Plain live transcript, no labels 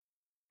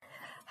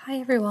Hi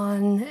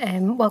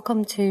everyone,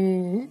 welcome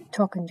to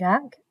Talking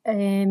Jack.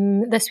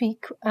 This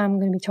week I'm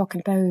going to be talking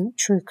about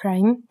true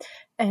crime.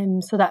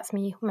 So that's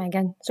me,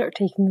 Megan, sort of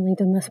taking the lead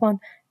on this one,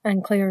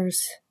 and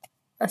Claire's,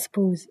 I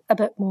suppose, a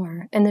bit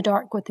more in the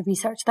dark with the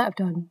research that I've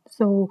done.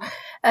 So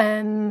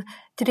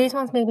today's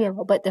one's maybe a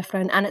little bit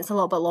different and it's a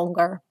little bit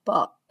longer,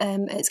 but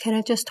it's kind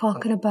of just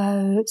talking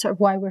about sort of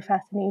why we're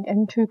fascinated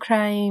in true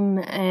crime,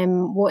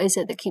 what is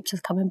it that keeps us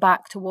coming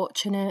back to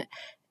watching it,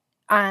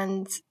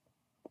 and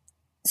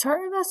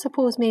sort of, I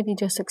suppose, maybe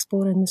just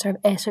exploring the sort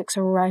of ethics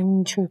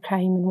around true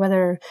crime and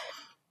whether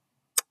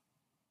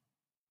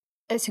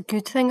it's a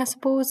good thing, I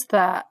suppose,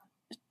 that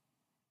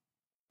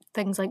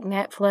things like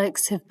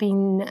Netflix have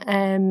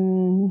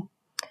been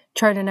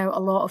churning out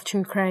a lot of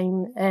true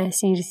crime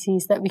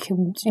series that we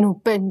can,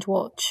 binge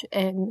watch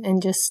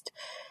and just...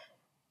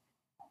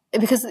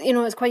 Because,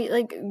 it's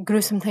quite,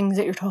 gruesome things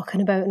that you're talking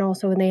about, and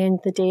also, in the end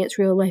of the day, it's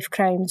real-life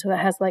crime, so it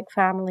has,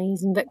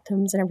 families and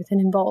victims and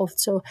everything involved.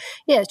 So,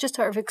 yeah, it's just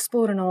sort of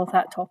exploring all of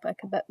that topic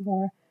a bit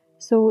more.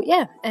 So,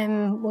 yeah,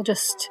 we'll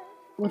just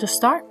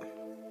start.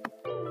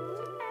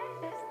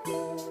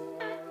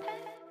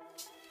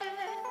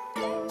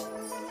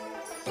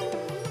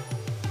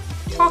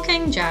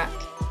 Talking Jack,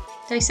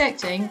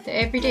 dissecting the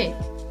everyday.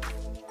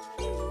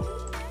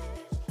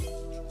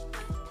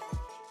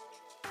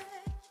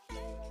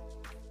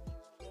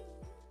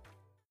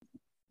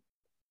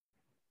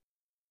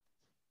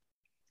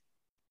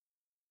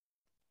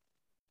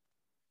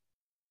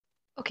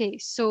 Okay,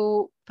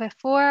 so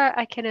before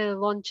I kind of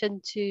launch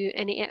into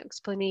any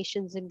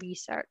explanations and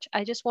research,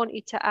 I just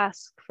wanted to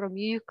ask from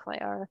you,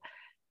 Claire,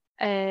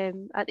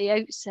 at the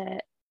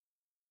outset,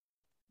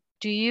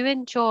 do you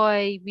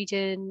enjoy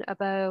reading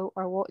about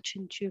or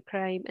watching true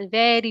crime? And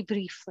very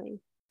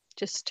briefly,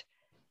 just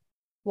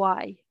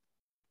why?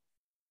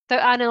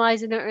 Without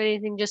analysing it or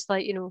anything, just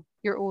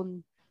your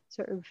own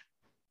sort of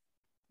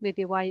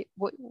maybe why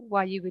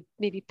you would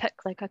maybe pick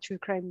a true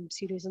crime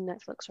series on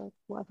Netflix or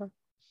whatever.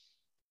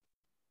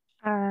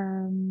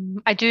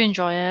 I do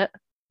enjoy it.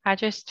 I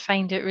just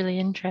find it really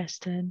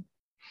interesting.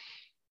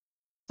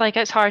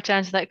 It's hard to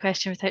answer that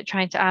question without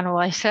trying to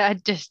analyze it. I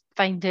just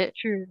find it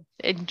True.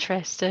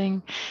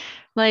 interesting.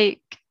 I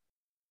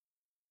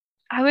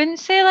wouldn't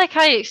say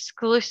I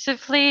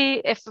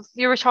exclusively, if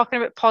you were talking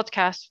about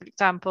podcasts, for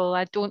example,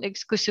 I don't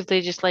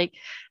exclusively just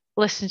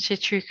listen to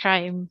true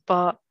crime,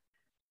 but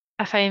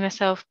I find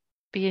myself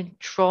being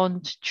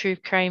drawn to true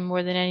crime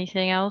more than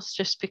anything else,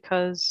 just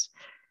because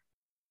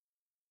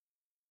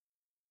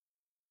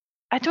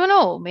I don't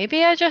know,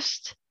 maybe I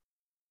just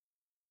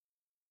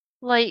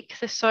like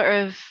the sort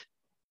of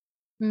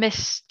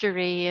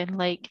mystery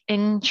and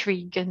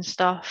intrigue and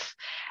stuff.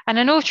 And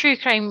I know true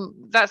crime,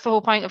 that's the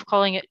whole point of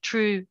calling it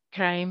true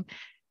crime,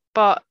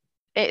 but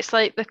it's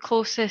the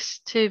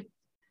closest to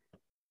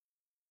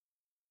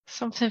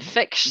something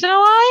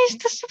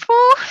fictionalized, I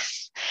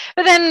suppose.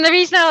 But then the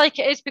reason I like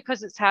it is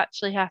because it's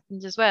actually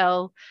happened as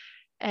well.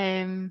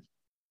 But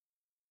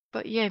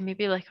yeah,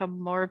 maybe a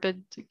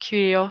morbid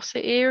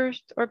curiosity or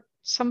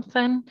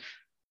something.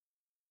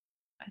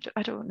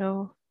 I don't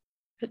know.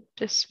 I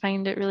just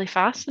find it really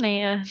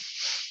fascinating.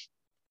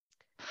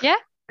 Yeah,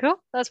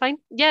 cool. That's fine.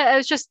 Yeah, it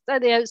was just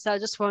at the outset, I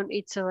just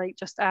wanted to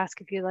just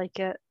ask if you like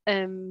it.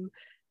 And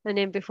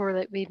then before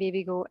we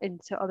maybe go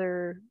into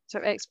other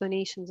sort of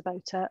explanations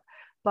about it.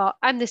 But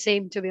I'm the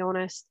same, to be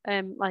honest.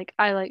 I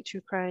like true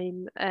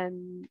crime.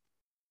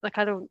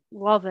 I don't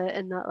love it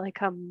in that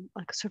I'm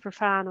a super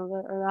fan of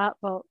it or that,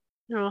 but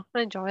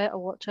I enjoy it, I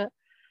watch it.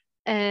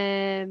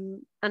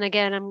 And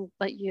again, I'm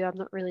like you, I'm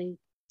not really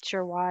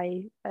sure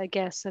why. I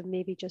guess I'm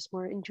maybe just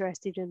more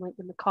interested in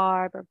the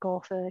macabre or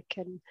gothic,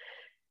 and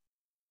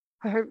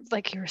or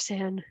like you were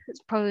saying,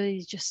 it's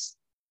probably just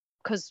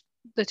because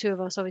the two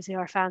of us obviously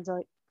are fans of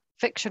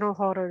fictional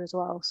horror as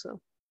well, so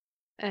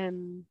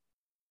um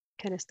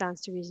kind of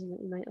stands to reason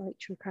that you might like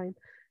true crime.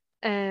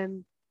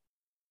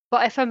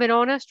 But if I'm being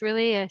honest,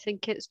 really, I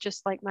think it's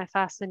just my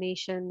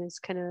fascination is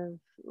kind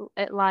of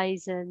it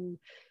lies in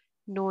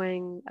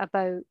knowing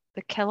about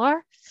the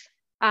killer,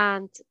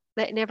 and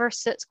that never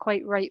sits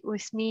quite right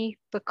with me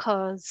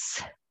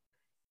because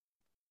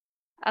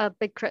a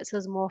big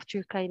criticism of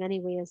true crime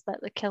anyway is that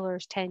the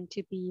killers tend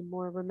to be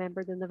more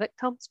remembered than the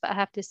victims. But I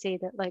have to say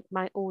that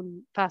my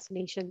own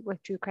fascination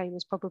with true crime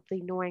is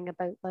probably knowing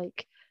about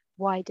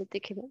why did they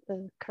commit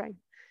the crime.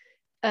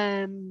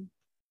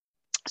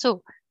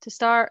 So to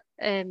start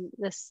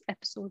this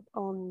episode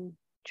on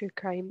true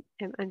crime,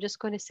 I'm just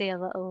going to say a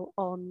little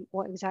on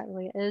what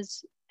exactly it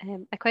is.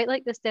 I quite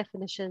like this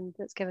definition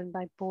that's given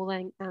by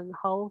Bowling and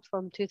Hull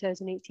from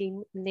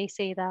 2018, and they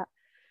say that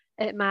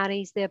it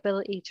marries the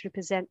ability to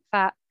present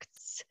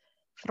facts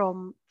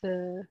from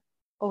the...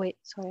 Oh wait,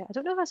 sorry, I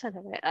don't know if I said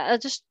that right. I'll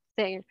just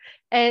say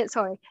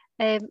sorry.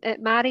 It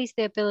marries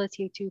the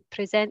ability to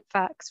present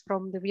facts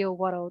from the real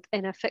world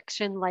in a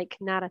fiction-like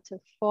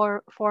narrative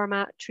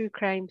format. True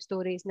crime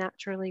stories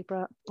naturally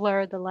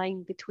blur the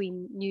line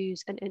between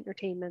news and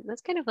entertainment.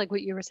 That's kind of like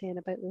what you were saying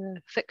about the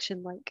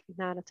fiction-like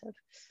narrative.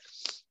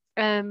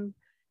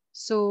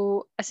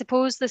 So I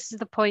suppose this is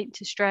the point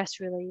to stress,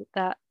 really,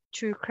 that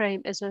true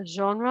crime is a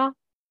genre,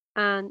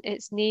 and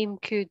its name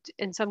could,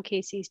 in some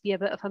cases, be a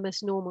bit of a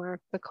misnomer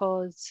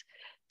because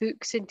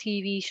books and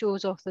TV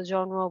shows of the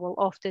genre will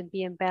often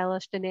be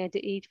embellished and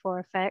edited for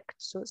effect.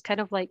 So it's kind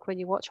of like when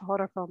you watch a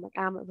horror film like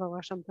Amityville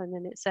or something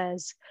and it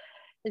says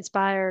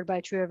inspired by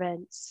true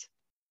events.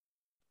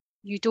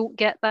 You don't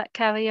get that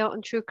caveat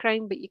on true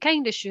crime, but you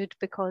kind of should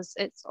because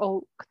it's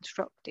all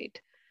constructed.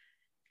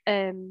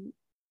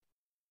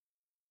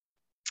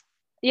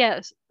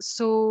 Yes,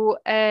 so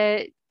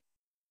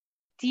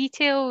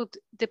detailed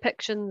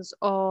depictions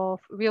of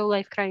real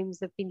life crimes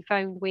have been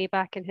found way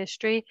back in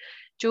history.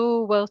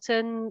 Jo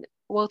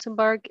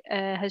Wiltenberg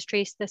has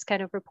traced this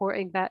kind of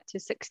reporting back to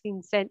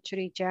 16th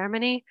century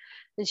Germany,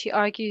 and she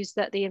argues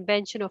that the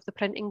invention of the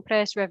printing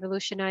press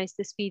revolutionized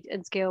the speed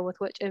and scale with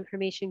which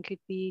information could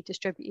be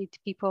distributed to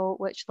people,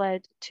 which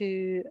led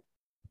to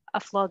a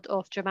flood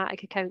of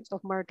dramatic accounts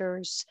of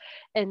murders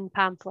in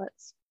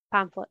pamphlets.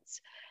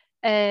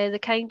 The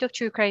kind of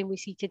true crime we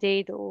see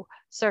today, though,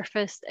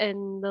 surfaced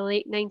in the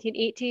late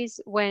 1980s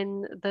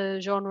when the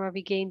genre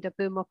regained a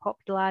boom of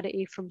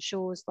popularity from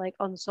shows like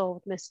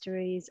Unsolved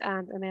Mysteries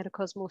and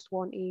America's Most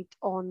Wanted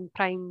on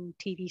prime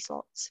TV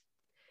slots.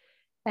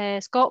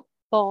 Scott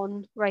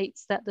Bonn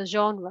writes that the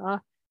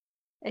genre,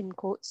 in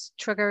quotes,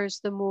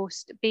 triggers the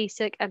most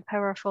basic and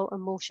powerful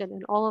emotion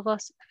in all of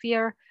us,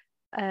 fear.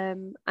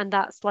 And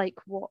that's like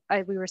what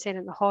we were saying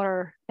in the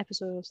horror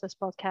episode of this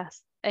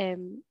podcast.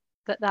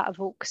 That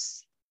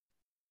evokes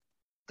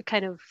the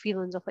kind of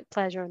feelings of like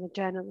pleasure and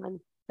adrenaline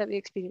that we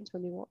experience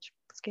when we watch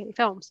scary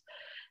films.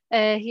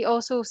 He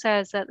also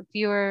says that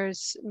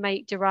viewers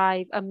might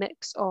derive a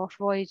mix of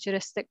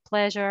voyeuristic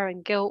pleasure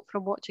and guilt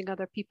from watching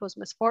other people's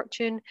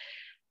misfortune,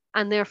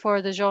 and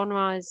therefore the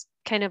genre is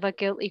kind of a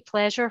guilty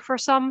pleasure for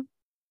some.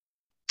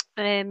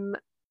 I'd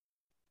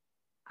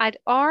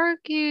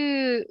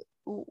argue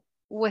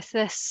with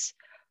this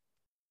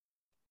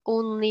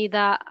only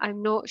that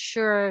I'm not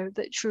sure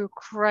that true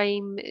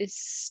crime is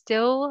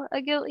still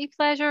a guilty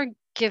pleasure,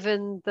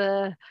 given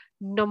the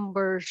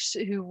numbers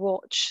who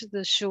watch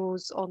the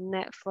shows on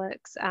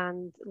Netflix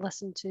and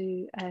listen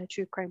to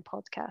true crime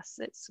podcasts.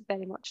 It's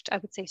very much, I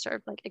would say, sort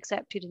of like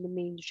accepted in the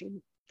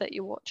mainstream that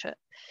you watch it.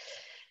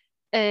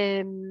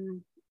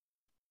 In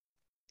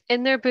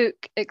their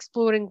book,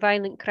 Exploring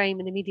Violent Crime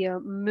in the Media,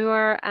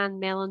 Moore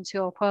and Mellons, who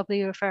I'll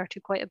probably refer to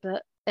quite a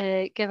bit,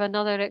 give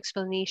another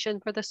explanation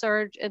for the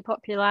surge in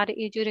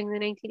popularity during the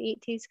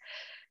 1980s.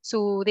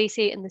 So they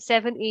say in the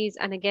 70s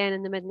and again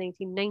in the mid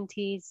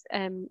 1990s,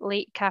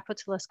 late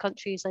capitalist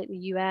countries like the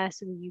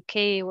US and the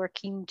UK were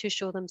keen to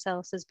show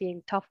themselves as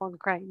being tough on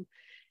crime.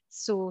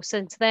 So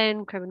since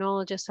then,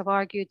 criminologists have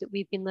argued that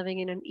we've been living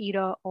in an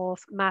era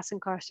of mass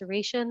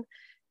incarceration.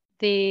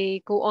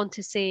 They go on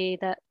to say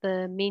that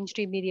the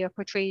mainstream media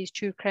portrays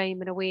true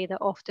crime in a way that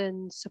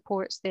often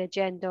supports the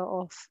agenda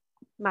of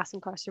mass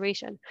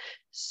incarceration.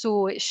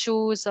 So it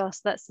shows us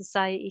that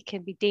society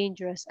can be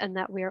dangerous and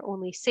that we are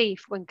only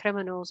safe when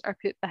criminals are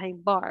put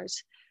behind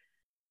bars.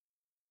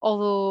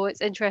 Although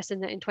it's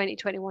interesting that in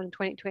 2021 and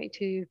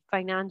 2022,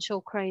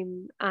 financial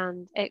crime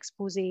and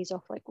exposés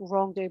of like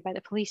wrongdoing by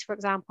the police, for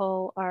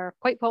example, are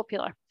quite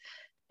popular.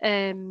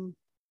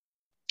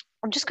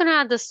 I'm just going to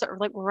add this sort of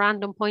like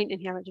random point in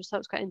here. I just thought it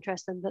was quite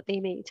interesting that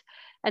they made.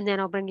 And then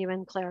I'll bring you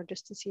in, Claire,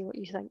 just to see what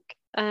you think.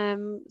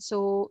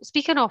 So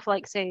speaking of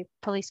like, say,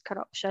 police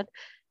corruption,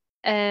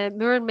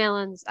 Moore and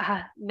Mellons,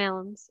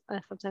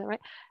 if I'm saying it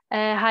right,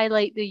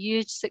 highlight the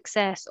huge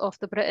success of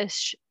the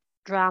British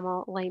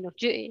drama Line of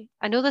Duty.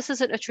 I know this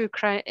isn't a true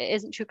crime, it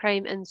isn't true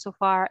crime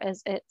insofar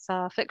as it's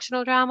a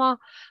fictional drama,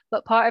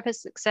 but part of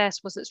its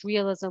success was its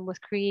realism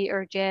with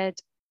creator Jed,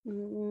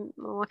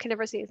 I can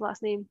never say his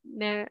last name,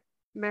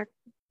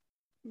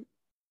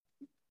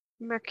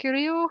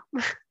 Mercurio,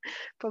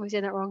 probably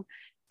saying that wrong,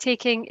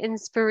 taking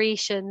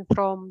inspiration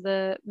from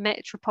the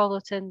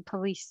Metropolitan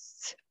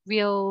Police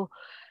Real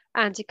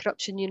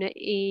Anti-Corruption Unit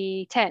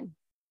A10,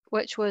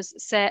 which was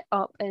set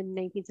up in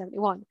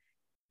 1971.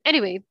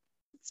 Anyway,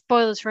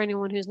 spoilers for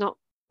anyone who's not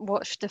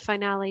watched the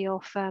finale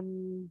of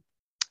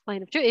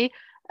Line of Duty.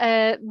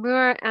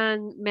 Moore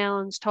and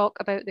Mellons talk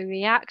about the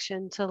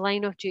reaction to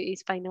Line of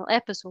Duty's final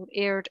episode,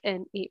 aired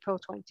in April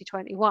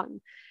 2021.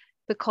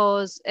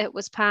 Because it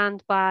was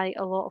panned by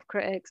a lot of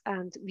critics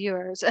and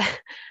viewers.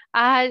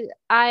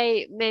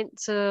 I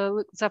meant to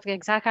look this up again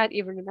because I can't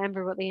even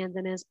remember what the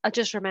ending is. I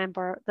just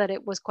remember that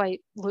it was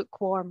quite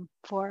lukewarm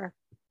for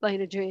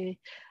Line of Duty.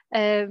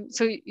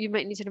 So you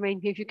might need to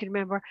remind me if you can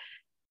remember.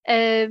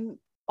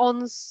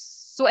 On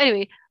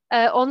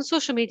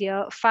social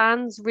media,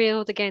 fans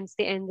railed against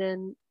the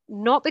ending,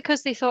 not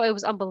because they thought it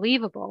was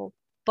unbelievable,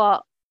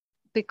 but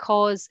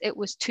because it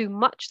was too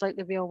much like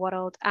the real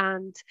world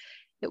and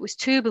it was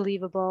too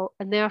believable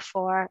and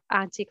therefore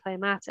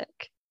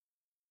anticlimactic.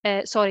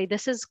 Sorry,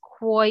 this is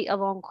quite a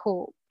long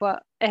quote,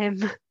 but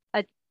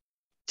I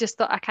just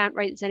thought I can't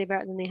write this any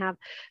better than they have.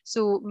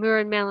 So Moore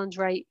and Mellons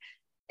write,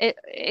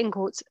 in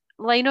quotes,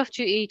 Line of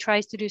Duty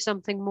tries to do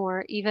something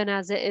more, even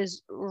as it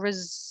is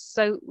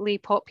resolutely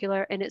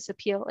popular in its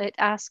appeal. It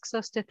asks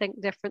us to think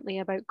differently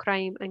about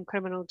crime and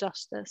criminal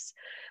justice.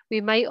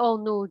 We might all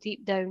know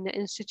deep down that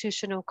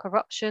institutional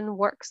corruption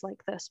works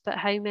like this, but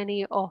how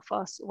many of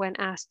us, when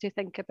asked to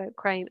think about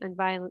crime and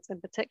violence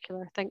in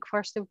particular, think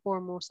first and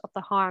foremost of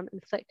the harm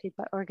inflicted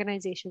by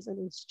organisations and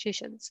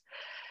institutions?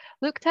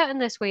 Looked at in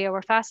this way,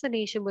 our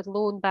fascination with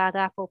lone bad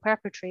apple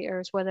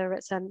perpetrators, whether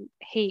it's an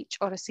H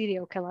or a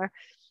serial killer,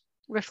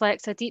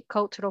 reflects a deep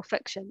cultural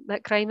fiction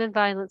that crime and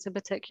violence in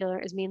particular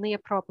is mainly a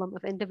problem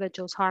of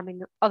individuals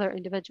harming other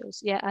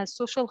individuals. Yet, as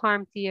social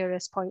harm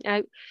theorists point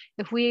out,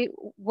 if we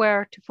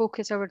were to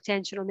focus our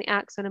attention on the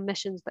acts and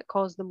omissions that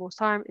cause the most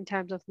harm in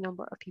terms of the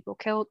number of people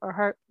killed or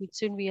hurt, we'd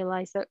soon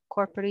realize that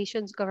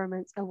corporations,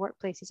 governments, and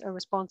workplaces are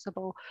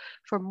responsible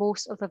for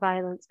most of the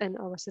violence in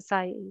our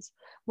societies.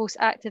 Most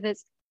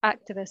activists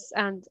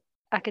and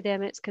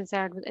academics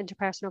concerned with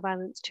interpersonal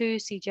violence too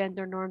see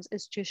gender norms,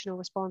 institutional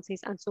responses,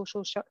 and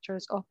social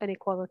structures of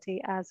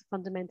inequality as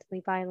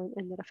fundamentally violent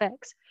in their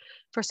effects.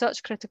 For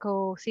such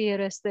critical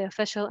theorists, the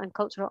official and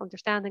cultural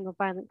understanding of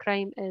violent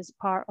crime is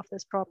part of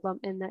this problem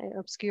in that it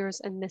obscures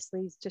and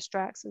misleads,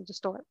 distracts, and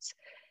distorts.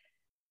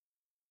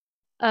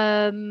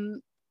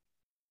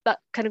 That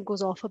kind of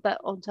goes off a bit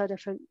onto a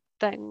different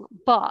thing,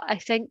 but I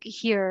think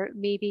here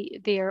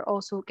maybe they're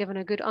also given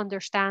a good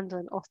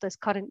understanding of this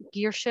current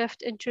gear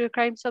shift in true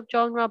crime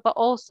subgenre, but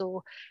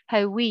also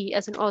how we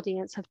as an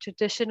audience have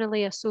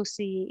traditionally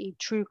associated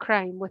true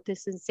crime with the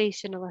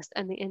sensationalist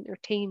and the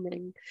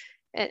entertaining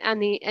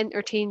and the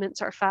entertainment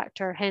sort of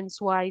factor, hence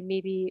why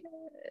maybe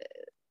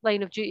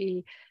Line of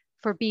Duty,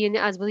 for being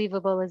as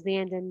believable as the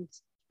ending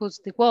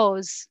supposedly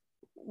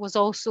was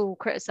also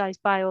criticized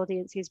by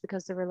audiences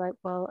because they were like,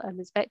 well, I'm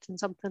expecting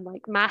something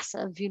like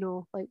massive,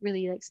 like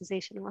really like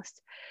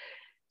sensationalist.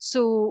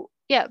 So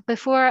yeah,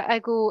 before I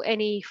go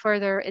any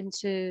further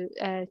into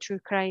true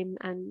crime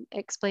and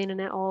explaining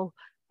it all,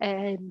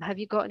 have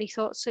you got any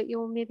thoughts that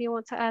you'll maybe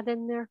want to add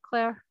in there,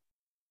 Claire?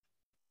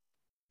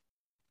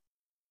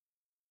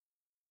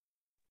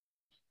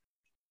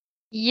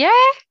 Yeah,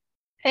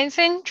 it's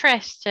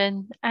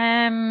interesting.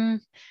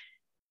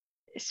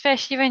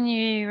 Especially when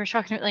you were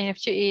talking about Line of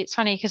Duty, it's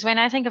funny because when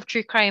I think of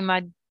true crime,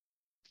 I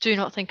do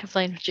not think of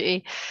Line of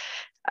Duty.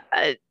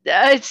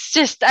 It's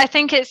just, I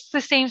think it's the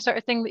same sort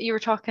of thing that you were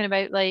talking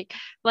about, like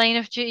Line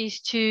of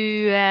Duty's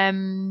too,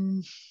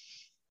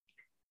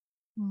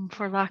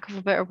 for lack of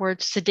a better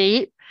word,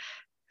 sedate.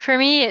 For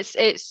me, it's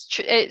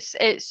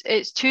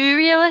too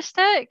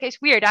realistic.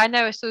 It's weird. I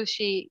now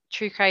associate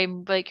true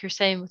crime, like you're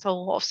saying, with a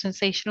lot of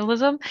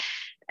sensationalism.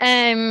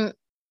 Um,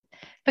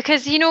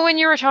 because when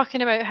you were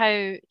talking about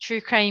how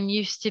true crime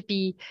used to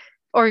be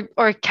or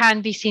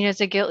can be seen as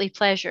a guilty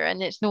pleasure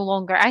and it's no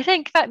longer, I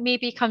think that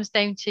maybe comes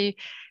down to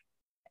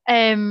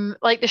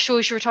like the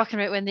shows you were talking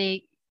about when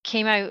they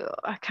came out.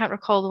 I can't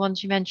recall the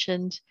ones you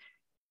mentioned.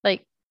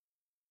 Like,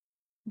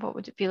 what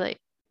would it be, like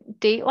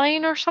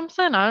Dateline or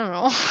something? I don't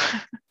know.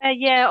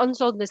 Yeah,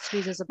 Unsolved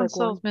Mysteries is a big one.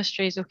 Unsolved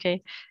Mysteries,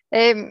 okay.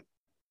 Is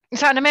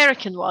that an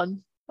American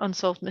one?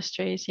 Unsolved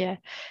Mysteries, yeah.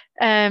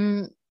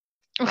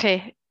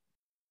 Okay.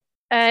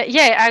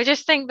 Yeah, I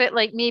just think that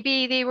like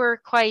maybe they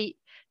were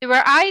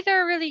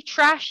either really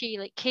trashy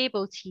like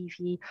cable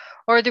TV,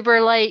 or they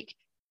were like,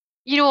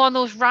 on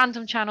those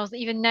random channels that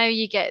even now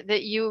you get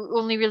that you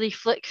only really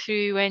flick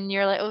through when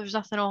you're like, oh, there's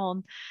nothing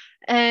on.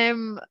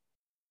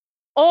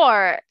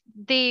 Or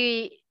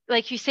they,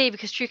 like you say,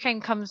 because true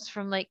crime comes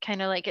from like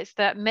kind of like it's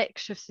that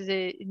mix of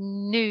the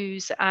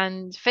news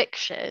and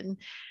fiction.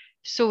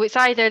 So it's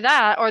either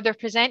that or they're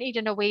presented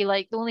in a way,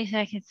 like the only thing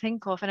I can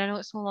think of, and I know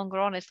it's no longer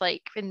on, is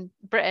like in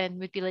Britain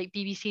would be like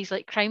BBC's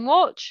like Crime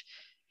Watch,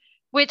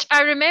 which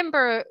I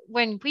remember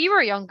when we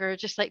were younger,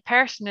 just like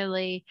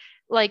personally,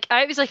 like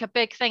I was like a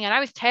big thing and I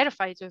was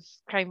terrified of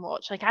Crime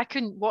Watch. Like I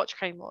couldn't watch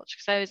Crime Watch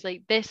because I was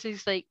like, this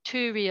is like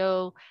too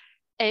real.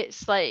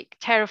 It's like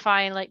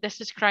terrifying. Like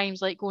this is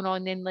crimes like going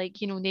on in like,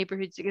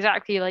 neighborhoods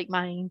exactly like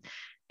mine.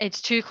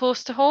 It's too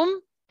close to home.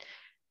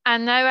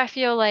 And now I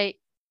feel like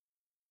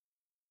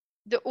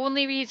the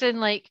only reason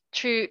like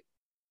true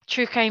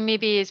crime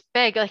maybe is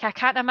big, like I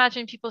can't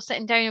imagine people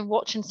sitting down and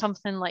watching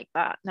something like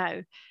that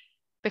now,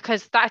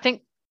 because I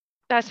think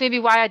that's maybe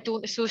why I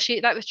don't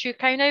associate that with true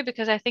crime now,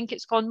 because I think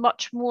it's gone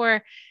much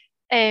more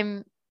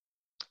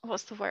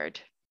what's the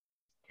word,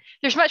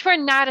 there's much more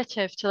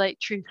narrative to like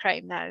true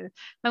crime now.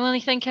 I'm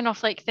only thinking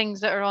of like things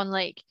that are on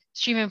like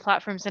streaming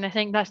platforms, and I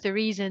think that's the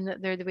reason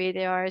that they're the way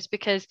they are, is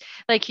because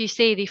like you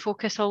say, they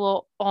focus a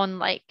lot on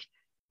like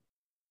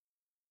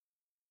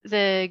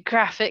the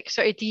graphic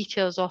sort of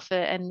details of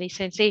it and they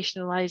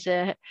sensationalize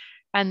it,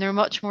 and they're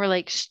much more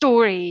like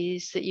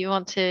stories that you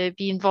want to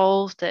be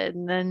involved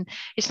in. And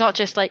it's not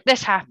just like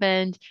this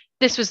happened,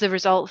 this was the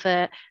result of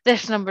it,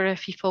 this number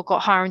of people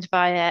got harmed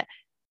by it,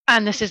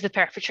 and this is the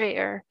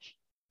perpetrator.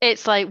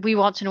 It's like we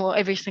want to know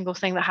every single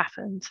thing that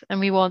happened, and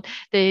we want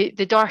the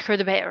darker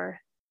the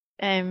better.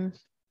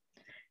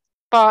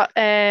 But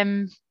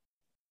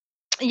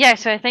Yeah,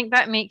 so I think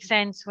that makes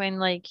sense when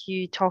like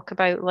you talk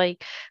about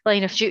like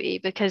Line of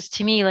Duty, because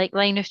to me, like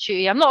Line of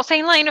Duty, I'm not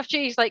saying Line of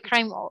Duty is like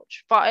Crime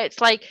Watch, but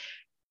it's like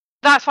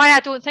that's why I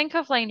don't think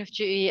of Line of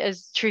Duty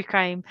as true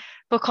crime,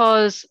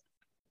 because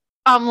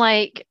I'm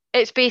like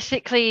it's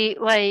basically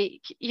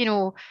like,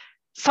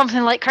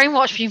 something like Crime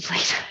Watch being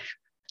played.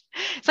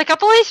 It's like a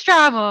police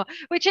drama,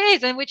 which it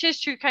is, and which is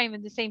true crime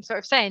in the same sort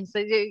of sense.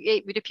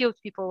 It would appeal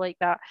to people like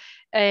that.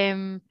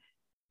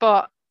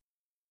 But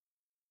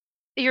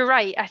you're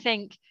right. I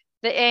think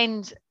the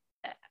end,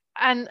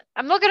 and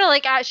I'm not gonna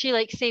like actually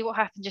like say what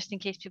happened just in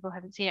case people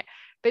haven't seen it.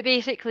 But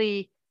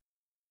basically,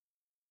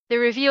 the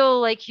reveal,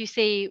 like you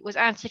say, was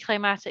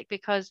anticlimactic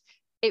because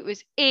it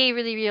was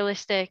really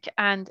realistic,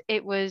 and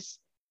it was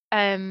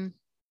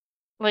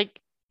like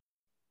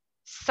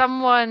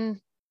someone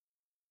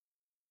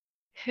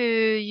who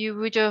you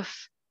would have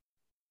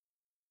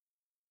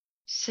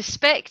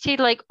suspected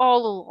like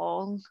all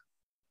along,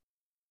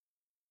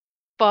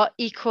 but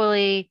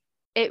equally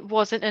it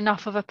wasn't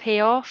enough of a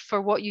payoff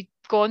for what you'd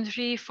gone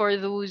through for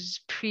those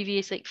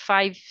previous like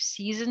 5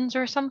 seasons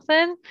or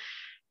something.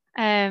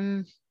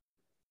 And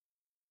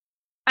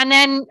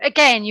then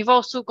again, you've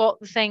also got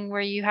the thing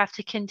where you have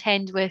to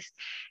contend with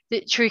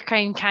that true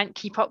crime can't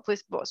keep up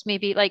with what's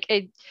maybe like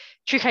a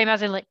true crime,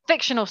 as in like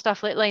fictional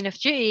stuff like Line of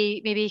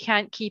Duty, maybe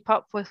can't keep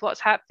up with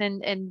what's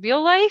happening in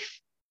real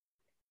life.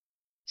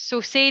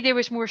 So say there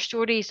was more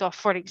stories of,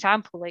 for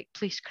example, like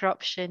police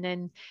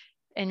corruption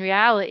in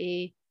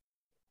reality,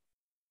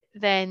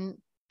 then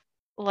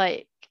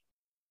like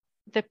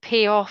the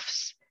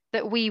payoffs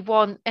that we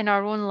want in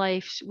our own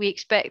lives, we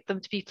expect them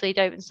to be played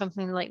out in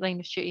something like Line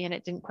of Duty, and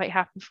it didn't quite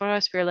happen for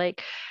us. We're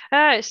like,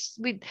 there's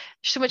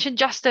so much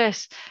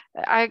injustice.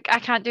 I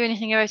can't do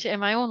anything about it in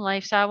my own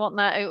life, so I want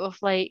that out of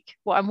like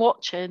what I'm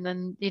watching,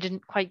 and you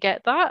didn't quite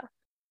get that.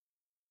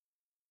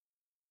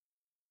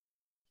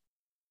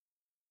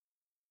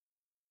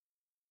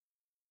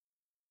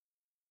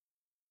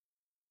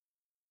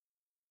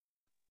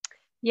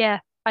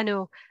 Yeah, I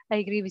know. I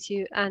agree with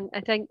you. And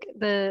I think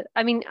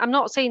I mean, I'm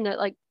not saying that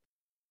like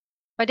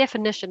by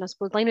definition, I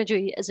suppose Line of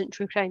Duty isn't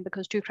true crime,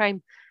 because true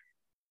crime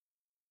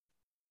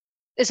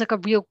is like a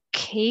real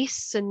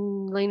case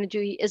and Line of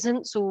Duty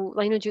isn't. So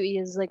Line of Duty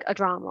is like a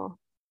drama.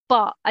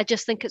 But I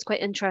just think it's quite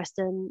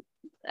interesting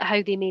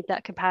how they made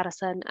that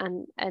comparison,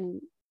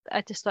 and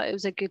I just thought it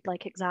was a good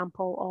like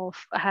example of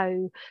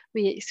how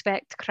we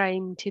expect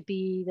crime to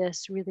be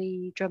this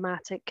really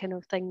dramatic kind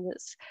of thing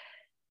that's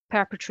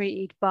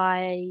perpetrated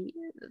by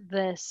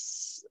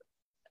this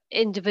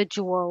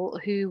individual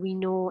who we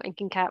know and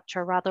can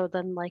capture, rather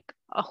than like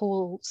a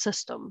whole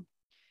system,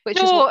 which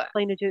is what No,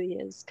 Line of Duty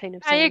is kind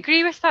of I saying.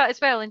 agree with that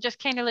as well, and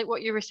just kind of like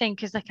what you were saying,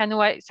 because like I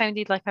know it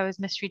sounded like I was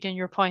misreading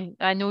your point.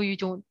 I know you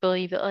don't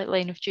believe that like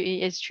Line of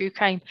Duty is true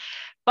crime,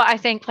 but I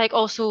think like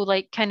also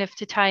like kind of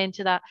to tie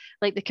into that,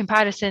 like the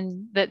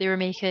comparison that they were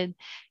making,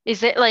 is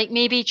that like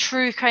maybe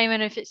true crime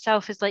in of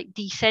itself has like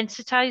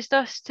desensitized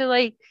us to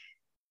like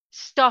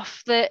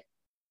stuff that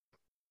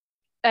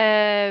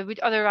would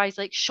otherwise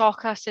like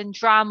shock us in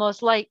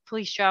dramas like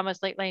police dramas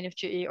like Line of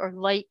Duty, or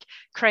like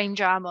crime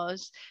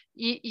dramas.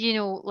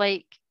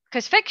 Like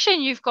because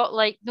fiction, you've got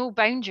like no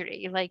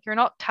boundary, like you're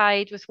not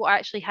tied with what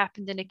actually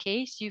happened in a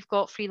case. You've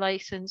got free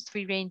license,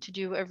 free reign to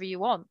do whatever you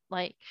want,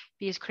 like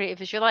be as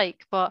creative as you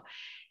like. But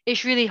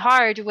it's really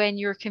hard when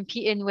you're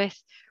competing with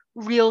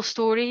real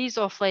stories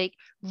of like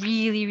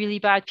really, really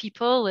bad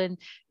people and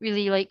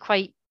really like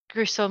quite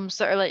gruesome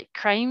sort of like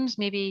crimes.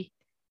 Maybe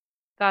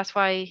that's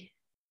why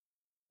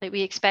like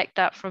we expect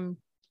that from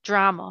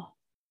drama.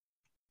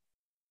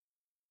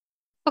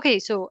 Okay,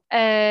 so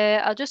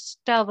I'll just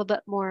delve a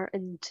bit more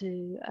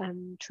into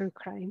true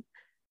crime.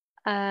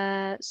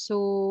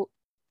 So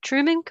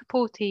Truman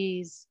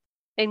Capote's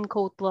In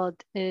Cold Blood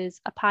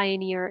is a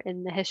pioneer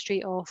in the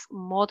history of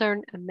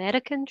modern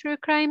American true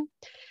crime.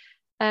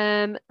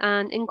 And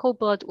In Cold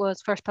Blood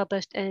was first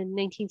published in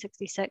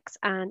 1966,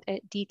 and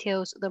it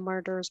details the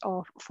murders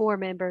of 4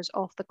 members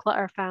of the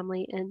Clutter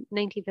family in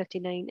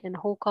 1959 in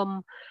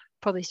Holcomb,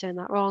 probably saying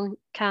that wrong,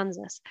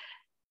 Kansas.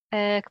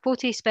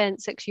 Capote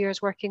spent 6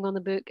 years working on the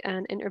book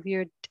and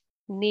interviewed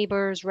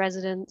neighbors,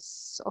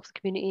 residents of the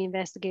community,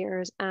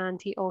 investigators,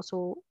 and he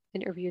also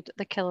interviewed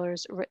the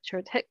killers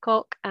Richard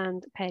Hitchcock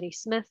and Perry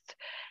Smith,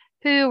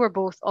 who were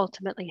both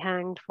ultimately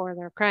hanged for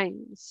their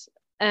crimes.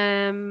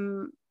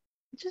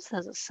 Just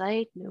as a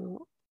side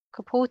note,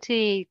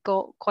 Capote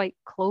got quite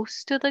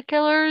close to the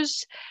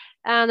killers,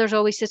 and there's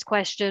always this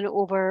question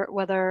over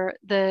whether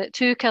the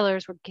 2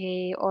 killers were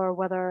gay, or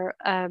whether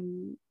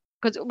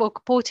because well,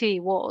 Capote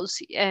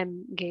was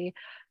gay,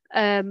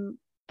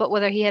 but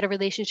whether he had a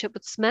relationship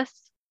with Smith,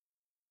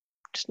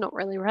 just not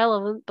really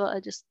relevant, but I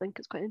just think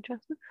it's quite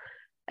interesting.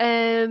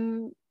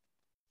 Okay,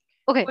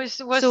 Was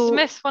so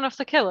Smith one of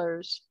the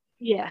killers?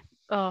 yeah,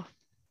 Oh,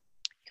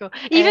 cool.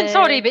 Even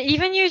sorry, uh, but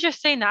even you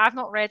just saying that, I've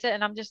not read it,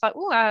 and I'm just like,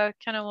 oh, I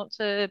kind of want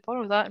to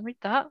borrow that and read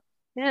that.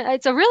 yeah,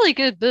 it's a really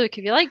good book.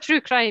 If you like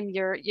true crime,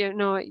 it's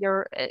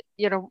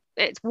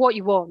what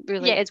you want,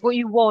 really. Yeah. It's what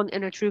you want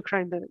in a true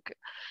crime book.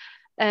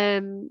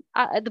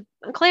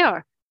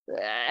 Claire,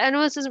 I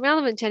know this isn't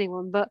relevant to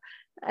anyone, but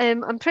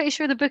I'm pretty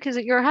sure the book is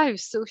at your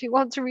house, so if you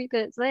want to read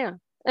it, it's there.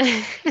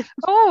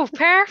 Oh,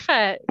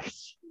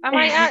 perfect.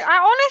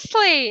 I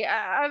honestly,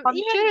 I'm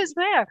sure it's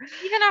there.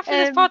 even after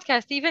this Um,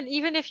 podcast,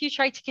 even if you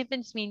try to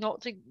convince me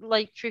not to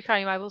like true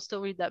crime, I will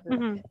still read that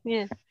book.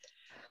 Yeah.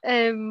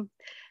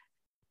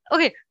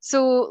 Okay,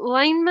 so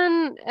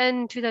Lineman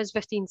in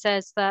 2015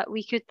 says that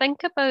we could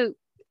think about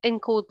In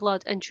Cold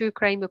Blood and true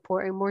crime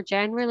reporting more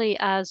generally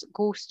as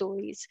ghost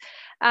stories.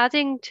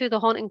 Adding to the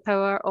haunting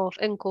power of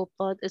In Cold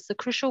Blood is the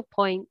crucial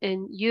point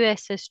in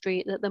US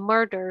history that the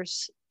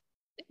murders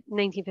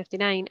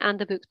 1959 and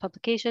the book's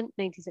publication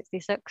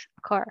 1966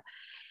 occur.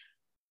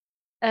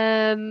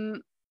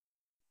 And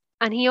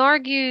he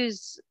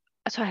argues,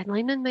 sorry,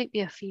 Lineman might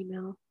be a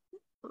female.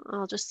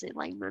 I'll just say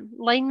Lineman.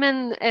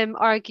 Lineman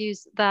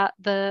argues that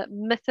the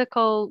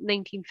mythical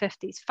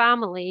 1950s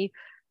family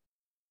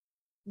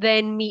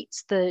then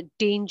meets the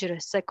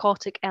dangerous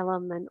psychotic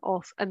element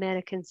of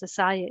American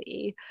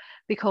society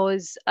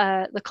because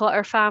the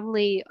Clutter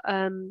family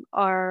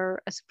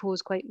are, I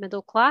suppose, quite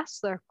middle class.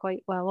 They're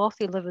quite well off.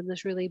 They live in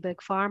this really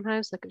big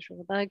farmhouse, like it's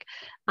really big,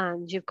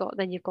 and you've got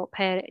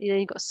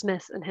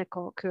Smith and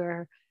Hickok who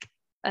are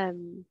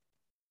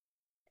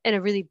in a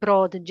really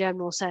broad and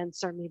general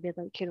sense, or maybe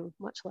like,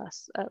 much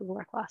less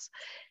lower class.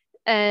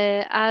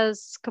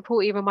 As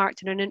Capote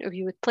remarked in an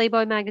interview with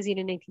Playboy magazine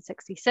in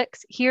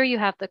 1966, here you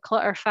have the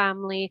Clutter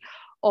family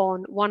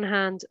on one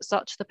hand,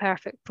 such the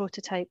perfect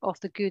prototype of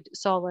the good,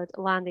 solid,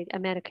 landed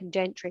American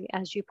gentry,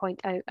 as you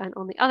point out, and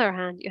on the other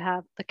hand, you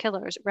have the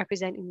killers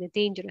representing the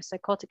dangerous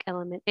psychotic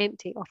element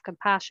empty of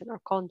compassion or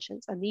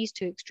conscience, and these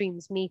two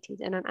extremes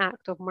mated in an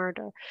act of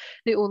murder.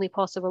 The only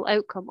possible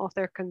outcome of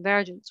their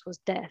convergence was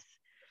death.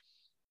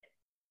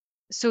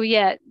 So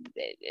yeah,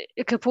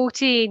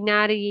 Capote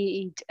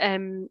narrated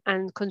and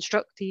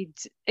constructed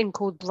In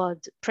Cold Blood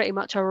pretty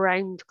much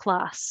around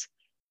class,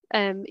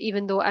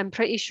 even though I'm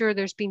pretty sure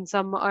there's been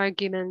some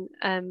argument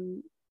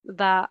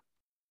that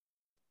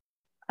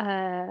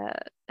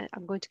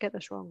I'm going to get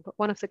this wrong, but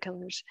one of the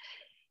killers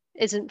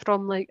isn't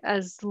from like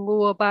as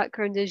low a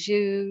background as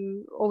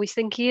you always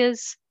think he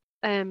is.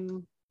 But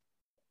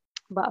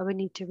I would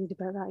need to read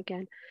about that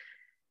again.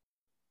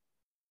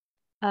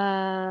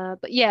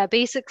 But yeah,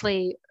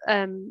 basically,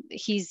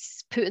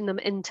 he's putting them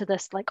into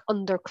this like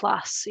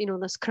underclass,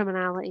 this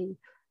criminality,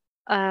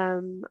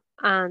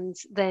 and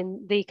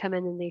then they come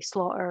in and they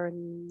slaughter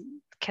and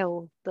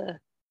kill the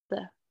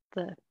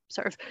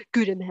sort of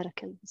good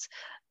Americans.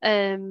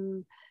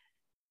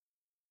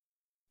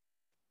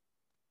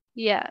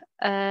 Yeah.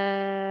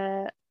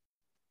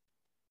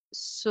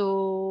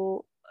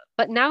 So,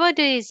 but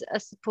nowadays, I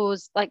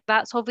suppose like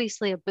that's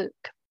obviously a book,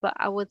 but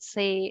I would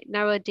say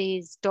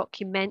nowadays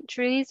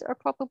documentaries are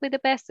probably the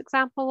best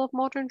example of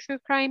modern true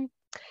crime.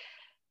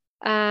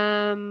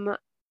 And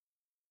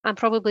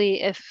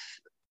probably if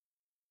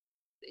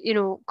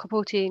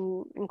Capote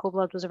and Cold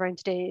Blood was around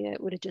today,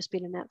 it would have just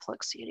been a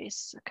Netflix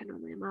series, I can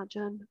only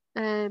imagine.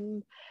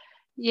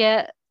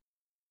 Yeah,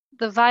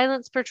 the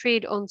violence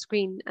portrayed on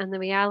screen and the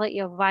reality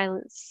of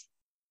violence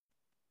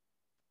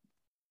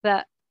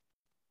the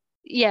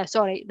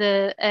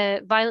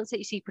violence that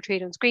you see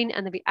portrayed on screen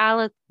and the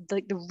reality,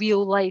 like the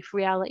real life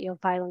reality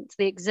of violence,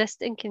 they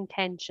exist in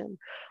contention,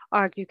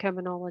 argue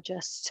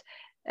criminologists,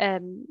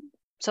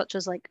 such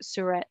as like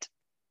Surratt,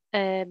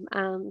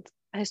 and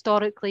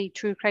historically,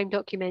 true crime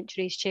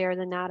documentaries share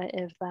the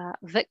narrative that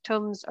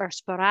victims are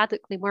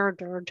sporadically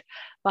murdered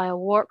by a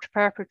warped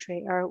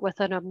perpetrator with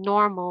an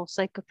abnormal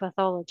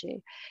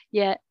psychopathology.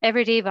 Yet,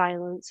 everyday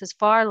violence is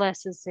far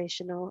less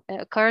sensational.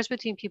 It occurs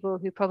between people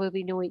who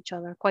probably know each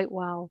other quite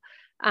well,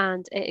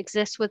 and it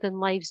exists within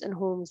lives and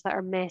homes that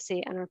are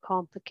messy and are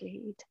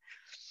complicated.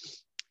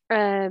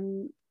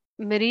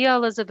 Maria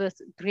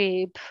Elizabeth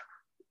Grabe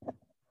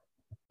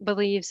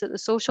believes that the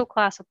social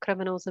class of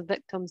criminals and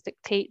victims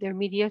dictate their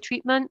media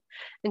treatment,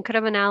 and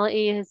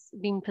criminality has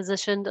been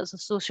positioned as a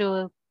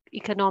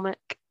socioeconomic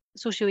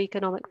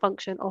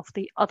function of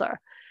the other.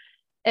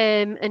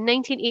 In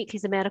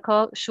 1980s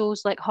America,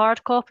 shows like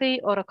Hard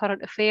Copy or A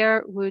Current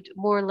Affair would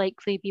more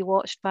likely be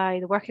watched by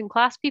the working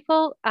class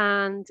people,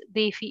 and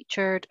they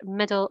featured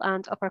middle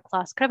and upper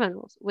class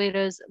criminals,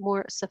 whereas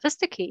more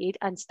sophisticated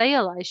and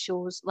stylized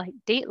shows like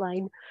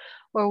Dateline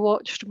were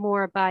watched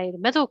more by the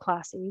middle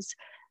classes,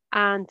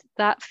 and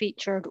that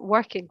featured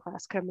working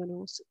class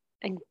criminals.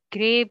 And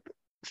Grabe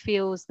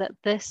feels that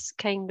this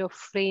kind of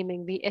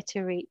framing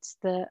reiterates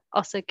the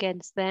us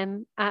against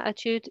them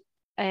attitude,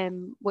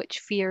 which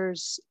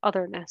fears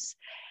otherness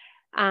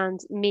and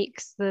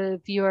makes the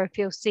viewer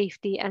feel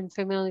safety and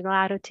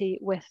familiarity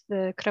with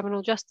the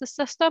criminal justice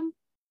system.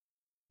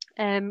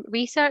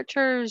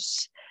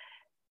 Researchers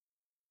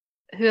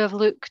who have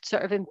looked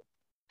sort of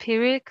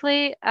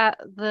empirically at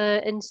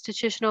the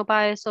institutional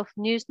bias of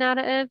news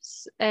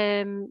narratives,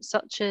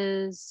 such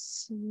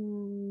as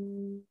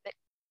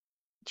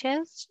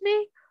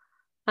McChesney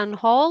and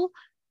Hall,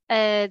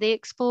 they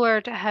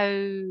explored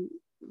how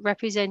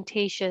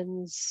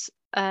representations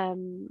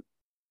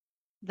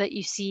that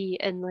you see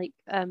in like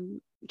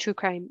true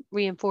crime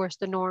reinforce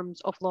the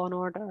norms of law and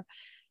order.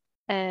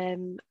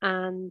 And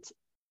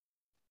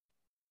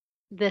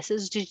this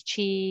is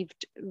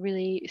achieved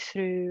really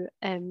through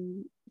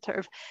sort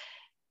of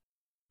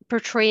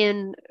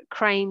portraying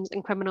crimes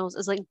and criminals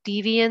as like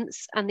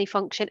deviants, and they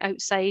function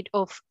outside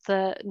of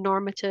the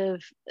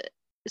normative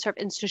sort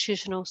of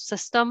institutional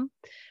system.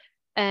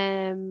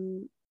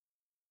 True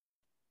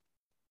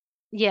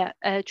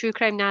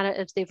crime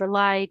narratives, they've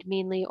relied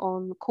mainly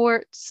on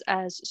courts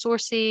as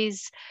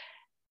sources,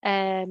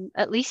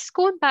 at least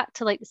going back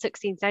to like the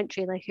 16th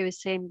century, like I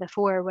was saying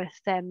before, with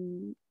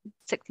 16th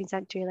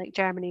century, like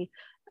Germany,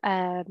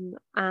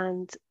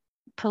 and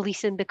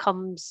policing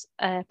becomes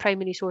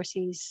primary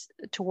sources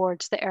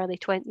towards the early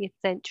 20th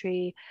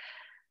century.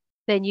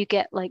 Then you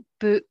get like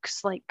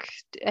books like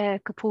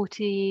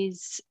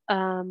Capote's,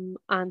 and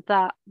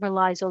that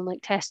relies on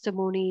like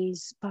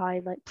testimonies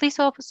by like police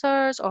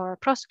officers or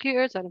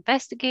prosecutors or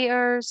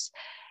investigators.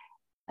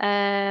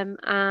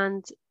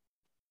 And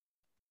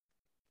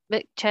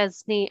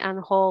McChesney and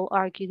Hall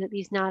argue that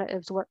these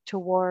narratives work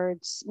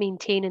towards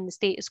maintaining the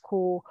status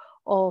quo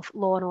of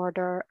law and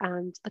order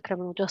and the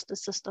criminal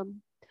justice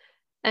system.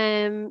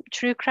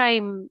 True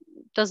crime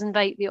does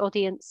invite the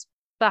audience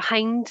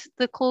behind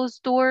the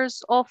closed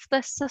doors of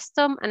this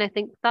system, and I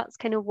think that's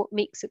kind of what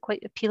makes it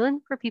quite appealing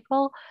for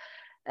people,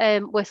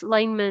 with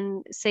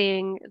Lineman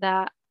saying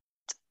that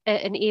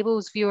it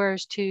enables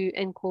viewers to,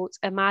 in quotes,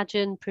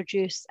 imagine,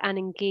 produce, and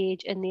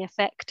engage in the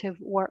effective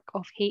work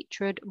of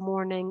hatred,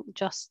 mourning,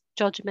 just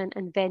judgment,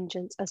 and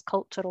vengeance as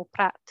cultural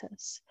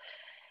practice.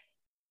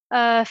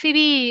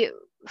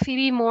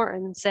 Phoebe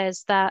Morton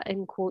says that,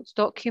 in quotes,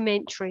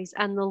 documentaries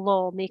and the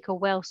law make a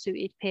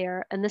well-suited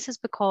pair, and this is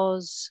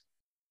because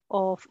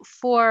of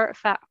 4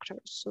 factors.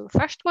 So the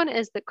first one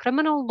is that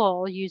criminal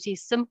law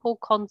uses simple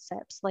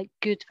concepts like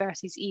good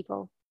versus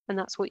evil, and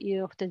that's what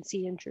you often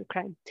see in true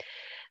crime.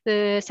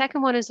 The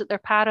second one is that there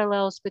are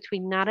parallels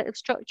between narrative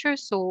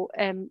structures. So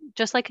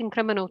just like in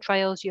criminal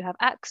trials, you have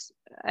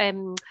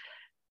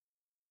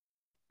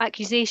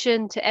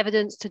accusation to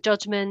evidence to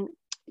judgment.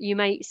 You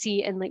might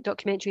see in like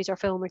documentaries or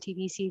film or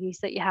TV series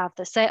that you have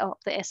the setup,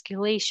 the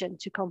escalation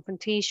to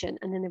confrontation,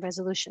 and then the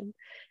resolution.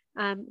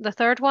 The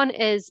third one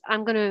is,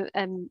 I'm going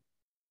to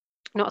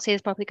not say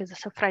this properly because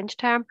it's a French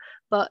term,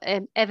 but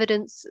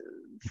evidence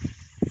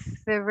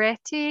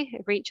verite.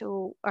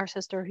 Rachel, our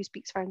sister who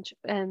speaks French,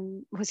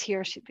 was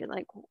here, she'd be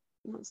like,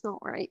 that's not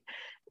right.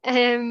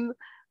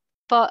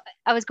 But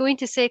I was going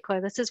to say,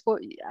 Claire, this is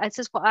what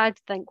I'd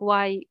think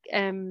why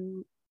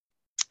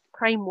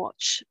Crime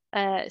Watch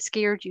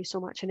scared you so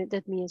much, and it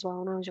did me as well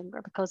when I was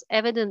younger, because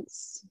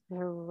evidence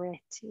verite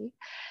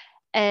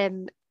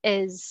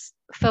is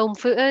film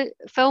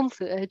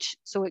footage,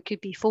 so it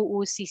could be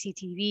photos,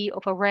 CCTV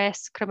of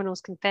arrests, criminals'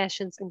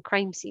 confessions, and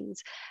crime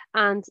scenes,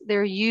 and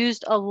they're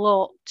used a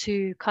lot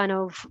to kind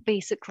of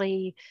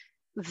basically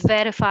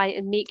verify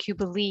and make you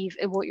believe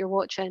in what you're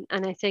watching.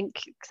 And I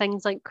think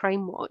things like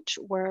Crime Watch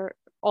were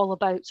all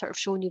about sort of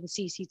showing you the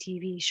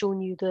CCTV,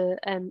 showing you the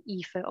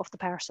e-foot of the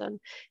person.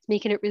 It's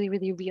making it really,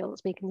 really real.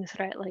 It's making the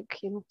threat like,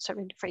 sort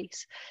of in your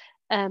face.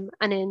 And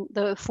then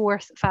the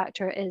fourth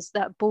factor is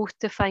that both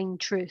define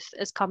truth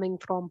as coming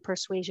from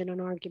persuasion and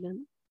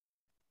argument.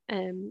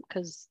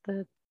 Because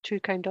the true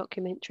crime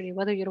documentary,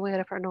 whether you're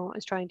aware of it or not,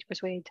 is trying to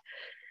persuade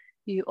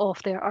you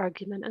of their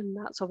argument, and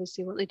that's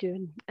obviously what they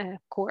do in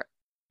court.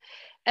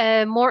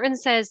 Morton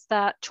says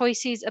that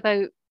choices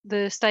about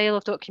the style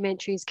of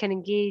documentaries can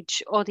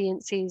engage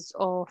audiences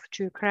of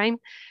true crime.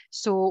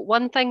 So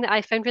one thing that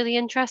I found really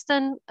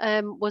interesting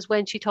was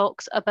when she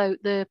talks about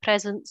the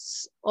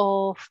presence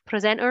of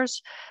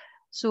presenters.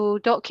 So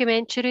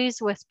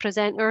documentaries with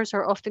presenters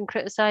are often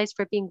criticised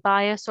for being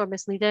biased or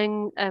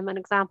misleading. An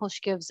example she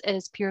gives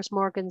is Piers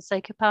Morgan's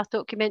Psychopath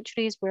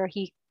documentaries, where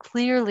he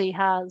clearly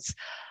has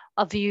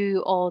a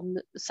view on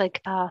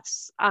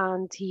psychopaths,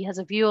 and he has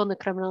a view on the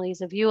criminal, he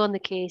has a view on the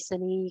case,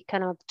 and he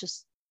kind of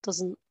just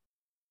isn't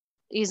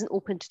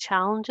open to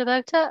challenge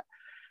about it.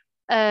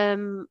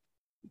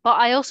 But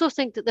I also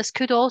think that this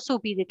could also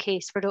be the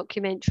case for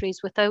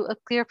documentaries without a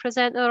clear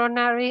presenter or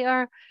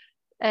narrator,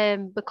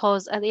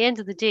 because at the end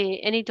of the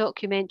day, any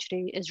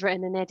documentary is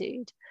written and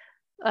edited,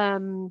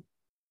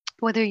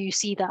 whether you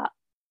see that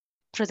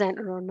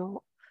presenter or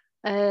not.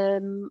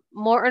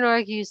 Morton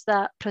argues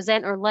that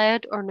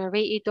presenter-led or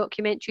narrated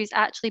documentaries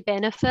actually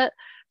benefit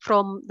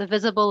from the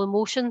visible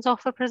emotions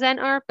of a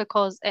presenter,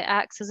 because it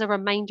acts as a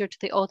reminder to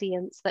the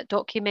audience that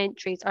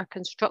documentaries are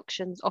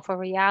constructions of a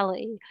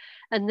reality,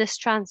 and this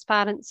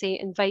transparency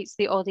invites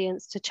the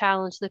audience to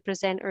challenge the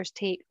presenter's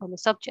take on the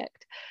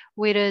subject,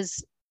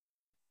 whereas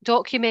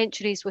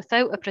documentaries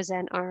without a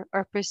presenter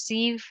are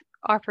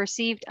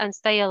perceived and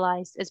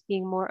stylized as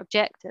being more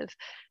objective,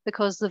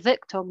 because the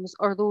victims,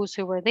 or those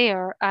who were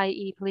there,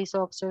 i.e. police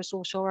officers,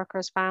 social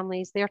workers,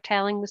 families, they're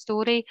telling the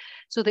story.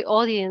 So the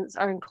audience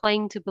are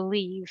inclined to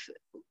believe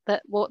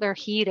that what they're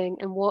hearing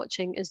and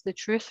watching is the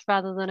truth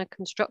rather than a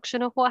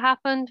construction of what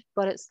happened,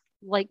 but it's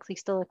likely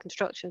still a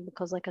construction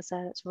because, like I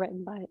said, it's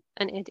written by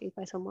and edited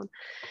by someone.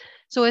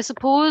 So I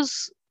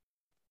suppose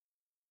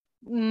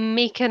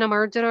Making a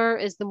Murderer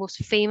is the most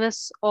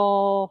famous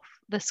of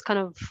this kind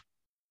of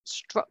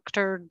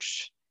structured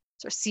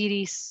sort of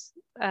series,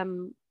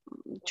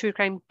 true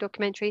crime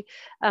documentary,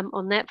 on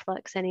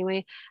Netflix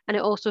anyway. And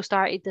it also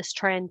started this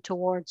trend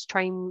towards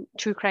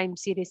true crime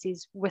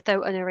series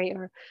without a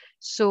narrator.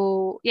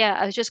 So yeah,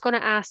 I was just going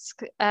to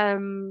ask,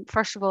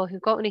 first of all,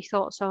 who've got any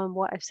thoughts on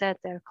what I've said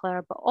there,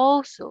 Claire, but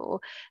also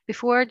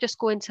before I just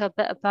go into a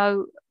bit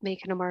about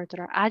Making a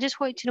Murderer, I just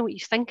wanted to know what you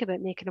think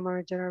about Making a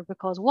Murderer,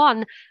 because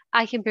one,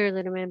 I can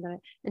barely remember it,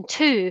 and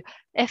two,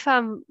 if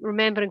I'm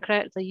remembering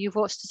correctly, you've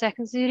watched the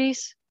second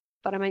series,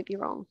 but I might be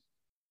wrong.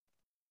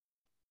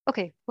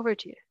 Okay, over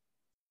to you.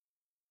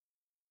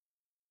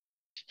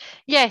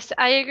 Yes,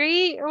 I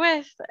agree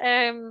with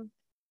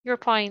your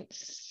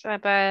points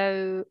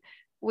about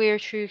where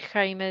true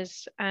crime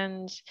is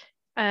and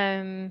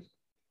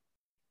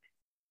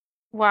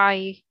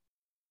why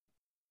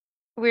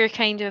we're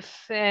kind of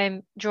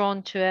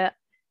drawn to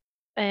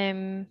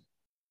it.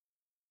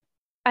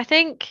 I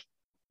think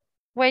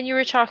when you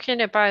were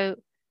talking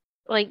about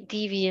like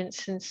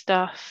deviance and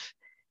stuff,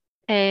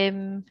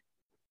 I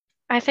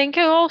think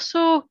it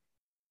also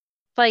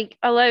like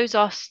allows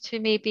us to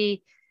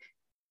maybe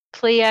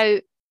play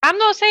out. I'm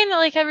not saying that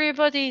like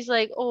everybody's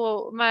like,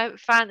 oh, my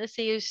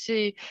fantasy is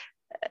to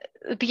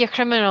be a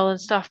criminal and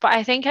stuff, but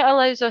I think it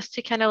allows us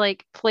to kind of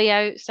like play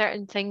out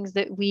certain things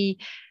that we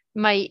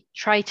might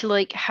try to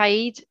like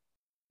hide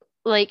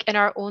like in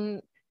our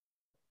own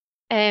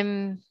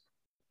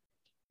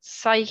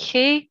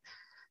psyche,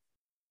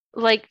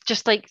 like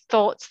just like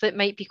thoughts that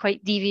might be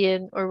quite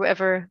deviant or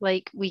whatever,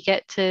 like we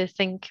get to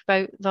think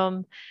about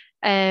them,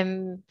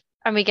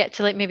 and we get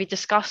to like maybe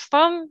discuss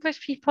them with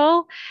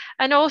people.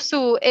 And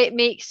also it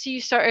makes you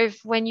sort of,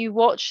 when you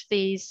watch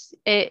these,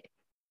 it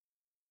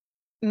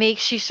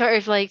makes you sort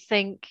of like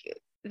think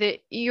that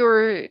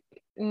you're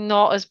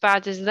not as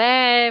bad as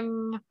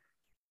them,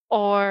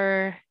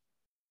 or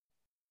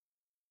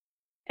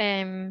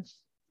um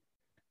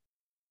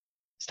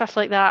stuff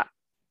like that.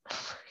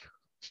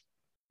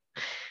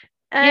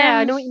 Yeah,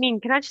 I Um, know what you mean.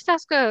 Can I just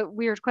ask a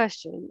weird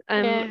question?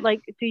 yeah.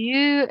 Like, do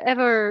you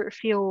ever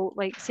feel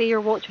like, say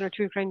you're watching a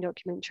true crime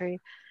documentary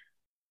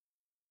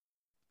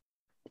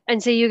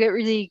and say you get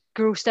really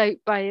grossed out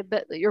by a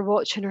bit that you're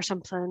watching or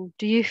something,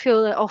 do you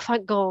feel like, oh,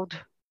 thank God?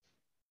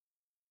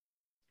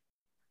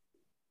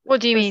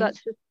 What do you Or is mean? that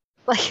just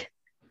like,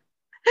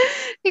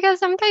 because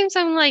sometimes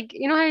I'm like,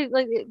 you know how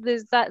like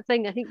there's that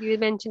thing, I think you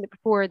had mentioned it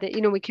before, that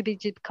we could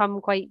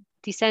become quite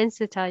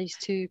desensitized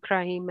to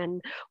crime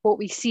and what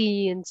we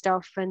see and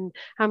stuff. And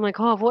I'm like,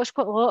 oh, I've watched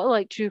quite a lot of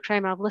like true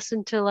crime. I've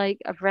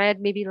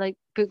read maybe like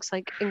books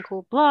like In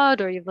Cold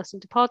Blood, or you've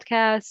listened to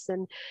podcasts,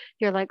 and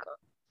you're like,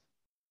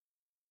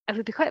 it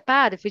would be quite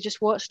bad if we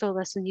just watched all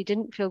this and you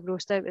didn't feel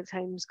grossed out at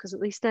times, because at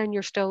least then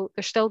there's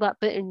still that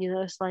bit in you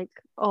that's like,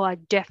 oh, I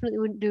definitely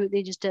wouldn't do what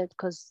they just did,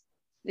 because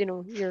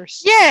you're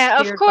Yeah,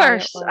 of scared by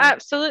it, course, or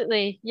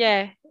absolutely.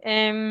 Yeah.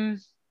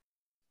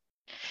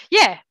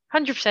 Yeah,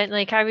 100%.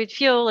 Like I would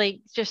feel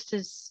like just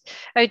as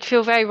I would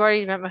feel very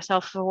worried about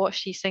myself if I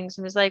watched these things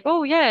and was like,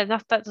 oh yeah,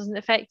 that doesn't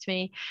affect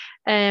me.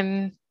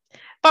 Um,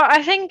 but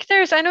I think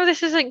I know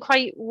this isn't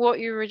quite what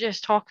you were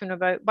just talking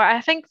about, but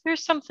I think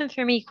there's something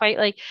for me quite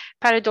like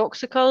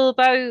paradoxical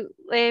about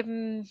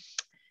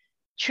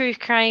true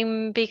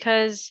crime,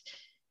 because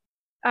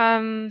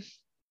um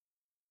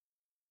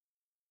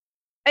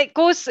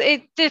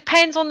it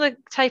depends on the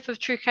type of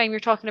true crime you're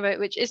talking about,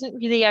 which isn't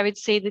really, I would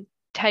say, the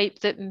type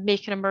that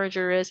Making a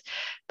Murderer is,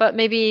 but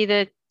maybe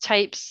the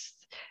types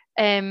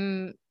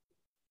um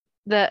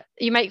that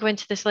you might go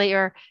into this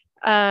later,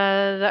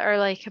 that are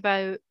like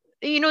about,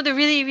 the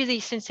really, really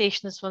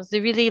sensationalist ones,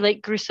 the really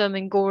like gruesome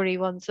and gory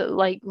ones that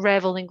like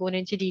revel in going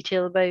into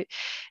detail about,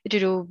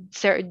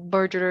 certain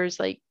murderers,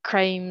 like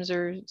crimes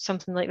or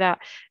something like that.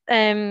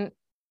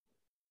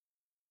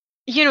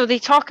 They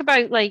talk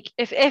about like,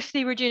 if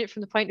they were doing it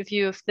from the point of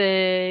view of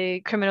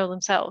the criminal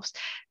themselves,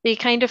 they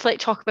kind of like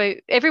talk about,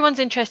 everyone's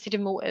interested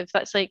in motive.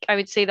 That's like, I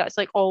would say that's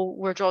like all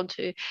we're drawn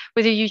to.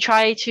 Whether these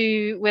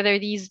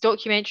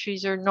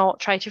documentaries or not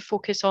try to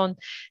focus on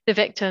the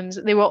victims,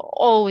 they will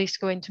always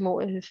go into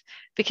motive,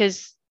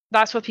 because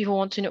that's what people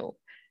want to know.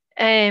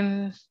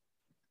 And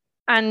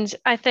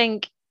I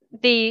think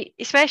they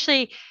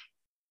especially,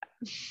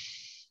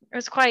 it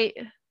was quite,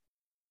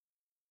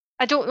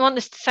 I don't want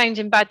this to sound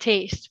in bad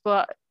taste,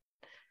 but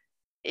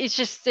it's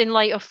just in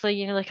light of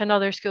the, like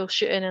another school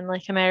shooting in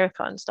like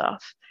America and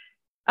stuff.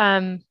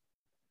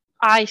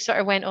 I sort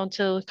of went on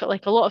to look at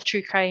like a lot of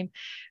true crime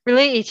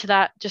related to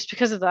that, just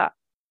because of that,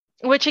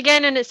 which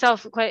again in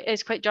itself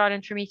is quite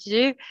jarring for me to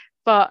do.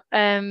 But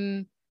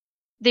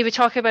they would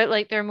talk about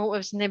like their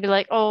motives, and they'd be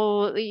like,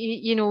 oh,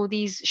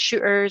 these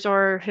shooters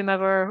or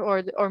whomever,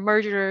 or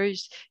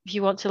murderers, if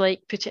you want to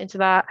like put it into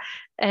that,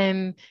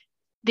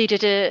 they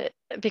did it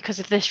because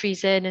of this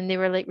reason, and they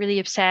were like really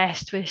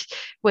obsessed with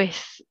like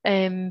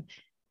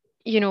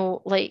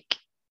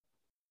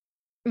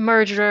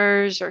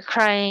murderers or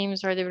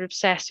crimes, or they were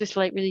obsessed with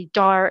like really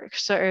dark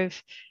sort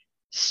of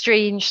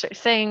strange sort of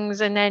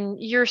things. And then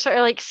you're sort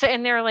of like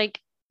sitting there like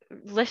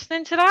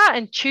listening to that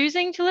and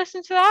choosing to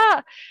listen to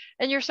that.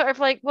 And you're sort of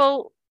like,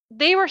 well,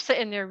 they were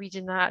sitting there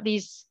reading that,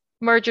 these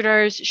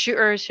murderers,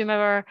 shooters,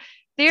 whomever,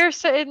 they're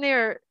sitting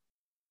there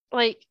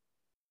like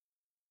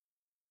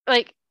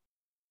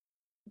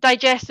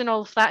digesting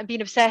all of that and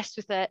being obsessed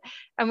with it,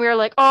 and we were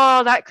like,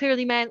 oh, that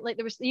clearly meant like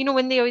there was, you know,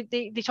 when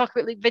they talk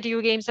about like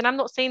video games, and I'm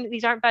not saying that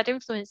these aren't bad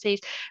influences,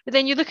 but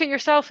then you look at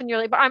yourself and you're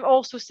like, but I'm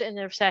also sitting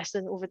there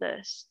obsessing over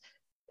this.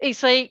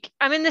 It's like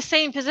I'm in the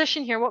same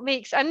position here. What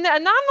makes, and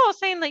I'm not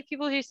saying like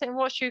people who sit and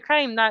watch true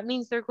crime, that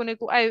means they're going to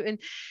go out and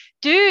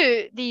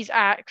do these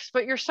acts,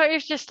 but you're sort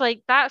of just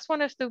like, that's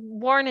one of the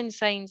warning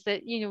signs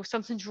that, you know,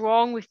 something's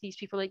wrong with these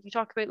people. Like you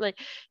talk about like,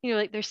 you know,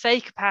 like their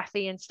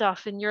psychopathy and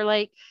stuff, and you're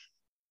like,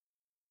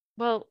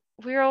 well,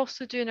 we're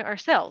also doing it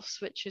ourselves,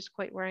 which is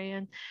quite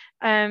worrying.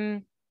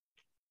 And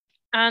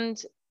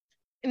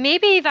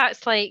maybe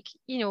that's like,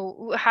 you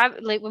know, have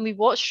like when we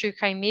watch true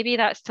crime, maybe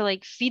that's to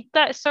like feed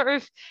that sort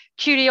of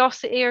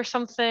curiosity or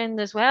something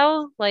as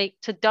well, like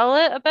to dull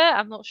it a bit.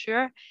 I'm not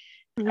sure.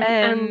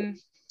 And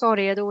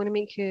sorry, I don't want to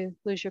make you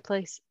lose your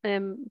place.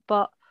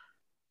 But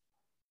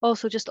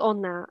also just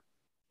on that,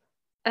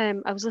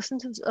 I was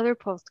listening to this other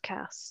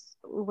podcast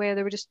where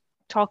they were just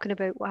talking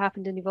about what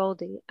happened in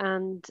Uvalde,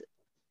 and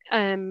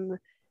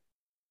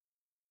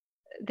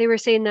they were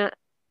saying that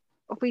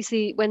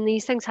obviously when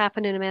these things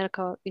happen in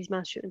America, these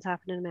mass shootings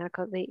happen in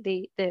America,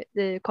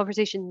 the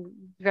conversation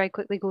very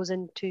quickly goes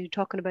into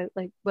talking about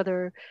like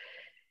whether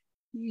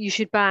you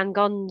should ban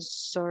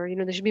guns, or you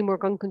know, there should be more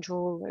gun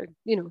control, or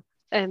you know,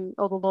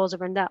 all the laws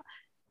around that.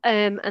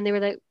 And they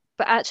were like,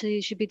 but actually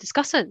you should be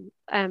discussing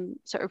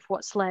sort of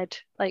what's led,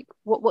 like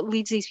what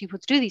leads these people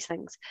to do these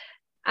things.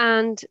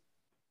 And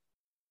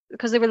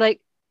because they were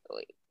like,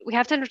 we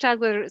have to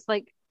understand whether it's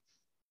like,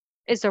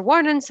 is there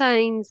warning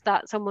signs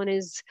that someone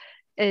is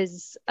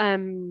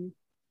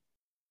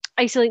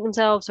isolating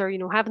themselves, or you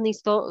know, having these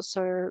thoughts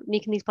or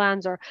making these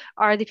plans, or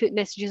are they putting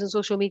messages on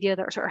social media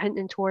that are sort of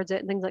hinting towards it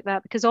and things like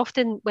that? Because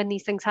often when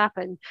these things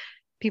happen,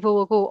 people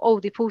will go, oh,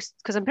 they post,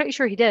 because I'm pretty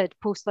sure he did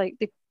post, like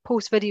they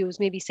post videos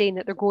maybe saying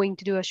that they're going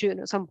to do a shooting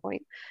at some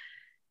point.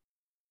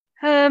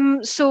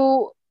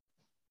 So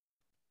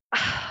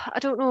I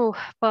don't know,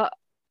 but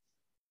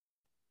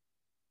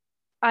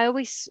I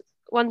always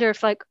wonder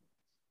if like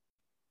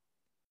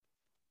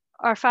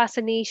our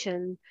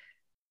fascination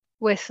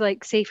with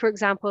like, say for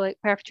example, like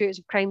perpetrators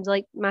of crimes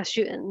like mass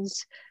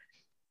shootings,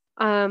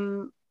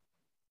 um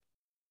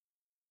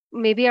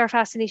maybe our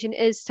fascination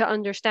is to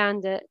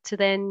understand it, to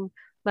then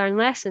learn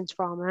lessons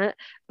from it.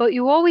 But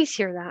you always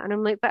hear that, and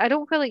I'm like, but I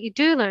don't feel like you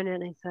do learn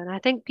anything. I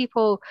think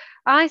people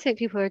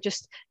are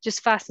just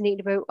fascinated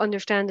about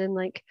understanding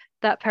like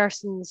that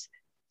person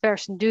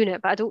doing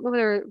it, but I don't know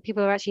whether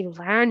people are actually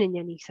learning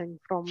anything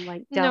from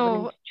like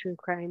delving No, into true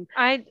crime.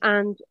 I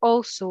And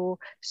also,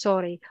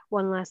 sorry,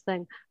 one last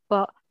thing,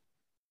 but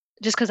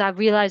just because I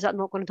realised that I'm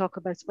not going to talk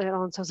about it later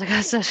on, so I was like,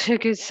 that's such a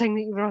good thing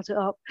that you brought it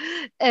up.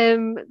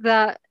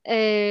 That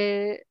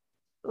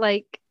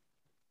like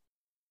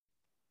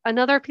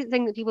another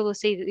thing that people will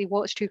say that they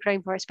watch true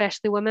crime for,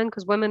 especially women,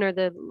 because women are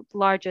the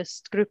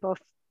largest group of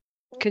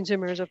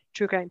consumers of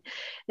true crime,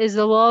 is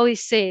they'll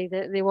always say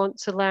that they want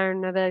to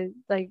learn about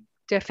like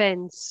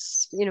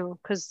defense, you know,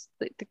 because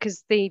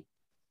they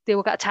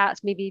will get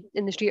attacked maybe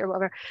in the street or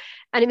whatever,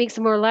 and it makes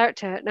them more alert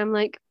to it. And I'm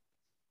like,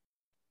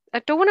 I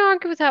don't want to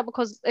argue with that,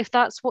 because if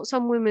that's what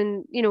some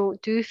women, you know,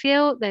 do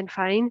feel, then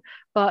fine.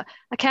 But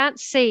I can't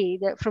say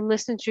that from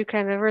listening to true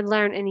crime I've ever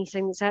learned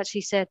anything that's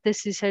actually said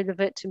this is how the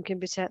victim can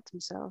protect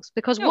themselves.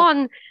 Because no.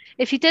 one,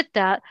 if you did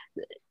that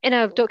in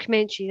a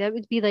documentary, that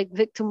would be like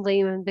victim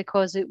blaming,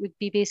 because it would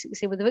be basically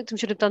saying, well, the victim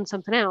should have done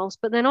something else.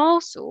 But then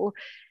also,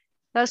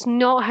 that's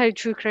not how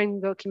true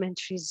crime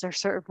documentaries are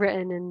sort of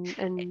written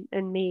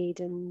and made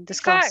and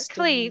discussed.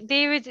 Exactly. And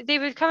They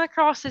would come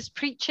across as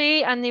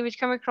preachy, and they would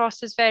come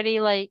across as very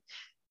like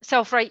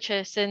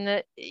self-righteous, and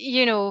that,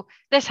 you know,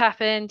 this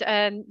happened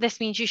and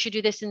this means you should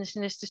do this and this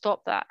and this to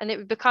stop that. And it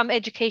would become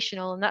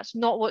educational, and that's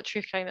not what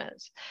true crime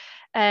is.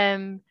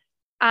 And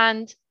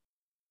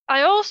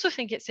I also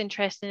think it's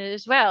interesting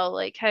as well,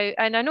 like how,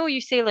 and I know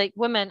you say like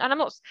women, and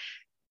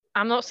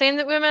I'm not saying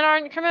that women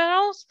aren't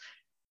criminals,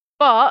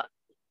 but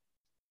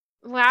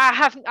well,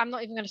 I'm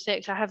not even going to say it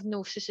because I have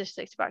no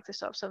statistics to back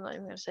this up, so I'm not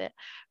even going to say it.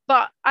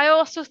 But I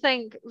also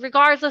think,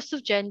 regardless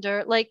of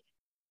gender, like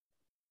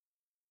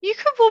you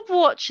could be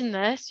watching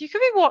this, you could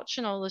be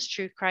watching all this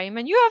true crime,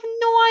 and you have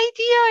no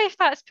idea if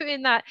that's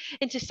putting that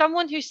into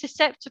someone who's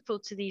susceptible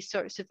to these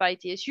sorts of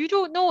ideas. You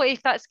don't know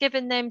if that's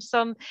giving them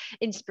some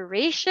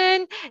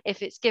inspiration,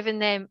 if it's giving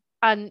them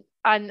an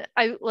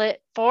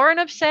outlet for an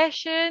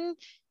obsession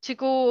to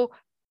go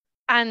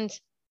and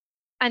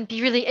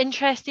be really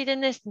interested in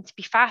this and to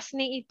be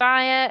fascinated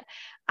by it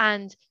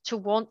and to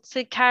want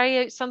to carry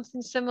out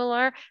something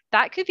similar.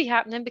 That could be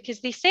happening,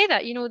 because they say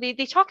that, you know, they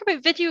talk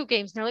about video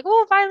games and they're like,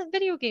 oh, violent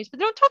video games, but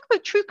they don't talk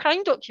about true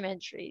crime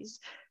documentaries.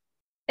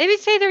 They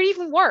would say they're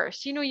even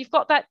worse. You know, you've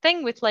got that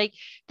thing with like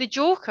the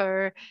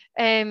Joker.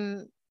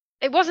 It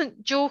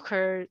wasn't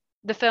Joker,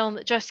 the film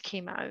that just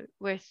came out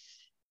with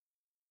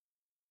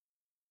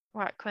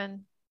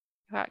Joaquin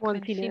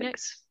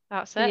Phoenix.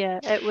 That's it. Yeah,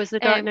 it was The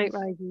Dark Knight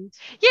Um, Rises.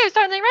 yeah, it was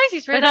Dark Knight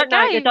Rises where that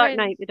guy The Dark went.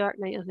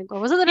 Knight, I think.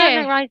 Or was it The Dark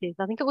Knight Yeah, Rises?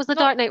 I think it was The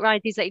Dark not Knight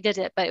Rises that he did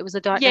it, but it was The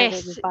Dark Knight that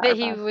yes was that better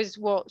he bad. was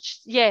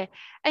watched. Yeah,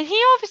 and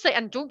he obviously,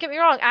 and don't get me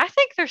wrong, I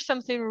think there's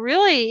something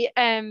really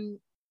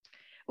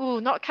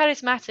not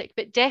charismatic,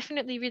 but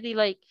definitely really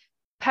like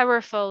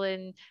powerful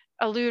and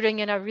alluring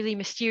in a really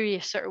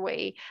mysterious sort of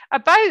way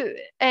about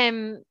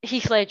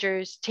Heath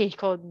Ledger's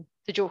take on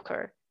the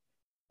Joker.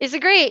 It's a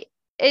great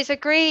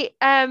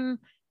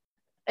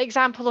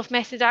example of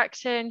method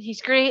acting.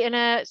 He's great in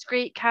it. It's a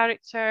great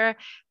character.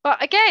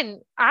 But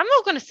again, I'm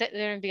not going to sit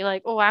there and be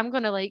like, oh, I'm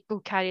going to like go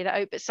carry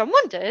that out. But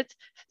someone did.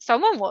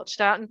 Someone watched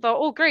that and thought,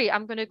 oh, great,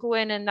 I'm going to go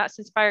in, and that's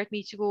inspired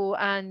me to go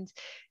and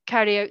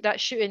carry out that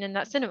shooting in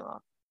that cinema.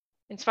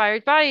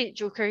 Inspired by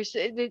Joker's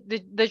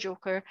the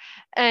Joker.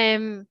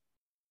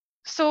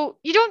 So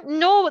you don't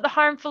know what the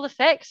harmful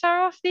effects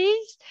are of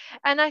these.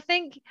 And I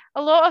think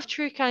a lot of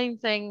true crime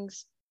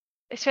things,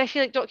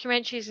 especially like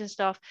documentaries and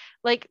stuff,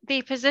 like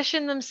they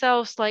position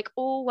themselves like,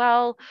 oh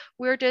well,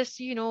 we're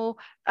just,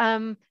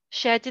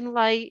 shedding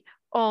light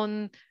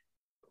on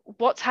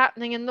what's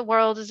happening in the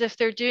world, as if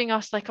they're doing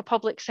us like a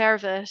public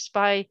service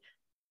by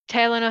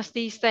telling us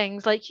these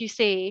things, like you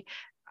say,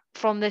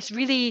 from this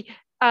really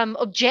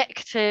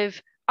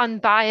objective,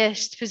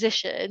 unbiased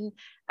position.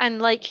 And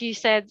like you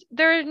said,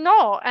 they're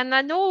not. And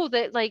I know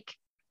that, like,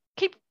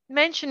 keep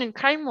mentioning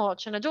Crime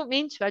Watch, and I don't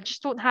mean to, I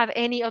just don't have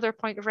any other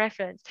point of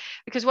reference,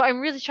 because what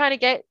I'm really trying to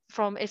get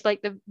from is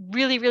like the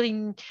really,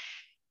 really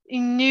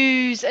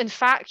news and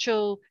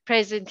factual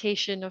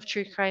presentation of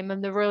true crime,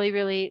 and the really,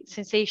 really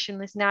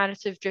sensationalist,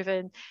 narrative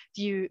driven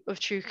view of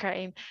true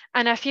crime.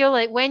 And I feel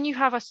like when you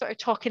have a sort of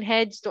talking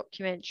heads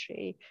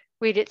documentary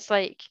where it's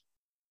like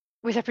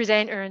with a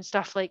presenter and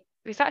stuff, like,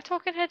 is that a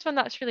talking heads one?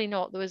 That's really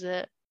not though, is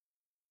it?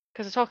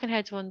 Because the talking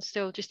heads one's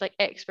still just like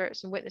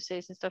experts and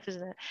witnesses and stuff,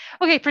 isn't it?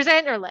 Okay,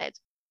 presenter led.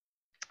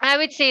 I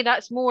would say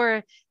that's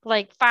more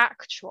like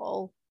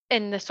factual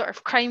in the sort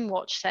of Crime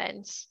Watch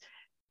sense.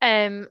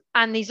 And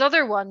these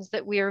other ones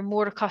that we are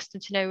more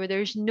accustomed to now, where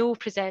there's no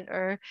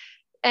presenter,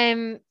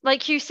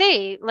 like you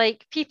say,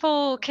 like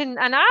people can,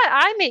 and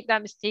I make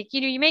that mistake.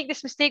 You make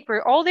this mistake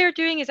where all they're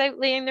doing is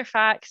outlaying their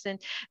facts,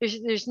 and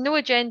there's no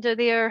agenda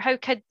there. How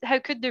could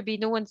there be?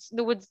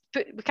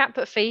 We can't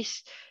put a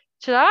face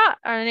to that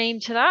or a name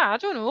to that. I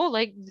don't know,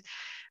 like,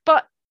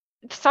 but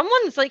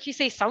someone's, like you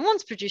say,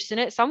 someone's producing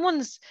it,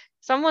 someone's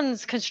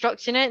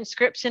constructing it and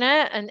scripting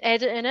it and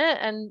editing it,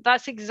 and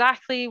that's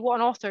exactly what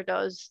an author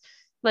does,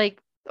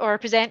 like, or a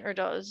presenter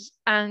does.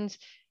 And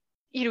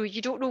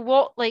you don't know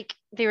what like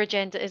their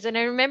agenda is. And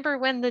I remember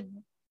when the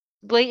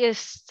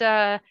latest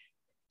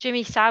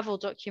Jimmy Savile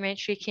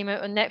documentary came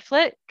out on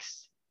Netflix,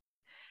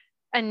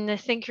 and I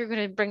think you're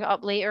going to bring it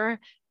up later,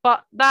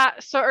 but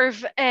that sort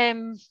of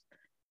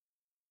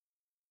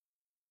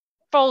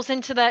falls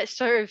into that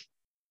sort of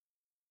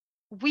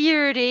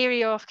weird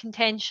area of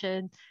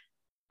contention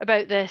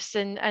about this,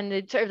 and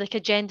the sort of like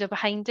agenda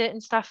behind it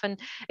and stuff. And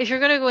if you're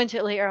going to go into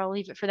it later, I'll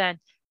leave it for then.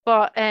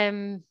 But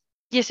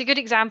yes, a good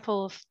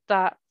example of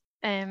that.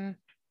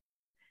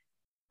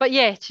 But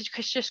yeah, to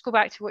just go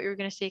back to what you were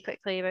going to say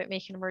quickly about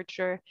Making a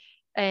Murderer,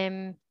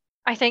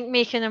 I think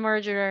Making a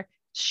Murderer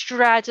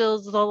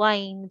straddles the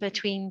line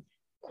between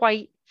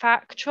quite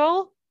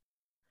factual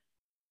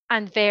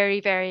and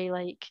very, very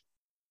like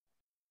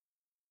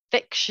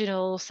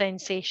fictional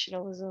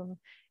sensationalism.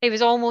 It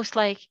was almost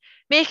like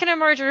Making a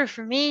Murderer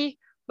for me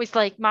was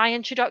like my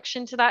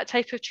introduction to that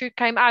type of true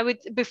crime.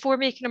 Before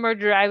Making a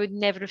Murderer, I would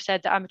never have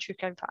said that I'm a true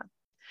crime fan.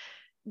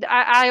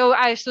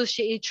 I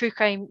associated true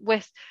crime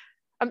with,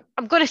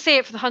 I'm going to say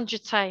it for the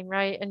 100th time,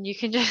 right? And you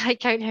can just like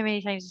count how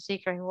many times I say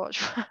Crime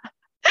Watch.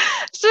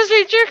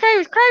 Associated true crime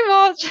with Crime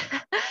Watch,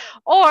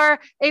 or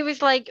it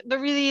was like the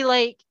really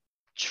like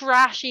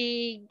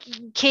trashy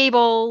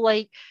cable,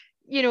 like,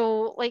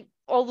 like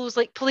all those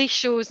like police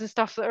shows and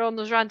stuff that are on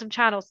those random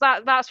channels.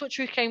 That's what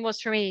true crime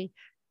was for me.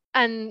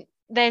 And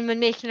then when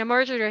Making a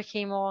Murderer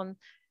came on,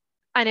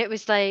 and it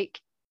was like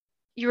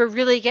you were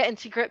really getting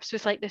to grips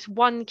with like this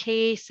one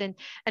case, and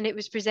it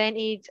was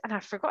presented, and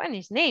I've forgotten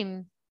his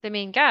name, the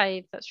main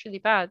guy. That's really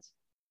bad.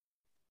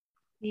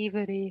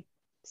 Avery.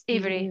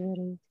 Avery.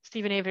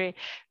 Stephen Avery.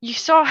 You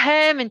saw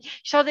him, and you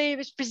saw that it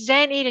was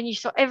presented, and you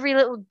saw every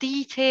little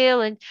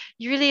detail, and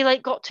you really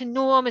like got to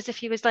know him as if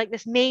he was like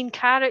this main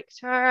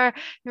character.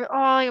 You're, oh,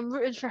 I'm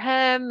rooting for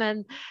him,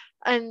 and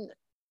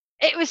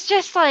it was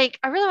just like,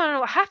 I really want to know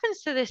what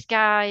happens to this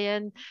guy,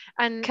 and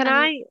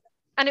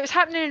and it was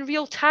happening in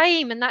real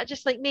time, and that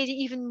just like made it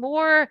even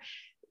more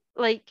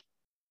like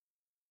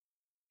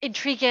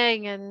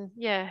intriguing. And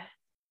yeah.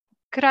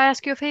 Could I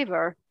ask you a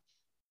favor?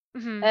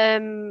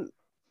 Mm-hmm.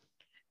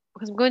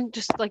 Because I'm going to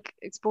just like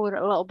explore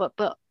it a little bit,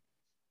 but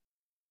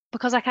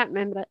because I can't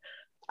remember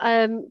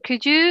it,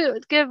 could you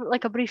give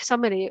like a brief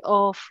summary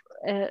of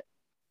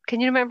can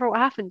you remember what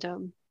happened to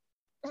him?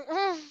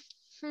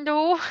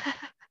 No.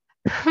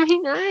 I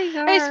mean,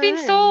 it's been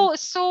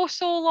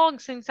so long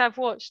since I've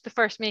watched the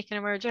first Making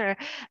a Murderer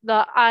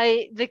that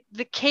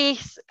the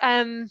case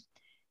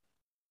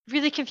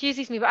really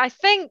confuses me. But I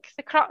think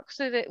the crux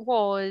of it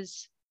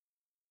was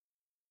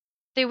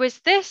there was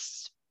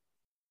this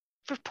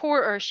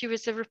reporter. She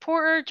was a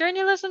reporter,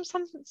 journalist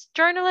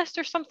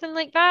or something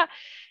like that,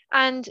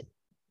 and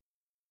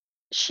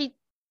she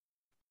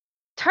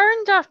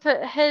turned up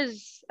at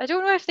his. I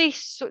don't know if they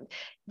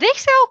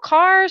sell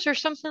cars or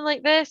something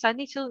like this. I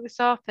need to look this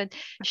up. And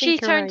she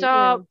turned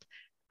up,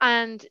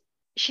 and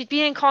she'd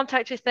been in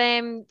contact with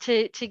them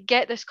to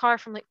get this car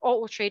from like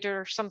Auto Trader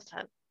or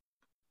something,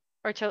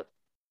 or to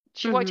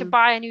she wanted to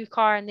buy a new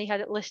car and they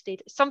had it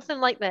listed, something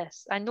like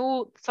this. I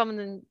know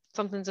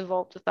something's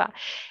involved with that.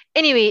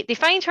 Anyway, they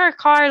find her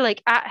car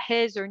like at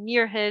his or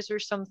near his or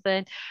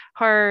something.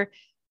 I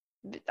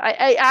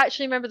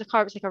actually remember the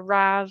car was like a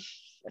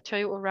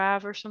Toyota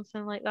RAV or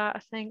something like that,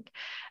 I think.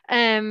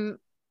 And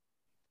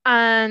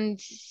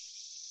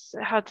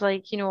it had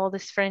like, all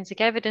this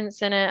forensic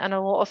evidence in it and a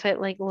lot of it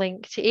like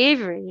linked to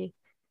Avery.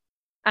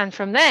 And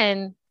from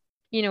then,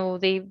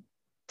 they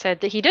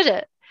said that he did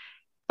it.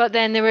 But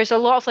then there was a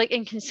lot of like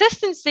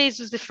inconsistencies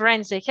with the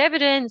forensic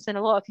evidence, and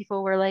a lot of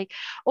people were like,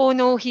 oh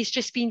no, he's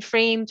just been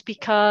framed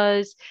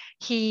because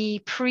he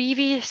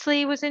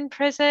previously was in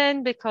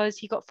prison because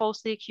he got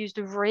falsely accused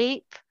of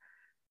rape.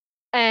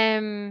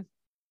 And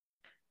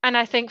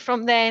I think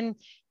from then,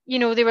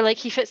 they were like,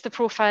 he fits the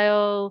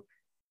profile.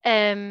 He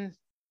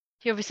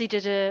obviously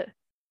did it,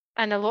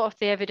 and a lot of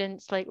the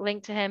evidence like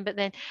linked to him. But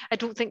then I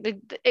don't think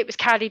that it was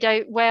carried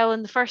out well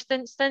in the first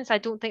instance. I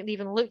don't think they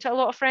even looked at a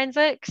lot of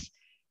forensics.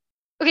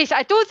 Okay, so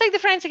I don't think the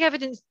forensic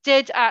evidence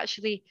did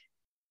actually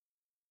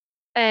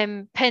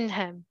pin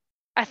him.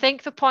 I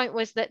think the point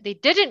was that they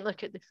didn't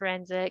look at the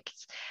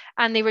forensics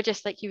and they were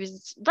just like, he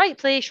was right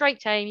place,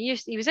 right time.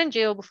 He was in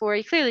jail before.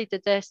 He clearly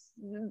did this.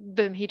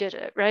 Boom, he did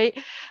it, right?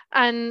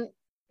 And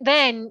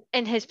then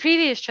in his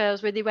previous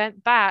trials where they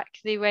went back,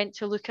 they went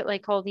to look at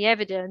like all the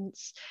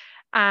evidence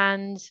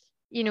and,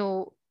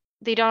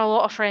 they'd done a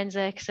lot of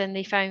forensics and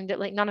they found that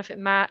like none of it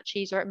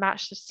matches or it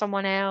matched to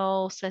someone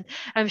else. And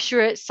I'm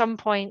sure at some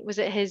point, was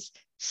it his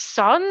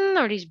son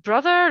or his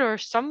brother or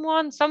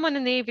someone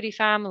in the Avery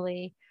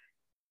family,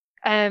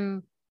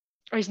 or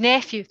his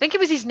nephew, I think it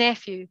was his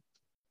nephew,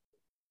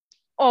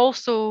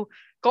 also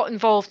got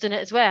involved in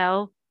it as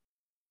well.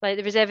 Like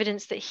there was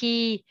evidence that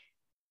he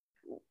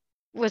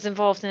was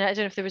involved in it. I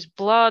don't know if there was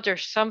blood or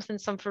something,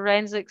 some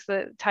forensics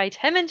that tied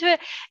him into it.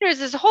 There was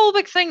this whole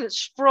big thing that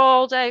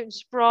sprawled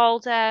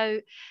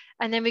out.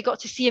 And then we got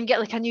to see him get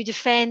like a new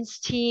defense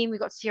team. We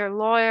got to see our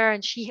lawyer,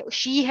 and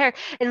she heard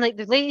in like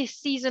the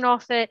latest season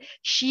of it,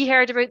 she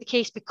heard about the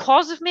case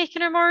because of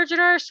Making a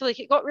Murderer. So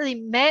like it got really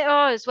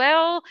meta as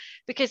well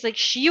because like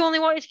she only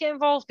wanted to get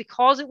involved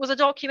because it was a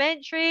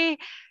documentary.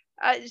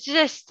 It's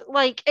just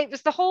like it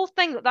was the whole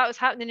thing that was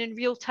happening in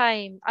real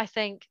time, I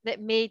think, that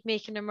made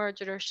Making a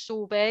Murderer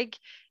so big.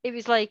 It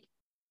was like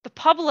the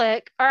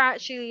public are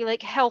actually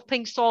like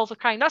helping solve a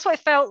crime. That's what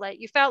it felt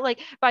like. You felt like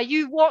by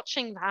you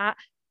watching that,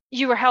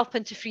 you were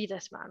helping to free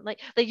this man.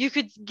 Like you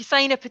could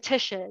sign a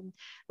petition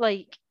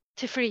like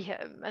to free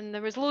him, and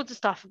there was loads of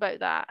stuff about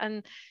that.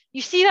 And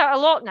you see that a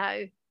lot now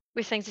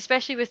with things,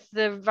 especially with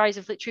the rise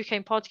of like true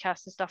crime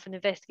podcasts and stuff and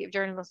investigative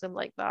journalism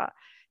like that.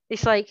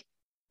 It's like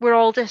we're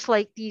all just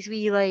like these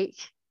wee like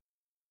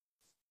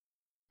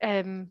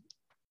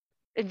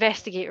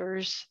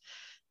investigators,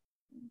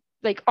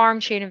 like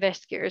armchair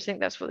investigators. I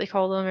think that's what they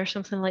call them or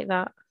something like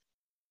that.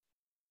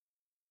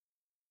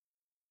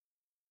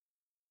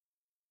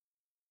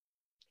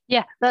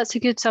 Yeah, that's a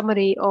good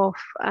summary of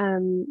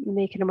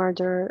Making a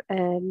Murderer.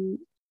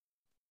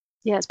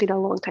 Yeah, it's been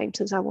a long time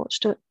since I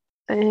watched it.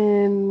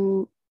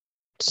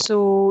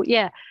 So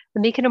yeah, The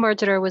Making a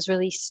Murderer was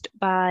released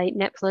by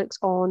Netflix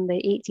on the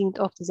 18th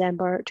of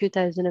December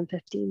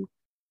 2015.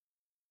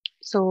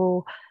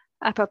 So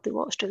I probably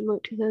watched it in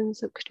like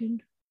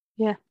 2016.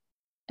 Yeah.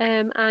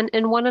 And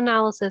in one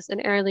analysis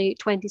in early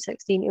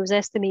 2016, it was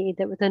estimated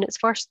that within its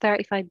first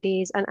 35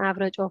 days, an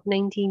average of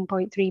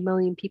 19.3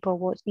 million people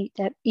watched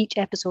each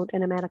episode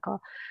in America.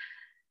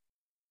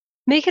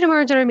 Making a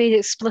Murderer made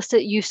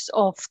explicit use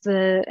of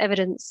the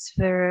evidence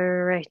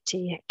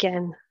variety,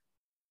 again,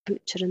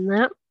 butchering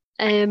that,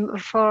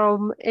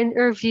 from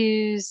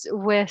interviews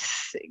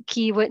with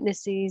key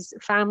witnesses,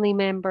 family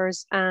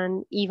members,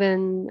 and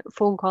even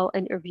phone call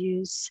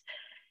interviews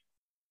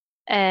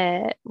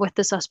with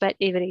the suspect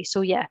Avery.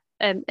 So yeah,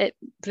 it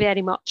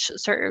very much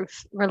sort of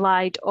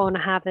relied on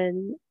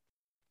having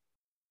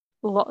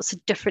lots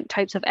of different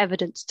types of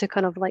evidence to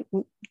kind of like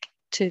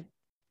to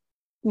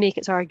make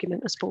its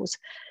argument, I suppose.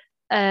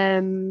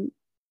 The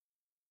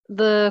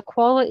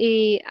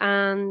quality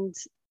and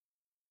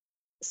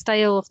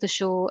style of the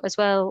show, as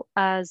well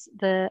as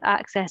the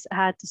access it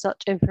had to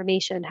such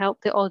information,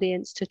 helped the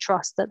audience to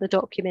trust that the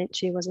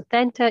documentary was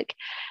authentic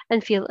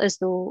and for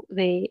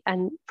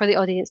the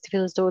audience to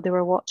feel as though they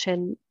were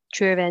watching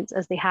true events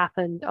as they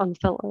happened,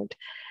 unfiltered.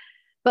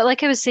 But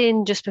like I was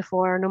saying just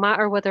before, no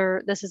matter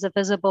whether this is a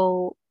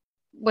visible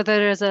whether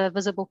there's a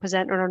visible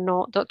presenter or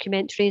not,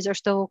 documentaries are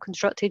still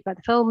constructed by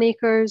the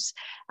filmmakers,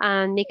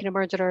 and Making a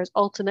Murderer is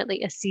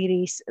ultimately a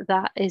series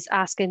that is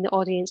asking the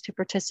audience to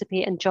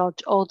participate and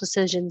judge all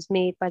decisions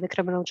made by the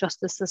criminal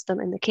justice system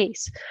in the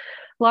case.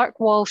 Lark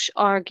Walsh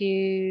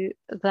argues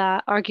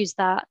that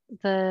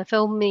the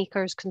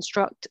filmmakers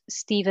construct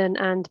Stephen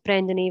and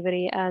Brendan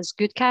Avery as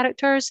good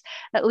characters,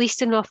 at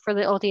least enough for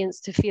the audience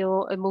to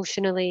feel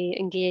emotionally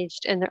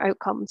engaged in their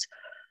outcomes.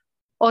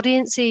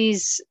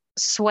 Audiences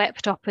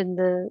swept up in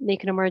the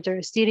Making a Murderer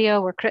hysteria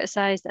were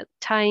criticised at the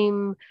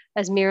time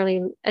as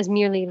merely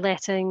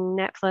letting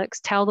Netflix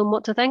tell them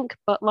what to think.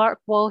 But Lark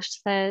Walsh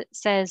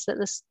says that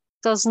this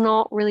does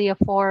not really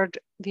afford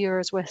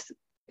viewers with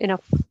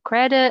enough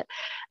credit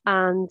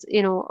and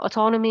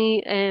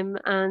autonomy,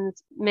 and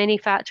many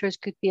factors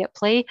could be at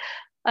play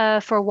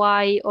for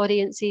why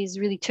audiences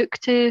really took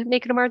to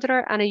Making a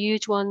Murderer, and a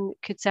huge one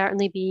could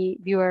certainly be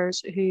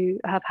viewers who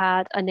have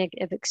had a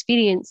negative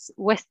experience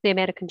with the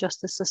American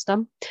justice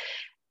system,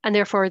 and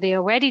therefore they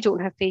already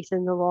don't have faith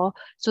in the law,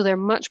 so they're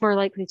much more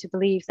likely to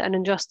believe that an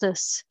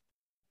injustice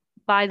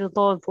by the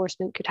law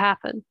enforcement could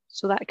happen.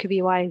 So that could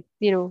be why,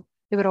 they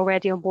were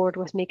already on board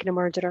with Making a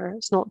Murderer.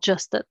 It's not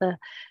just that the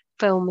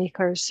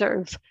filmmakers sort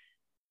of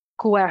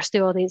coerced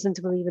the audience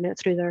into believing it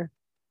through their,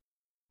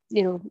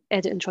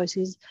 editing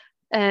choices.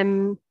 I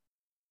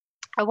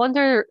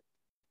wonder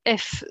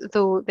if,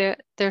 though,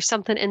 there's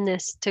something in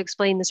this to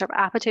explain the sort of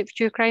appetite for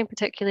true crime,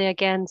 particularly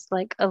against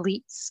like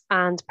elites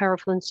and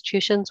powerful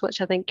institutions, which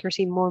I think you're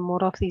seeing more and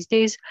more of these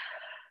days.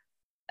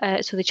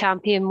 So they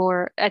champion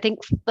more. I think,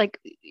 like,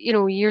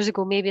 years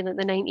ago, maybe in like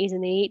the 90s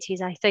and the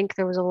 80s, I think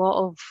there was a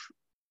lot of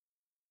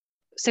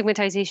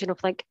stigmatization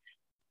of like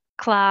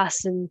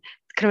class and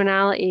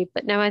criminality,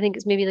 but now I think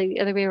it's maybe like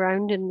the other way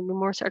around, and we're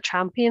more sort of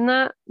champion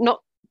that,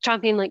 not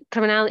champion like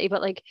criminality,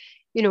 but like,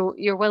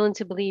 you're willing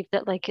to believe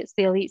that like it's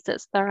the elites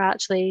that are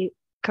actually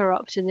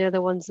corrupt, and they're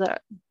the ones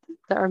that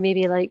are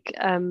maybe like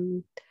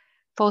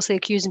falsely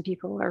accusing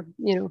people, or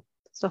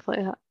stuff like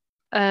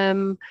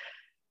that.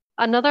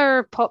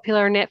 Another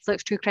popular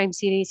Netflix true crime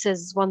series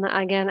is one that,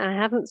 again, I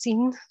haven't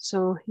seen,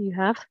 so you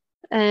have.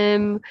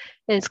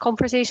 It's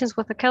Conversations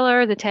with a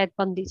Killer, the Ted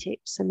Bundy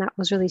tapes, and that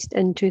was released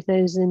in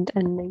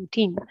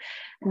 2019.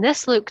 And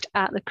this looked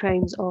at the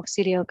crimes of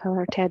serial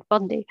killer Ted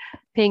Bundy,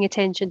 paying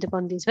attention to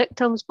Bundy's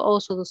victims, but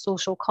also the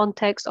social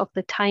context of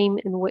the time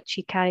in which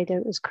he carried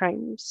out his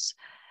crimes.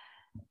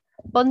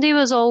 Bundy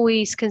was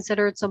always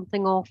considered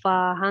something of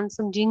a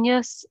handsome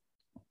genius,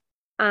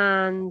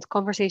 and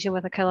Conversation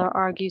with a Killer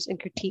argues and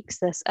critiques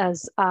this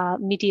as a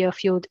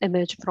media-fueled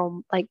image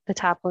from like the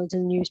tabloids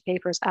and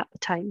newspapers at the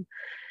time.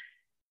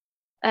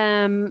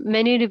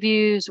 Many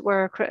reviews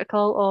were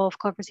critical of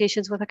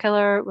Conversations with a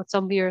Killer, with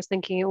some viewers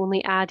thinking it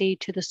only added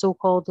to the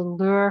so-called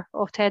allure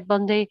of Ted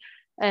Bundy.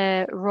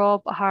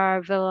 Rob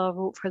Harvilla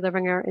wrote for The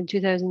Ringer in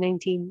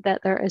 2019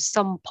 that there is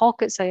some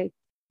pockets of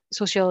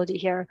sociology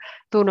here,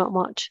 though not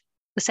much.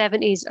 The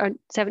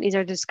 70s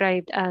are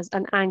described as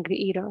an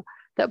angry era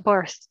that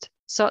birthed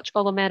such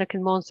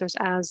all-American monsters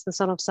as The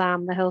Son of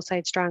Sam, The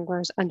Hillside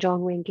Stranglers, and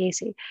John Wayne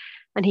Gacy.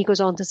 And he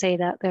goes on to say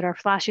that there are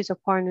flashes of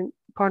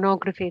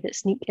pornography that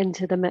sneak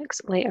into the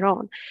mix later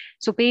on.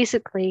 So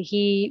basically,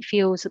 he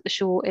feels that the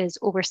show is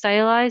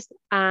over-stylized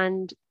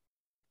and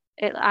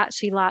it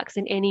actually lacks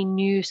in any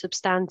new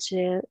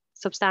substantive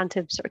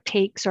sort of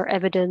takes or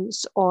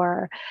evidence,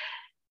 or,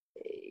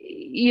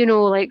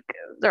 like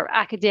their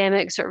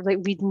academic sort of like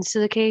readings to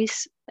the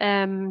case.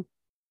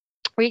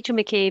 Rachel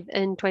McCabe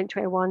in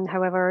 2021,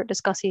 however,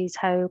 discusses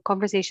how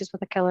Conversations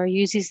with a Killer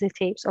uses the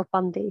tapes of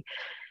Bundy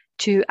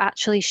to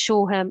actually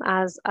show him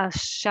as a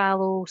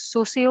shallow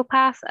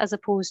sociopath as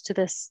opposed to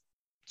this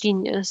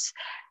genius.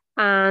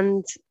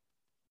 And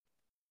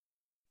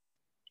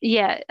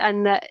yeah,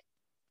 and that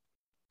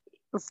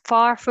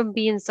far from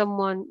being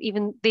someone,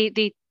 even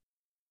they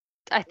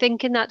I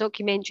think in that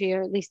documentary,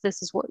 or at least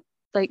this is what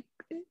like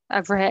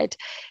I've read,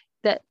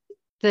 that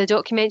the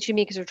documentary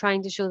makers are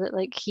trying to show that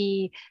like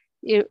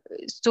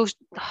so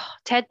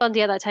Ted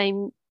Bundy at that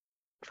time,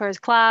 for his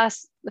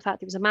class, the fact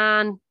he was a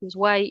man, he was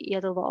white, he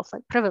had a lot of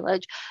like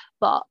privilege,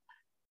 but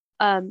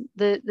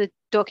the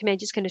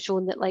documentary's kind of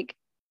shown that like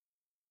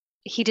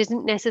he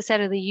didn't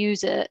necessarily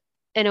use it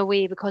in a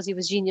way because he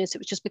was genius. It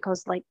was just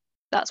because like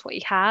that's what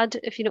he had,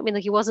 if you know what I mean.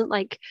 Like he wasn't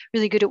like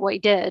really good at what he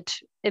did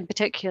in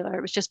particular.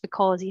 It was just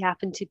because he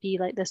happened to be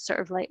like this sort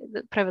of like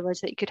the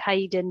privilege that he could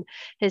hide in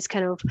his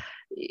kind of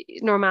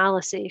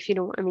normalcy, if you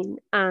know what I mean.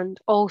 And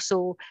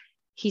also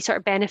he sort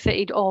of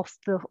benefited off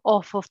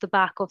of the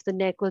back of the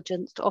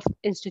negligence of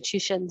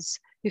institutions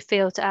who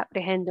failed to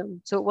apprehend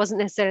him. So it wasn't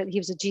necessarily that he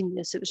was a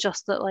genius. It was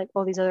just that like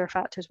all these other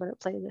factors were at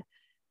play,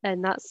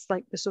 and that's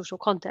like the social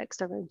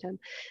context around him.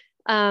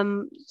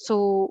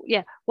 So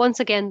yeah, once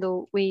again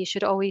though, we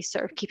should always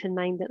sort of keep in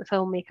mind that the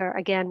filmmaker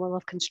again will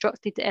have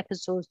constructed the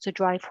episodes to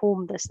drive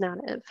home this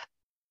narrative.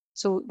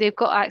 So they've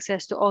got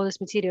access to all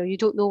this material. You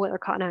don't know what they're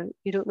cutting out.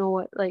 You don't know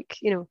what, like,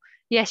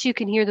 yes, you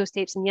can hear those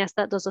tapes, and yes,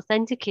 that does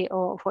authenticate a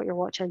lot of what you're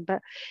watching, but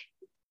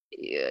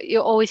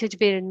you always have to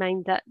bear in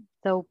mind that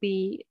there'll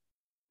be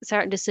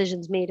certain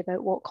decisions made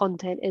about what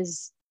content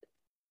is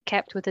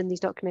kept within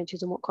these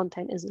documentaries and what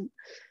content isn't.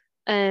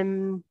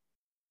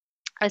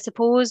 I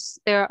suppose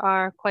there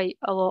are quite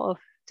a lot of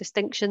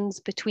distinctions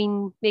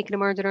between Making a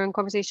Murderer and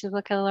Conversations with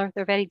a Killer.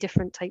 They're very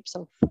different types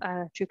of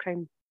true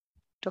crime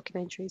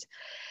documentaries.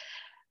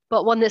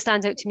 But one that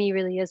stands out to me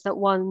really is that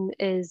one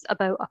is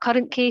about a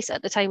current case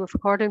at the time of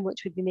recording,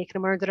 which would be Making a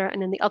Murderer,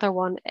 and then the other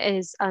one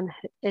is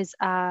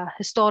a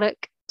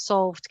historic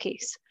solved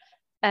case.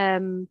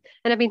 And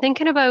I've been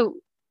thinking about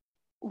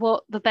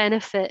what the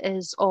benefit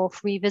is of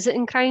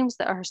revisiting crimes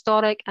that are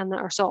historic and that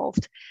are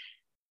solved.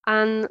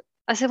 And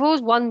I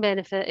suppose one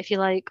benefit, if you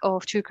like,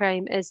 of true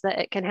crime is that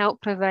it can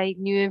help provide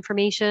new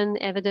information,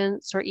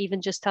 evidence, or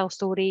even just tell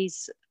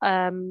stories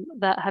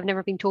that have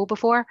never been told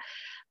before.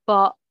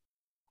 But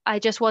I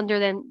just wonder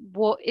then,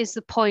 what is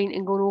the point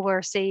in going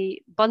over,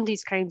 say,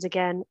 Bundy's crimes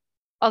again,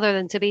 other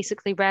than to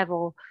basically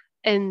revel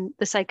in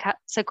the psychopathy,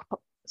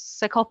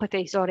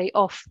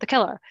 of the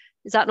killer?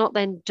 Is that not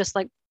then just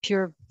like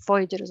pure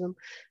voyeurism?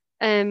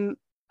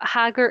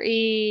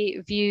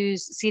 Haggerty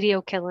views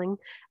serial killing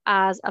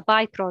as a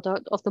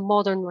byproduct of the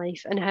modern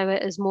life and how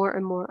it is more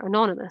and more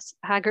anonymous.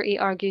 Haggerty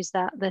argues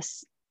that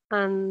this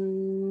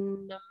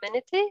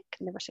anonymity,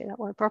 can never say that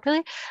word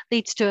properly,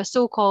 leads to a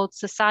so-called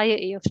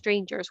society of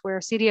strangers where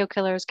serial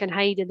killers can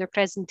hide in their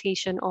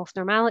presentation of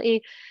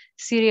normality.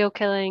 Serial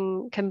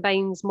killing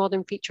combines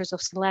modern features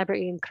of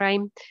celebrity and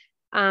crime,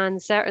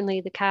 and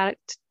certainly the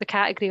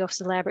category of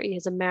celebrity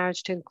has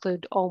emerged to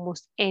include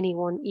almost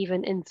anyone,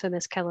 even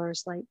infamous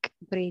killers like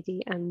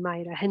Brady and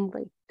Myra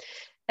Hindley.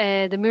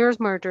 The Moors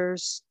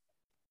murders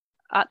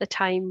at the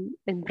time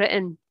in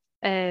Britain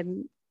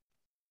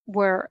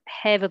were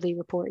heavily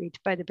reported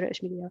by the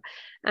British media.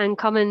 And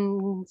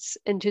Cummins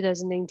in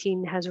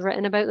 2019 has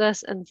written about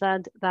this and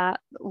said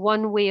that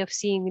one way of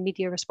seeing the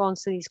media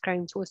response to these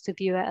crimes was to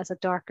view it as a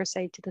darker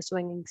side to the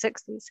swinging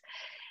 60s.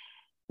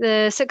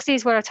 The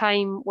 60s were a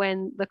time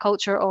when the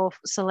culture of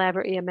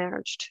celebrity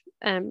emerged.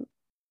 And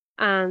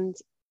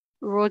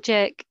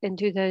Rojek in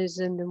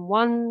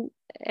 2001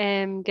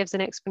 gives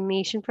an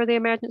explanation for the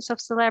emergence of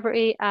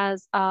celebrity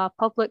as a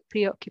public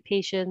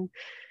preoccupation.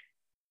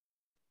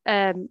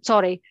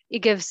 He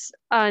gives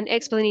an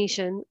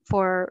explanation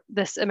for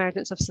this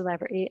emergence of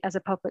celebrity as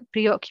a public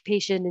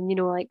preoccupation, and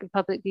like the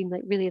public being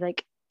like really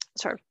like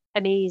sort of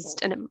amazed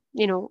and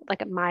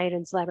like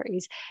admiring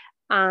celebrities.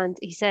 And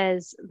he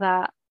says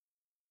that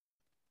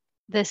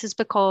this is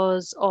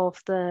because of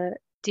the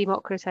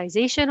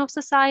democratization of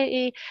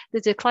society,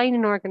 the decline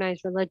in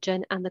organized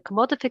religion, and the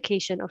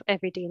commodification of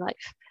everyday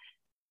life.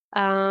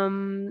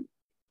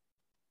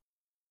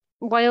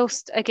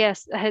 Whilst I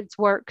guess his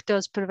work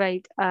does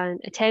provide an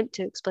attempt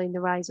to explain the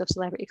rise of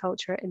celebrity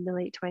culture in the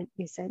late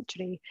 20th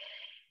century,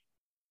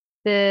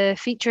 the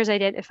features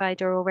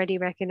identified are already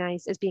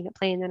recognised as being at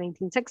play in the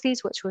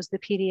 1960s, which was the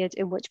period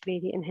in which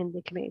Brady and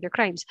Hindley committed their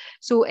crimes.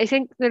 So I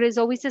think there is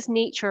always this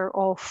nature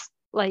of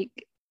like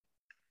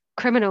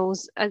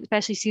criminals,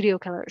 especially serial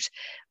killers,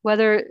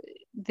 whether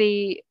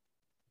they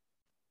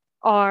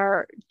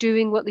are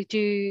doing what they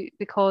do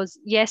because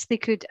yes, they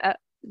could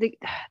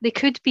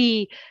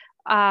be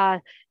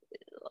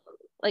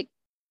like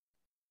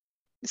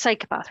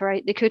psychopath,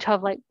 right? They could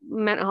have like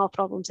mental health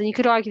problems, and you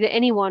could argue that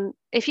anyone,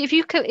 if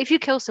you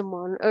kill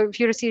someone, or if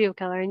you're a serial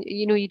killer and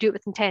you do it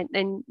with intent,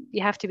 then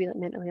you have to be like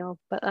mentally ill.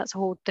 But that's a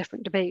whole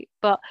different debate.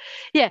 But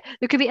yeah,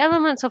 there could be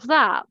elements of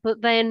that,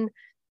 but then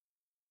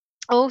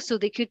also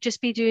they could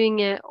just be doing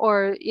it,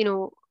 or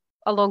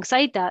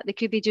alongside that, they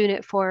could be doing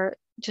it for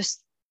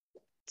just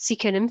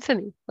seeking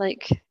infamy.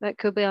 Like that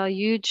could be a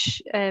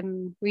huge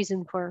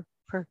reason for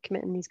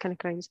committing these kind of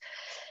crimes.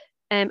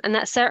 And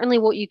that's certainly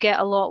what you get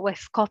a lot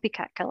with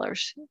copycat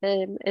killers,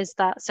 is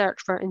that search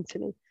for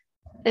infamy.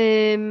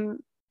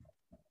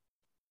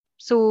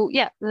 So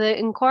yeah, the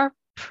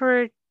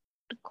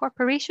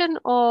incorporation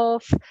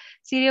of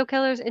serial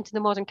killers into the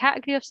modern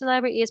category of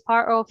celebrity is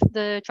part of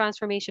the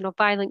transformation of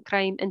violent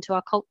crime into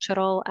a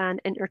cultural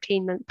and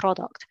entertainment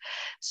product.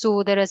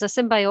 So there is a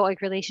symbiotic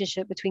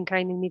relationship between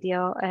crime and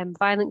media.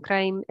 Violent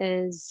crime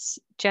is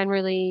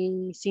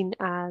generally seen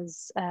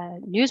as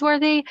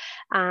newsworthy,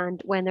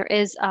 and when there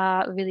is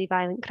a really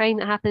violent crime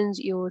that happens,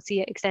 you'll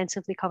see it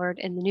extensively covered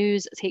in the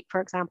news. Take, for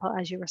example,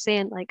 as you were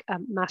saying, like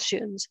mass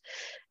shootings.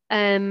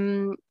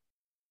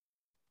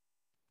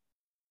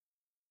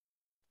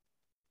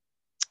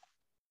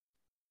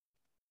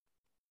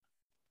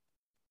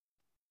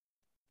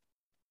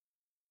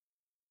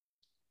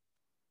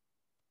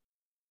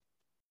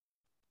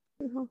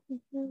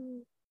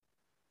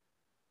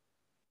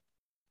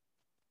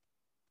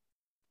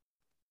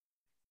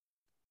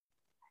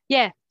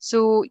 Yeah,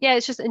 so yeah,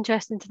 it's just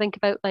interesting to think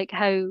about like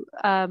how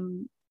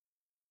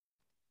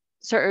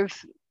sort of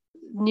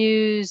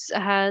news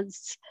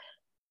has,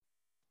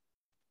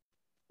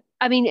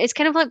 I mean, it's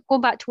kind of like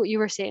going back to what you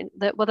were saying,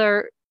 that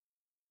whether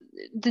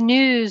the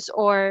news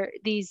or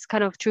these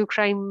kind of true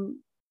crime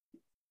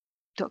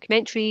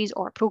documentaries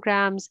or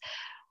programs,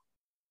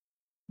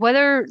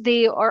 whether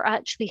they are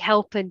actually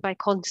helping by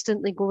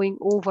constantly going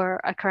over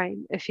a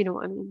crime, if you know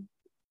what I mean.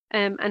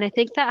 And I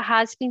think that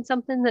has been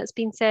something that's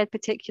been said,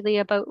 particularly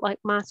about like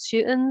mass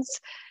shootings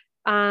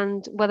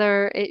and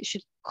whether it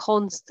should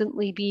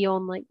constantly be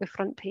on like the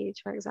front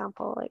page, for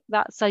example. Like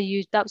that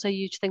was a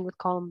huge thing with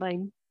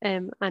Columbine.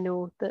 I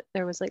know that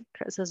there was like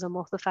criticism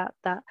of the fact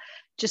that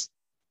just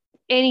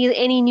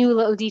any new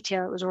little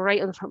detail, it was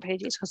right on the front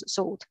pages because it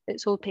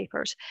sold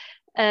papers.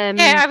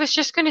 Yeah, I was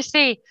just going to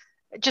say,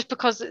 just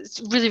because it's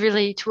really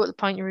related to what the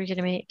point you were going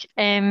to make.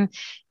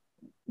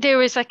 There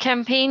was a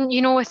campaign,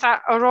 with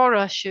that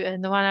Aurora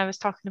shooting, the one I was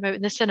talking about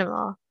in the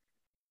cinema.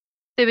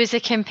 There was a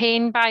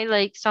campaign by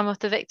like some of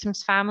the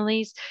victims'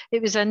 families.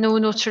 It was a no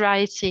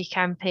notoriety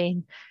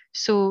campaign.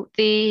 So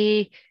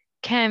they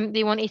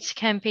wanted to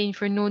campaign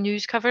for no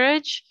news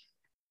coverage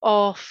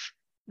of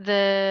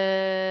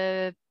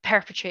the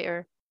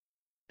perpetrator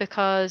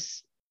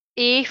because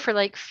A, for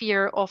like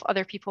fear of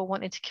other people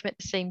wanting to commit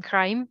the same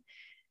crime,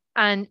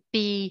 and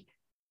B,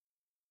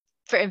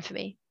 for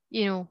infamy.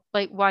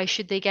 Like why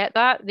should they get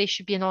that? They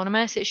should be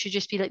anonymous. It should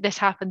just be like this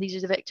happened, these are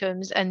the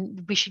victims,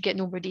 and we should get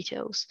no more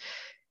details.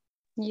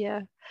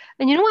 Yeah.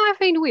 And you know what I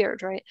find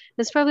weird, right?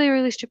 It's probably a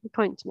really stupid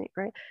point to make,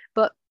 right?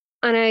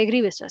 And I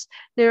agree with this.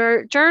 There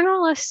are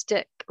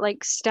journalistic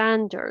like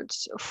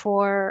standards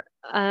for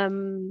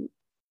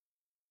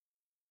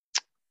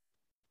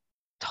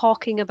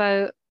talking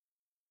about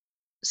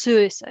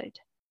suicide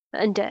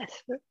and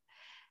death.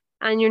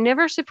 And you're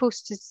never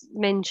supposed to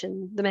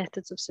mention the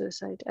methods of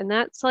suicide. And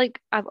that's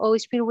like, I've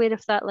always been aware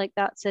of that. Like,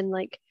 that's in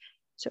like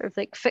sort of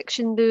like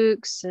fiction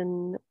books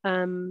and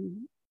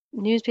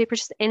newspapers,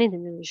 just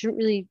anything really. You shouldn't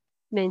really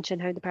mention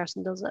how the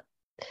person does it.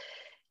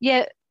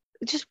 Yeah,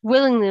 just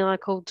willingly, like,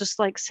 I'll just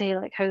like say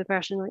like how the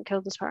person like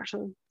killed this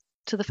person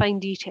to the fine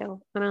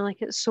detail. And I like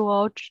it's so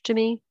odd to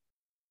me.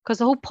 Because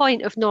the whole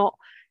point of not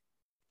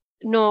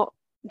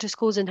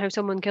disclosing how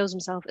someone kills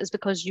himself is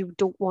because you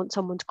don't want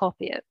someone to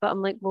copy it. But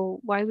I'm like,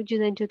 well, why would you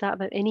then do that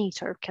about any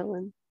sort of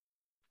killing?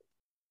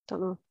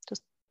 Don't know,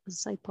 just as a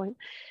side point.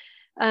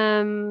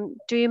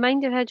 Do you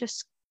mind if I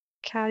just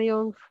carry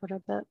on for a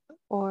bit?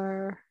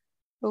 Or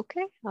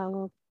okay, I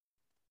will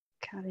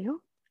carry on.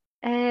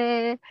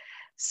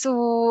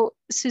 So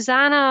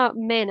Susanna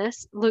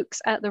Menace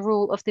looks at the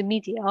role of the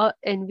media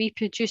in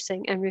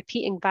reproducing and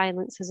repeating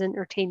violence as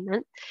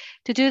entertainment.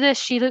 To do this,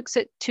 she looks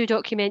at two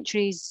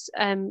documentaries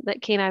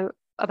that came out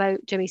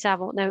about Jimmy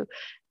Savile. Now,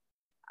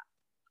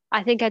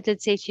 I think I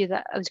did say to you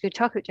that I was going to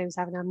talk about Jimmy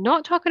Savile. I'm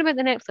not talking about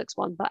the Netflix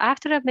one, but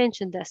after I've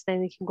mentioned this, then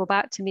we can go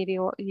back to maybe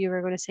what you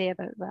were going to say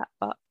about that.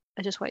 But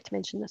I just wanted to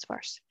mention this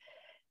first.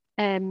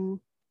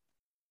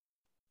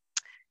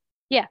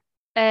 Yeah,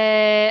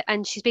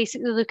 and she's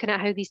basically looking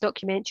at how these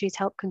documentaries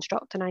help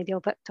construct an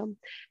ideal victim.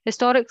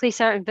 Historically,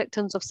 certain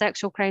victims of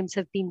sexual crimes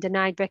have been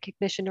denied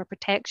recognition or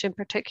protection,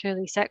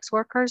 particularly sex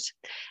workers.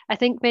 I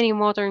think many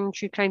modern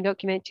true crime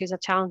documentaries have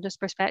challenged this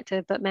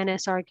perspective, but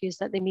Menace argues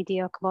that the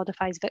media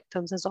commodifies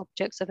victims as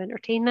objects of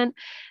entertainment.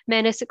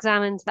 Menace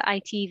examines the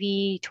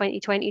ITV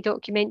 2020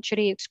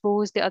 documentary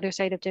Exposed: The Other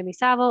Side of Jimmy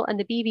Savile and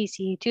the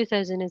BBC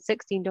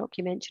 2016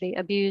 documentary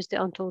Abused: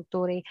 The Untold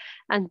Story,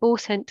 and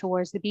both hint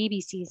towards the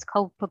BBC's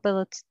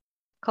culpability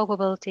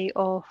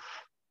of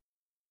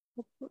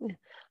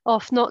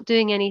not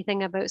doing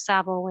anything about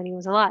Savile when he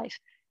was alive.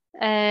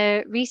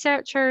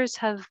 Researchers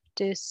have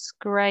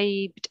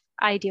described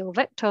ideal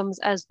victims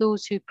as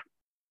those who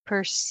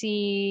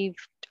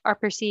are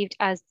perceived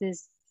as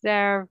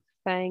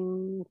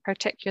deserving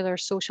particular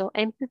social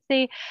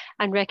empathy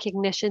and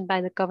recognition by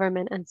the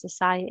government and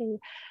society.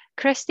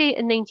 Christie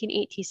in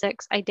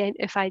 1986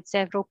 identified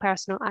several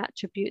personal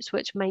attributes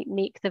which might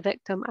make the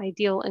victim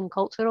ideal in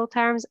cultural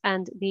terms,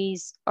 and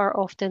these are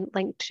often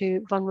linked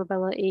to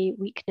vulnerability,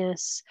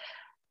 weakness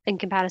in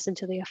comparison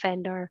to the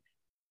offender,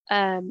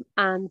 and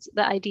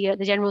the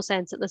general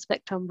sense that this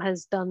victim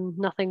has done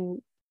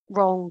nothing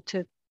wrong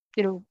to,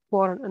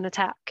 warrant an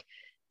attack.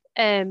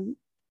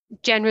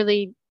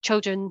 Generally,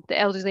 children, the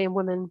elderly, and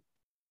women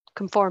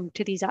conform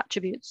to these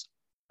attributes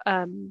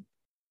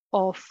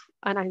of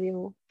an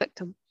ideal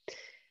victim.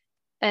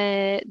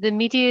 The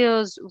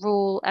media's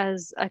role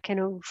as a kind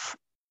of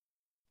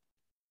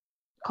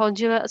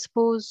conduit, I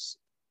suppose,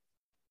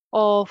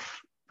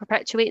 of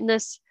perpetuating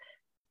this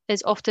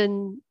is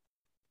often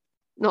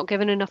not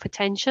given enough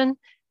attention.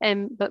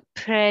 But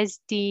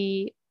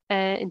Presdy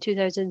in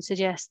 2000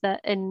 suggests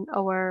that in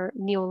our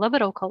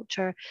neoliberal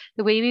culture,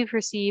 the way we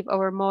perceive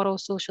our moral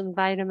social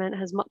environment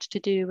has much to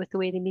do with the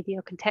way the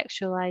media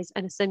contextualize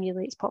and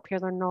assimilates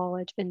popular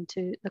knowledge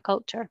into the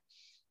culture.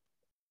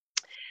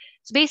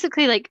 So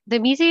basically, like the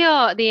media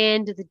at the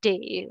end of the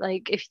day,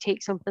 like if you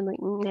take something like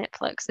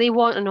Netflix, they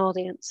want an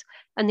audience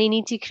and they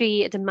need to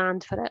create a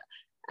demand for it.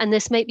 And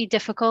this might be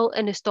difficult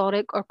in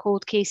historic or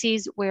cold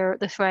cases where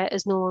the threat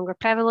is no longer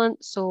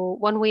prevalent. So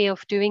one way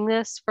of doing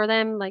this for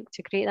them, like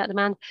to create that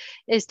demand,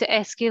 is to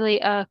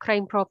escalate a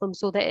crime problem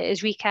so that it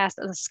is recast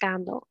as a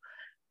scandal.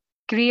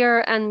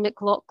 Greer and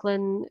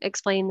McLaughlin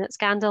explain that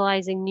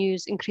scandalizing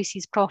news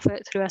increases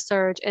profit through a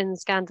surge in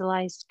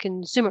scandalized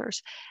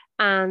consumers.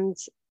 And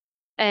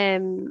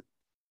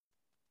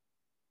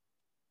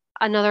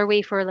another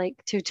way for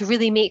like to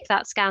really make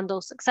that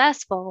scandal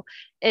successful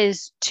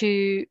is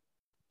to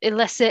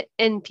elicit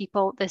in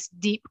people this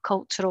deep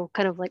cultural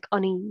kind of like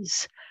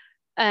unease.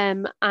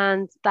 And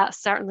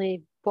that's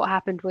certainly what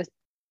happened with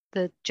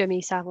the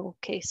Jimmy Savile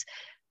case.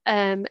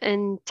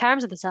 In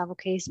terms of the Savile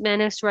case,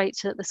 Menace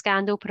writes that the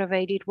scandal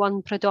provided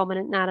one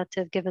predominant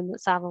narrative given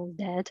that Savile is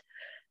dead.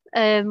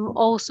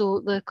 Also,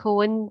 the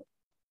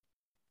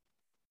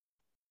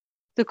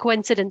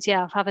coincidence,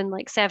 yeah, of having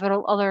like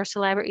several other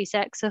celebrity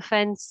sex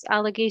offence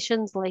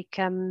allegations, like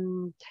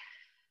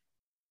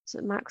is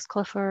it Max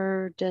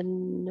Clifford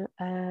and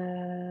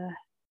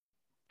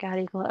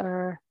Gary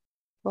Glitter,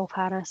 Rolf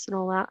Harris, and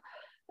all that.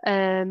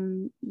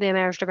 They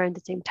emerged around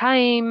the same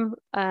time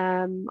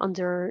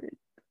under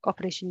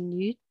Operation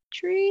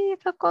Yewtree,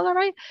 if I've got that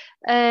right.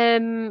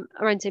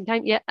 Around the same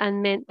time, yeah,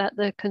 and meant that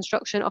the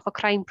construction of a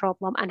crime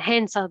problem and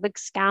hence a big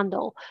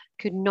scandal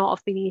could not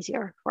have been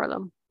easier for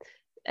them.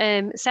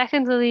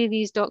 Secondly,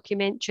 these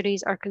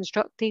documentaries are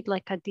constructed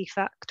like a de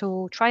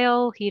facto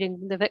trial,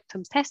 hearing the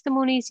victims'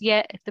 testimonies.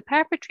 Yet, if the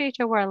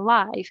perpetrator were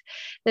alive,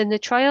 then the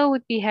trial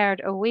would be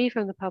heard away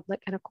from the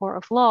public in a court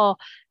of law,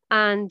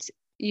 and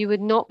you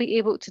would not be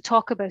able to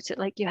talk about it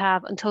like you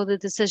have until the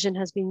decision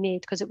has been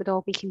made, because it would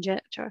all be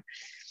conjecture.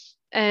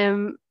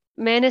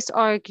 Menace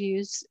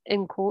argues,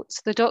 in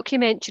quotes, the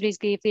documentaries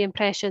gave the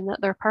impression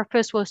that their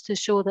purpose was to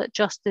show that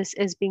justice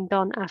is being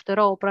done after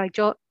all,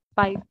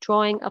 by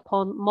drawing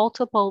upon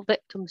multiple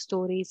victim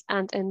stories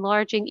and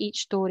enlarging each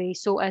story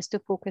so as to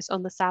focus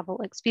on the Savile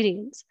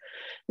experience.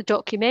 The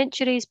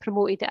documentaries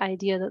promoted the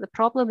idea that the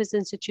problem is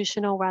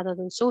institutional rather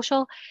than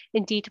social.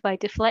 Indeed, by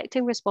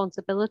deflecting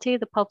responsibility,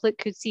 the public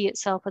could see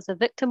itself as a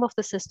victim of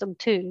the system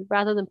too,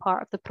 rather than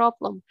part of the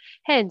problem.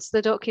 Hence,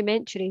 the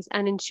documentaries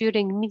and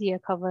ensuing media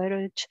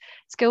coverage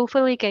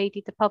skillfully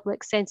guided the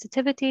public's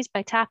sensitivities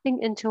by tapping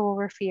into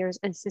our fears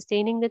and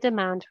sustaining the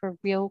demand for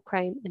real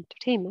crime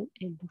entertainment.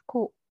 End of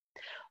quote.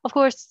 Of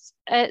course,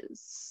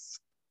 it's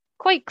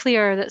quite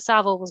clear that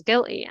Savile was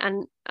guilty,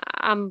 and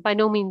I'm by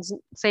no means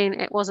saying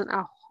it wasn't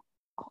a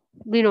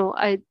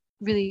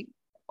really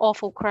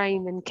awful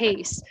crime and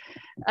case.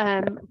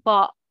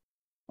 But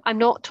I'm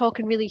not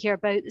talking really here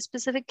about the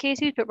specific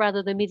cases, but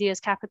rather the media's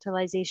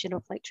capitalization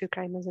of like true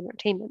crime as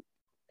entertainment.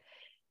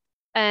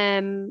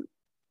 In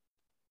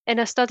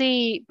a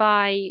study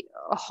by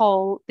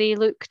Hall, they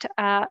looked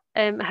at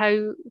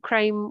how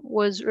crime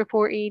was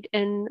reported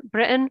in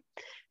Britain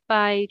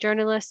by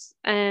journalists,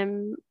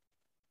 and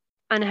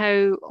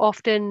how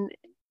often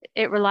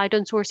it relied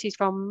on sources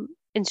from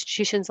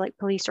institutions like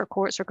police or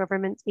courts or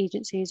government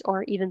agencies,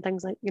 or even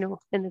things like,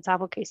 in the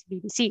Savile case, the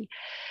BBC,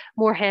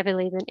 more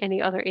heavily than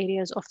any other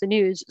areas of the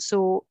news.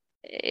 So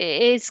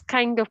it is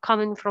kind of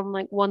coming from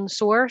like one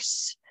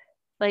source.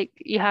 Like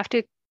you have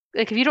to,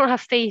 like if you don't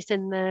have faith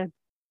in the,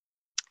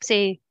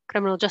 say,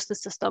 criminal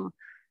justice system,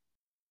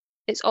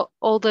 it's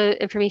all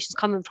the information's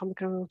coming from the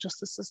criminal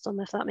justice system,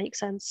 if that makes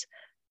sense.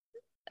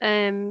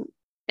 In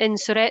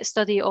Surratt's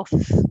study of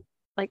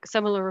like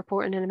similar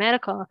reporting in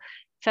America,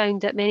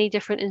 found that many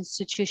different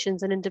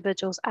institutions and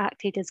individuals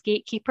acted as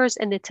gatekeepers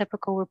in the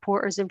typical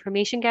reporter's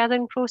information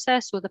gathering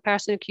process. So the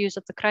person accused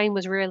of the crime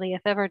was rarely,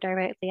 if ever,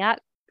 directly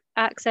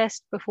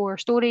accessed before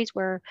stories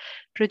were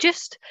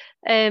produced.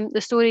 The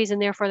stories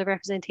and therefore the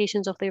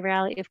representations of the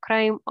reality of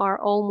crime are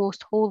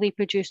almost wholly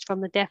produced from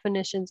the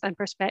definitions and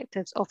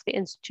perspectives of the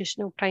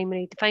institutional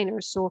primary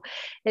definers. So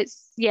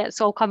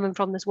it's all coming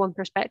from this one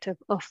perspective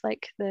of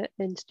like the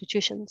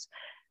institutions.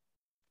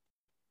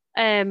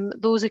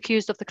 Those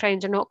accused of the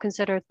crimes are not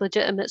considered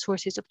legitimate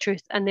sources of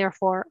truth, and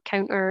therefore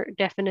counter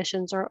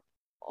definitions are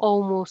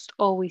almost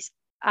always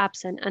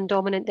absent, and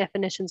dominant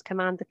definitions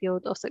command the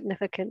field of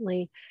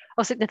significance,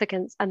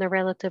 and they're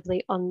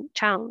relatively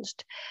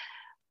unchallenged.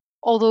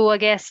 Although I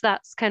guess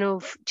that's kind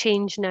of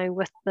changed now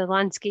with the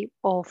landscape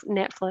of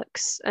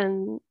Netflix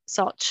and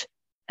such.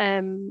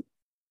 And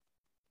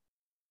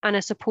I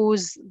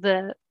suppose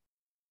the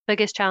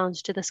biggest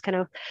challenge to this kind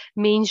of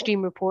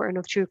mainstream reporting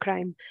of true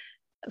crime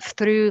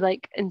through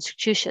like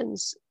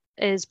institutions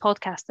is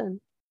podcasting.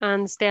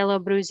 And Stella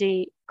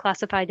Abruzzi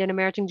classified an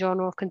emerging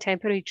genre of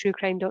contemporary true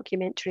crime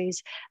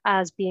documentaries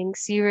as being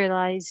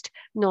serialized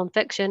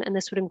nonfiction, and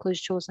this would include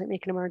shows like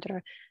Making a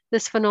Murderer.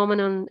 This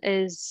phenomenon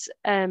is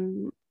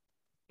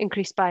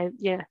increased by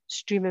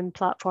streaming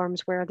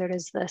platforms where there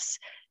is this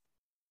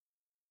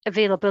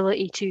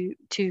availability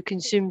to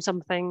consume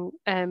something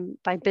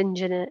by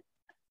binging it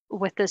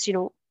with this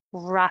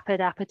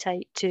rapid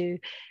appetite to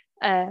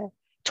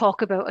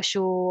talk about a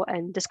show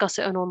and discuss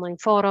it on online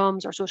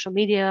forums or social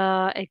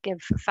media. It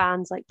gives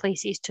fans like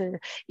places to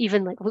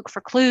even like look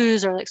for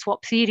clues or like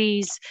swap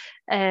theories.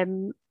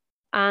 And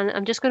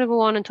I'm just going to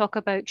go on and talk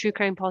about true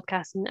crime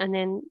podcasting, and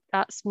then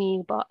that's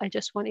me. But I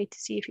just wanted to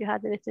see if you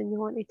had anything you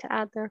wanted to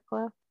add there,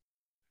 Claire.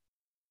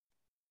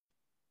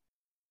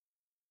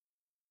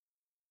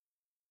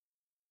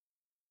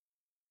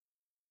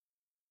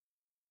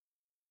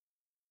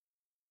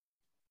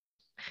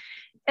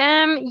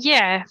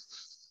 Yeah.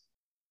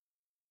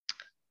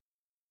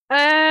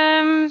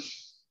 I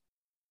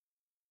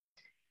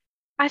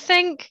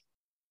think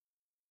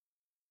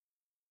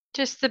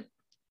just the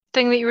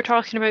thing that you were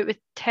talking about with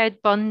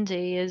Ted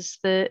Bundy is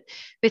that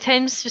with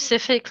him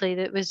specifically,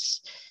 that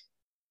was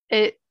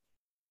it.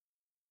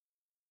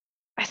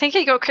 I think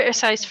he got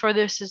criticized for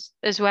this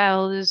as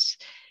well. Is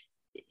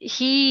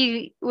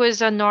he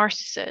was a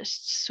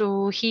narcissist,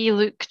 so he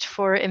looked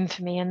for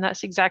infamy, and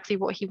that's exactly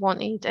what he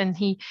wanted. And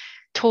he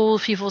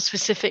told people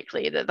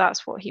specifically that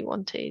that's what he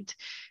wanted.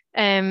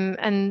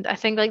 And I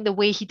think like the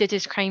way he did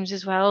his crimes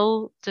as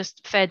well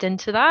just fed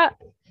into that.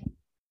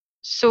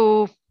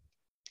 So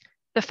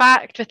the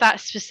fact with that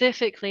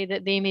specifically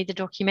that they made a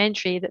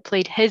documentary that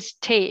played his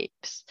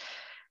tapes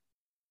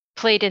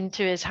played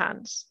into his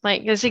hands.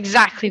 Like that's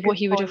exactly what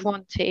he would have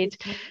wanted.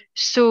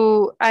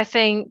 So I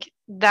think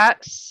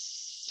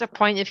that's a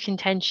point of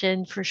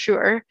contention for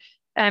sure.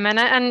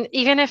 And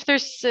even if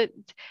there's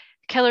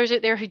killers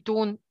out there who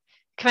don't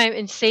come out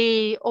and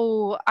say,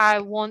 "Oh,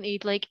 I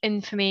wanted like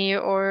infamy,"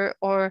 or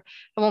 "I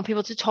want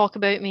people to talk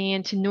about me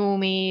and to know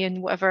me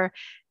and whatever,"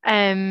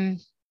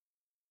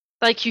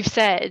 like you've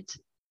said,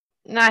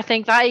 and I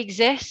think that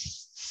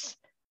exists.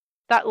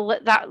 That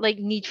like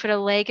need for a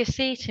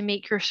legacy to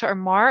make your sort of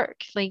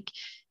mark, like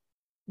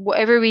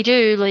whatever we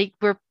do, like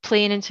we're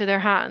playing into their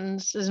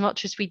hands as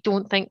much as we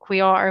don't think we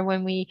are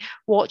when we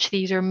watch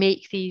these or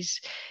make these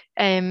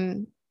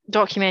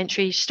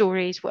documentary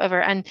stories,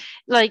 whatever. And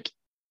like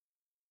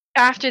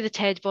after the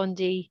Ted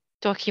Bundy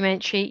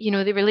documentary,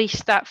 they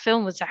released that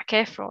film with Zac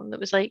Efron that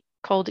was like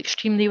called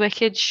Extremely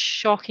Wicked,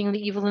 Shockingly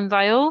Evil and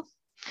Vile.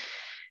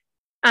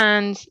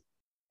 And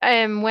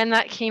when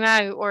that came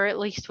out, or at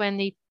least when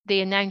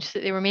they announced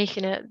that they were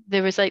making it,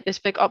 there was like this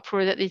big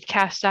uproar that they'd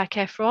cast Zac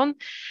Efron.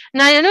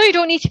 Now, I know you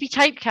don't need to be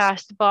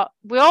typecast, but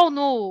we all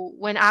know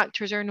when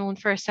actors are known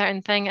for a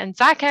certain thing, and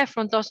Zac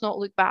Efron does not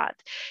look bad.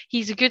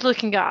 He's a good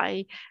looking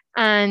guy,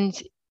 and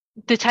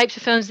the types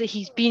of films that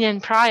he's been in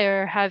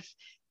prior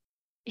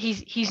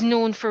he's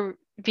known for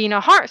being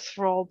a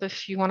heartthrob,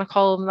 if you want to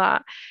call him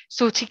that.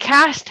 So to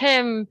cast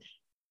him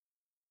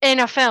in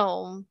a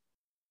film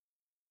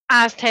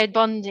as Ted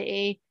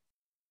Bundy,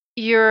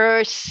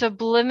 you're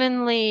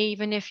subliminally,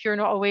 even if you're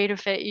not aware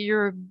of it,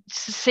 you're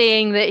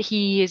saying that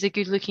he is a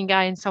good looking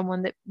guy and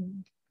someone that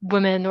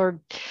women or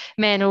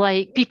men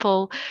alike,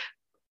 people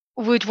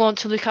would want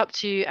to look up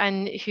to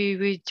and who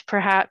would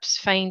perhaps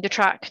find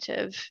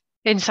attractive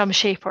in some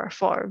shape or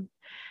form.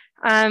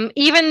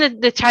 Even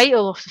the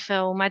title of the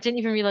film, I didn't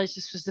even realize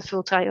this was the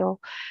full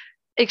title.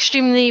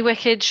 Extremely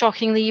Wicked,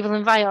 Shockingly Evil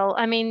and Vile.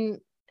 I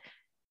mean,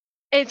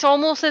 it's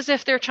almost as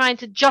if they're trying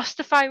to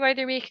justify why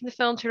they're making the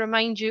film to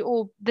remind you,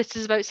 oh, this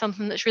is about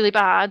something that's really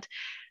bad.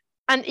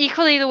 And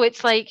equally though,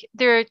 it's like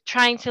they're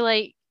trying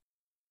to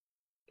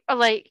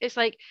it's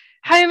like,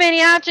 how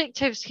many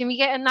adjectives can we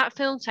get in that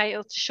film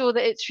title to show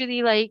that it's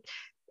really like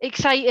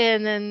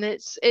exciting and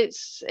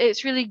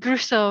it's really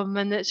gruesome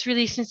and it's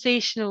really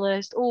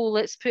sensationalist? Oh,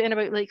 let's put in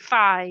about like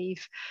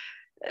 5.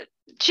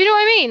 Do you know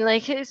what I mean?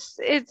 Like it's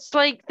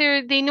like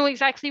they know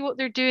exactly what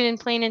they're doing and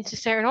playing into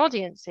certain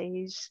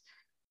audiences.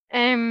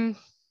 And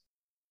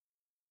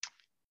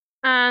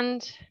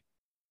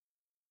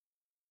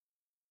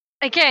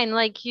again,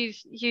 like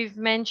you've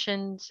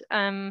mentioned,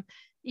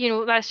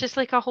 that's just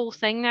like a whole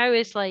thing now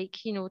is like,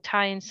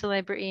 tying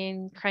celebrity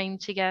and crime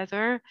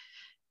together.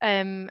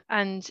 And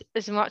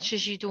as much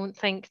as you don't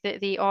think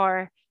that they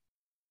are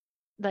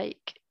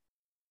like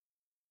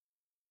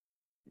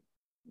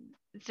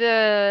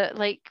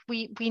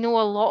we know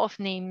a lot of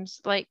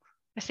names, like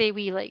I say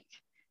we like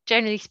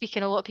generally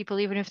speaking, a lot of people,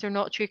 even if they're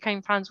not true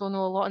crime fans, will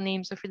know a lot of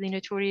names of really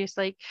notorious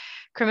like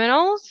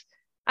criminals.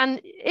 And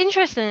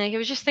interestingly, like, I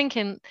was just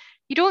thinking,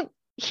 you don't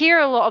hear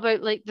a lot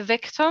about like the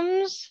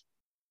victims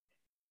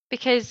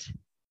because,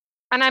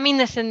 and I mean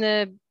this in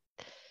the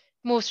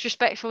most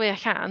respectful way I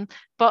can,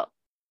 but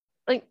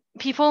like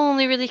people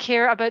only really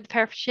care about the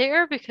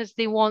perpetrator because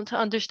they want to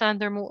understand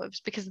their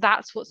motives because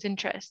that's what's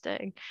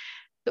interesting.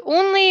 The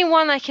only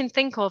one I can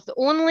think of, the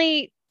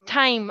only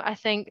time I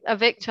think a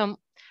victim,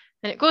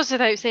 and it goes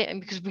without saying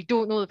because we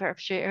don't know the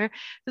perpetrator,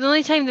 but the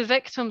only time the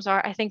victims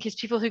are, I think, is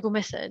people who go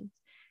missing.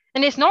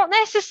 And it's not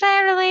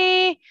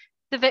necessarily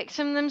the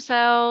victim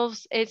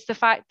themselves, it's the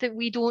fact that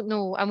we don't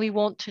know and we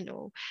want to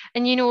know.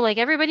 And like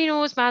everybody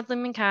knows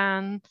Madeleine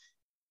McCann,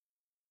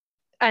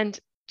 and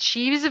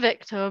she was a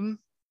victim.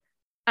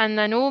 And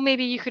I know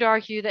maybe you could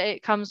argue that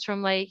it comes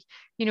from like,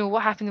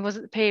 what happened was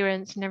it the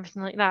parents and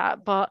everything like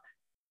that. But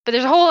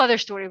there's a whole other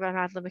story about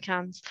Madeleine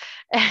McCann's.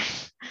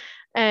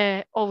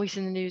 Always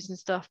in the news and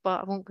stuff,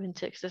 but I won't go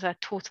into it because it's a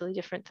totally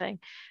different thing.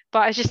 But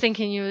I was just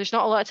thinking, there's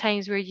not a lot of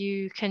times where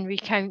you can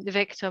recount the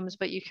victims,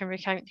 but you can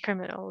recount the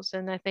criminals.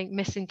 And I think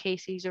missing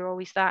cases are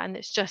always that. And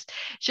it's just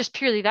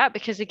purely that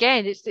because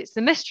again, it's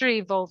the mystery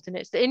involved in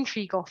it, it's the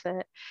intrigue of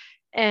it.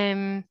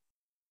 And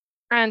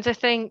I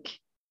think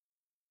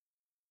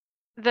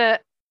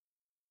that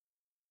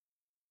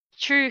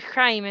true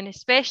crime, and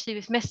especially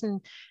with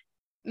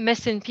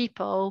missing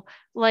people,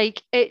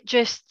 like it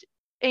just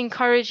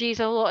encourages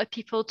a lot of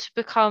people to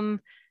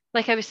become,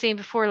 like I was saying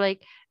before,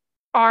 like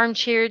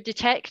armchair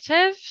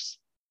detectives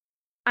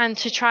and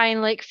to try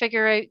and like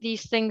figure out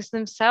these things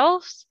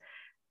themselves.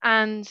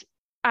 And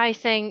I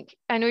think,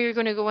 I know you're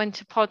going to go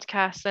into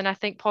podcasts, and I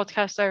think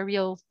podcasts are a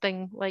real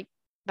thing like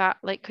that,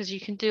 like, because you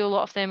can do a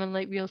lot of them in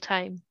like real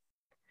time.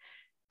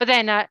 But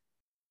then I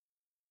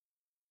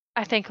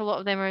think a lot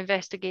of them are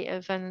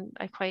investigative, and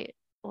I quite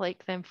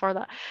like them for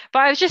that. But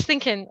I was just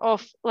thinking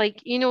of,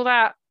 like,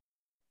 that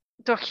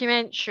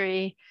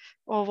documentary,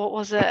 or what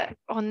was it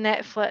on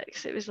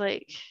Netflix? It was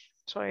like,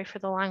 sorry for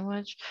the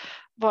language,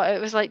 but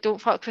it was like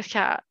Don't Fuck with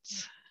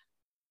Cats.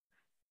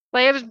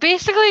 Like, it was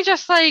basically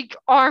just like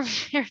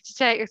armchair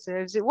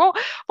detectives. What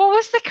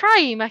was the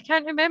crime? I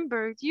can't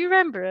remember. Do you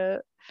remember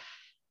it?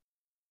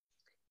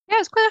 Yeah,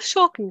 it's quite a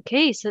shocking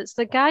case. It's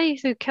the guy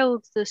who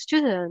killed the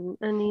student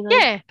and he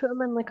Yeah, put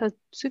him in like a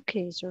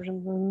suitcase or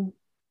something. And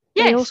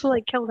he yes, also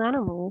killed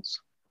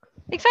animals.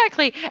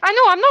 exactly. I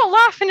know, I'm not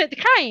laughing at the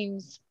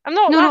crimes. I'm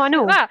not No, I laughing at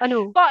know, that. I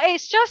know. But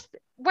it's just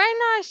when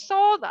I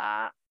saw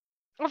that,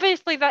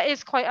 obviously that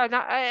is quite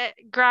a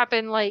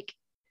grabbing like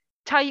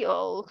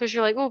title, because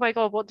you're like, oh my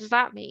God, what does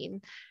that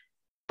mean?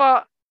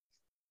 But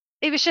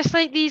it was just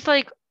like these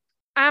like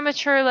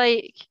amateur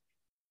like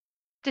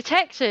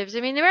detectives.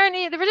 I mean, they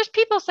were just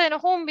people sitting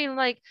at home being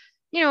like,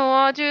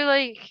 I'll do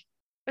like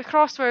a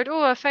crossword.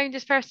 Oh, I found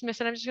this person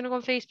missing. I'm just gonna go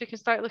on Facebook and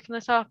start looking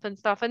this up and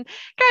stuff. And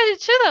guys,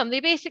 to them, they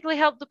basically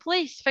help the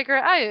police figure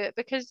it out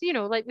because,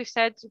 like we've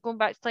said, going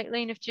back to like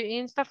Line of Duty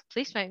and stuff,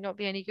 police might not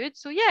be any good.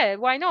 So yeah,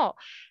 why not?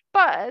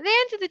 But at the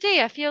end of the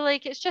day, I feel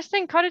like it's just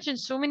encouraging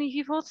so many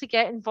people to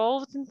get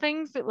involved in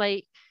things that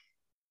like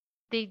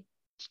they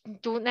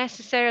don't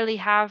necessarily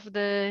have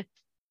the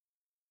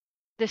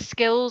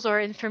skills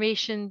or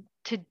information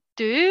to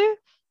do,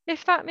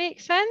 if that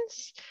makes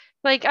sense.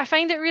 Like, I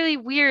find it really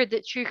weird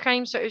that true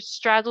crime sort of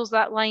straddles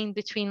that line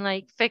between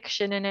like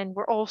fiction and then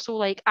we're also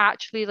like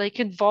actually like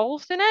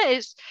involved in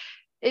it.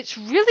 It's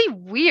really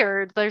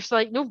weird. There's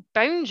like no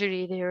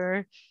boundary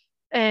there.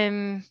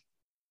 Um,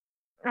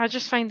 I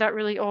just find that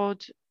really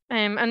odd.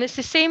 And it's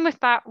the same with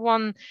that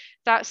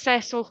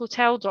Cecil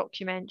Hotel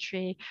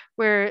documentary,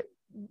 where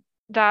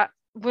that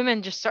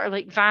woman just sort of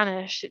like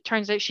vanished. It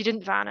turns out she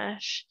didn't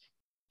vanish.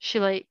 She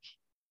like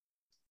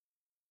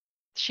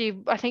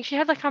I think she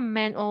had like a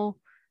mental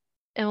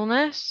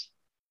illness.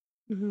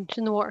 It's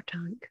in the water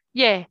tank.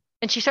 Yeah.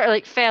 And she sort of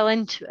like fell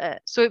into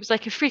it. So it was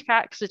like a freak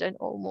accident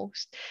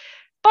almost.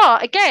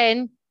 But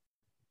again,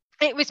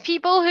 it was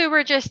people who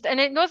were just, and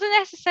it wasn't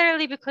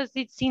necessarily because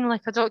they'd seen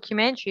like a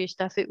documentary or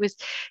stuff. It was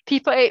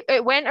people,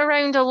 it went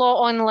around a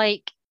lot on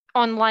like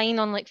online,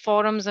 on like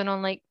forums and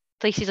on like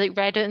places like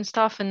Reddit and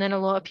stuff. And then a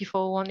lot of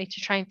people wanted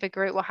to try and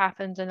figure out what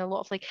happened. And a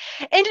lot of like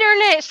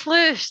internet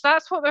sleuths,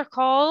 that's what they're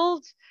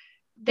called.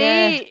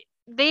 Yeah.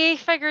 They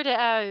figured it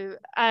out.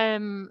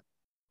 And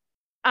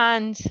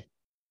again,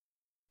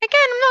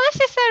 I'm not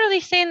necessarily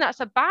saying that's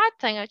a bad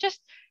thing. I just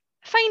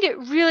find it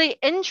really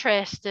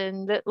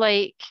interesting that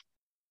like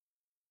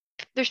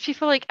there's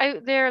people like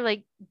out there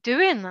like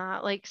doing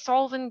that, like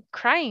solving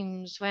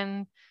crimes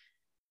when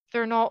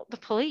they're not the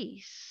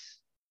police.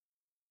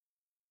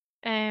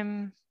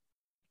 Um,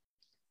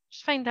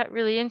 just find that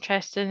really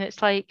interesting.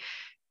 It's like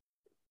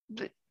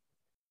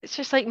it's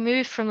just like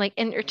moved from like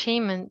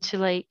entertainment to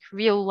like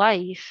real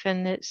life,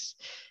 and it's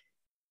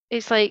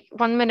like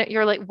one minute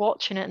you're like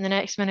watching it and the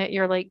next minute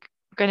you're like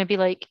going to be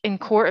like in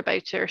court about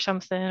it or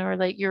something, or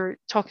like you're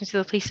talking to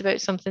the police about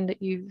something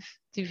that you've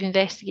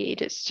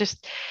investigated. It's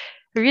just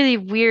a really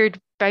weird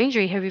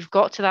boundary how we've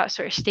got to that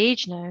sort of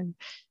stage now.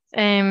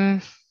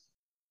 um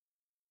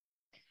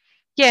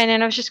yeah, and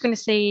then I was just going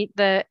to say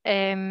that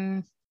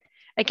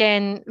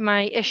again,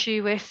 my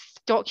issue with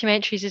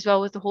documentaries as well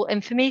with the whole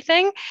infamy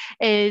thing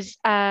is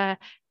the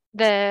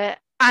Anna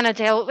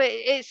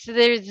Delvey.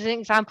 There's an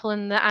example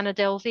in the Anna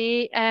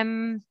Delvey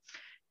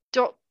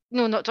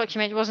no, not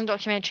documentary. It wasn't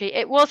documentary.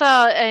 It was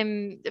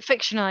a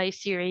fictionalized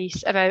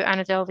series about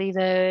Anna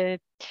Delvey,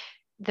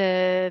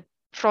 the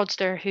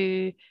fraudster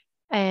who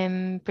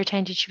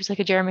pretended she was like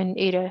a German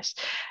heiress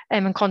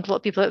and conned a lot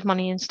of people out of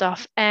money and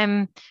stuff.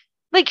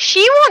 Like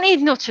she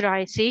wanted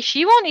notoriety,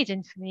 she wanted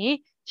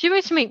infamy, she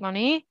wanted to make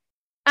money,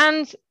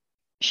 and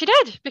she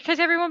did because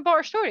everyone bought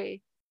her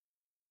story.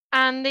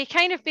 And they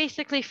kind of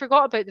basically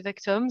forgot about the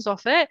victims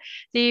of it.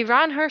 They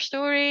ran her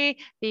story.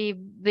 They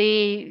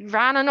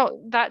ran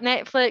that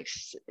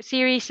Netflix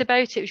series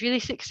about it. It was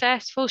really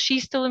successful.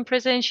 She's still in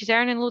prison. She's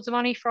earning loads of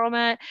money from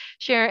it.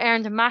 She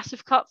earned a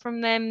massive cut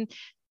from them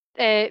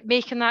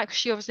making that, because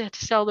she obviously had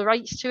to sell the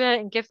rights to it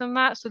and give them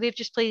that. So they've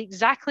just played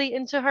exactly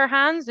into her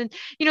hands. And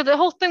the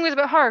whole thing was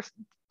about her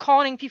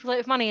conning people out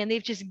of money, and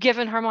they've just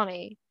given her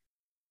money.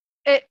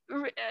 A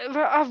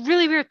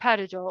really weird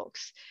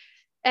paradox.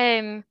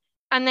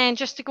 And then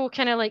just to go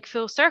kind of like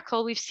full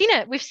circle, we've seen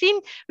it. We've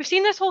seen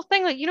this whole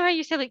thing, like how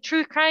you say like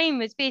true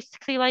crime is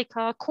basically like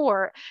a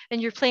court and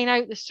you're playing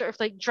out this sort of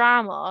like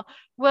drama.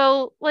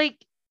 Well,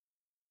 like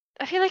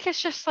I feel like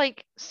it's just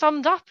like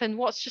summed up in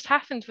what's just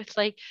happened with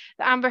like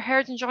the Amber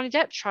Heard and Johnny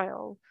Depp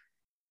trial.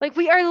 Like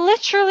we are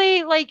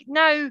literally like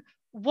now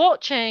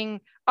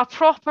watching a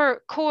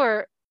proper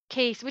court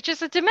case, which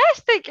is a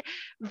domestic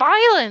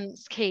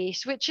violence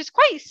case, which is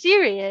quite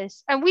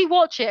serious, and we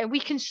watch it and we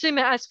consume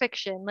it as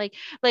fiction. Like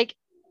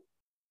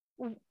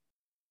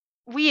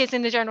we as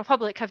in the general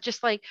public have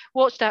just like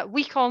watched that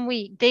week on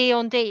week, day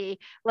on day,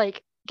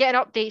 like getting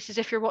updates as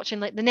if you're watching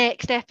like the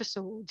next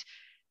episode,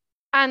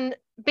 and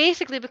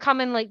basically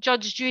becoming like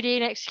judge, jury,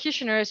 and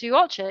executioner as you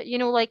watch it.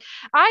 Like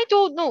I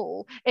don't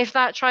know if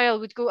that trial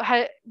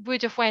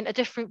would have went a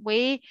different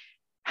way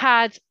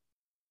had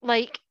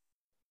like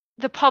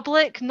the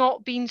public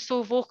not been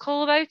so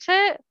vocal about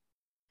it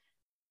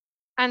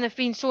and have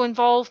been so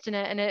involved in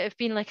it, and it have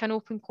been like an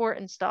open court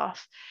and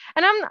stuff.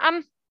 And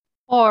I'm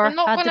Or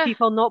not had the gonna.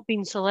 people not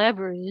been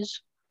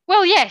celebrities?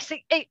 Well, yes,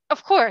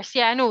 of course,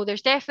 yeah, I know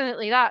there's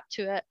definitely that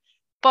to it,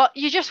 but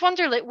you just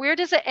wonder like where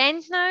does it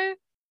end now?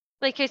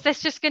 Like, is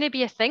this just going to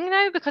be a thing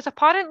now? Because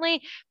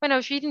apparently, when I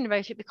was reading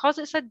about it, because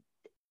is it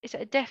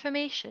a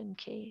defamation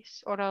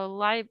case or a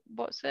lie?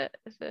 What's it?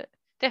 Is it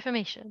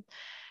defamation?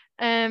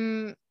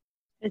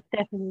 It's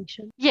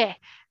defamation. Yeah,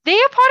 they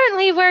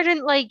apparently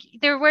weren't like,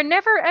 there were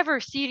never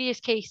ever serious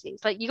cases.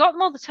 Like you got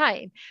them all the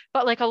time,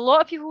 but like a lot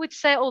of people would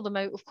settle them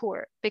out of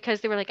court because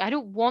they were like, I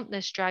don't want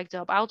this dragged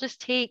up. I'll just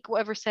take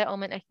whatever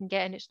settlement I can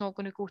get, and it's not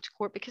going to go to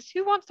court because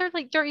who wants their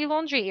like dirty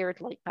laundry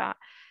aired like that?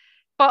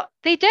 But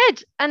they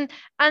did, and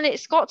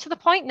it's got to the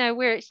point now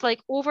where it's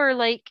like over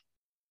like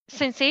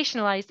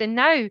sensationalized, and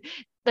now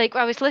like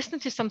I was listening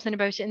to something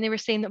about it and they were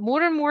saying that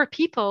more and more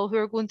people who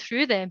are going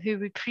through them who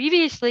would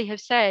previously have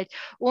said,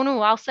 oh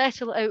no, I'll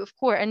settle it out of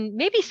court, and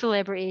maybe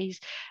celebrities,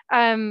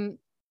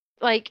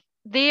 like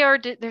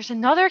there's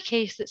another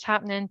case that's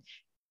happening.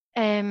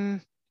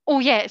 Oh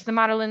yeah, it's the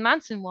Marilyn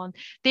Manson one.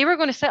 They were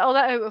going to settle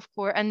that out of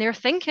court, and they're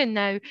thinking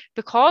now,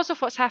 because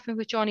of what's happened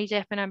with Johnny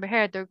Depp and Amber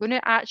Heard, they're going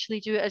to actually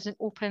do it as an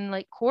open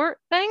like court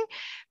thing,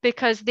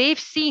 because they've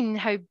seen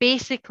how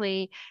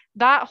basically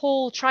that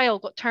whole trial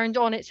got turned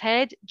on its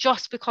head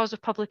just because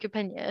of public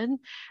opinion,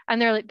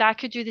 and they're like, that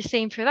could do the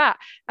same for that.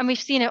 And we've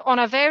seen it on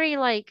a very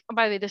like,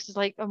 by the way, this is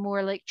like a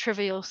more like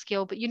trivial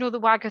scale, but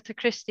the Agatha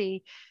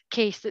Christie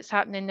case that's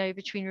happening now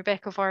between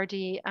Rebecca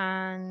Vardy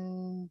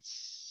and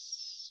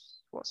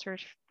what's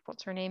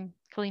her name?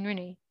 Colleen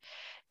Rooney.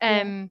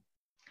 Again,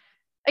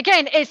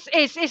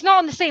 it's not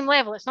on the same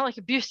level. It's not like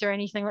abuse or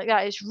anything like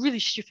that. It's a really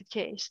stupid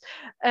case.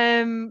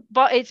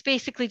 But it's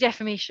basically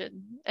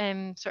defamation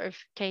sort of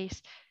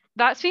case.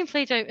 That's been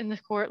played out in the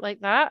court like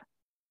that.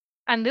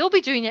 And they'll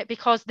be doing it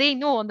because they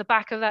know on the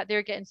back of that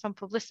they're getting some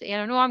publicity.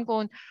 And I know I'm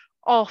going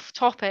off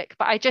topic,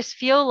 but I just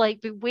feel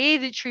like the way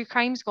that true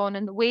crime's gone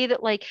and the way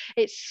that like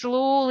it's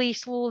slowly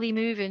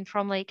moving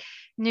from like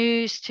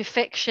news to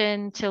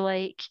fiction to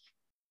like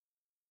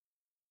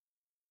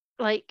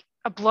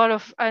a blur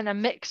of and a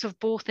mix of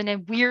both, and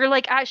then we're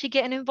like actually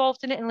getting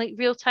involved in it in like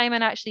real time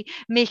and actually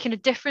making a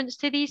difference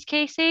to these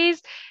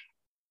cases.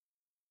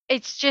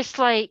 It's just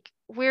like,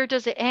 where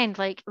does it end?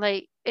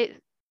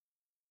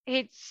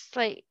 It's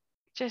like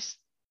just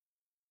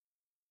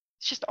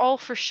it's just all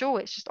for show.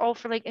 It's just all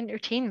for like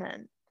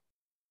entertainment.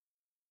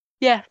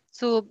 Yeah,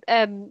 so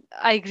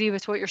I agree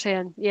with what you're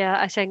saying. Yeah,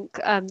 I think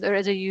there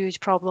is a huge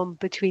problem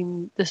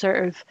between the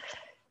sort of,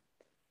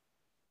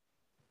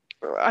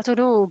 I don't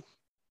know,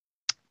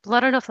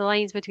 blurring of the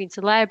lines between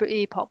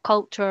celebrity, pop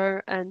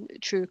culture, and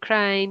true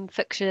crime,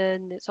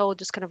 fiction. It's all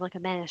just kind of like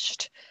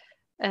enmeshed.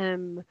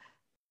 And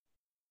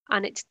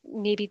it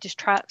maybe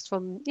distracts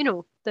from,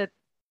 the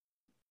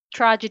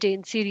tragedy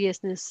and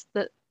seriousness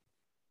that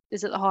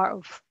is at the heart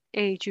of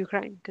any true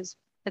crime. Because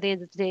at the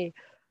end of the day,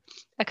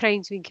 a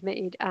crime's been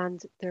committed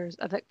and there's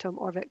a victim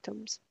or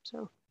victims.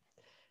 So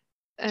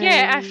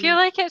yeah, I feel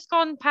like it's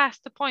gone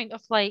past the point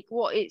of like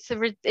what its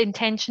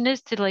intention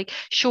is to like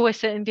show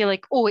us it and be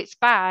like, oh, it's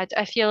bad.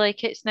 I feel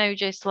like it's now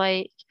just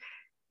like,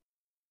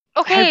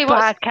 okay, how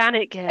bad can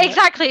it get?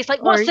 Exactly. It's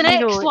like, what's the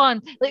next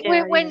one? Like,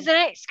 yeah, when's the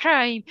next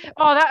crime?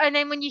 Oh, that, and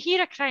then when you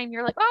hear a crime,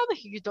 you're like, oh,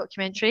 make a good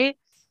documentary.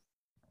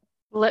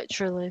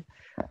 Literally.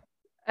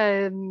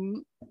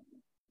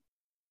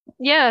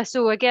 Yeah,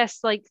 so I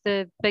guess like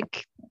the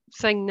big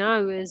thing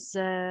now is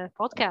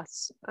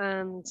podcasts,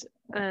 and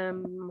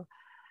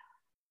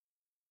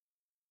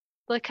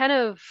they kind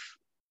of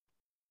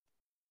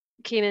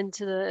came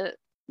into the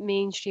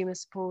mainstream, I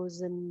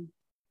suppose, in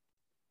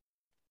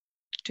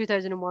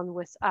 2001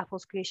 with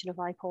Apple's creation of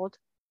iPod,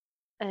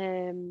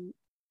 and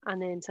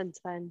then since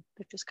then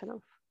they've just kind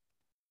of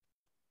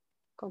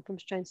gone from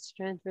strength to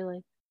strength,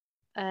 really.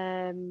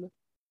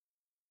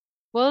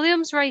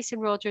 Williams, Rice,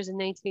 and Rogers in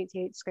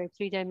 1988 described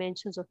three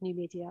dimensions of new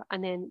media,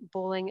 and then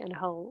Bowling and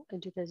Hull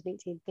in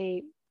 2018,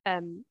 they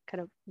kind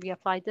of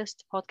reapplied this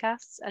to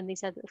podcasts, and they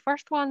said that the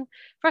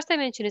first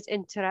dimension is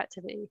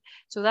interactivity.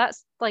 So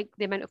that's like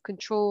the amount of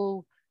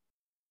control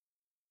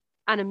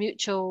and a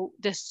mutual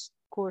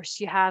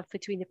discourse you have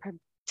between the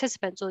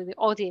participants, or the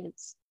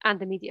audience, and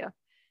the media.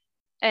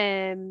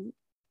 And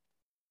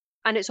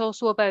it's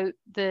also about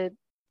the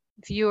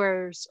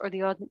viewers or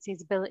the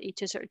audience's ability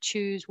to sort of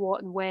choose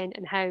what and when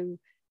and how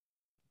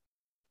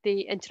they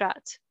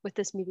interact with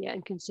this media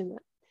and consume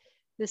it.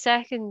 The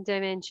second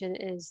dimension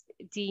is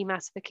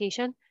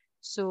demassification.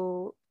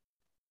 So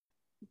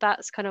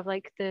that's kind of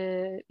like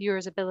the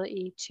viewer's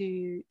ability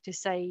to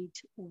decide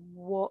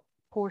what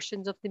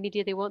portions of the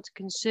media they want to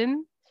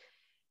consume.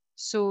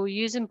 So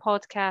using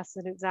podcasts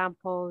as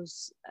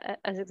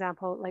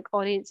example, like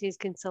audiences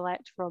can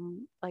select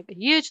from like a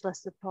huge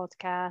list of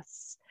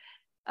podcasts.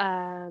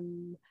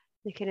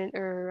 They can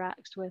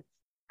interact with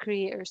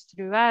creators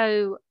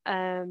throughout,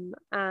 and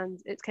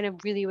it's kind of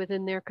really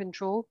within their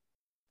control.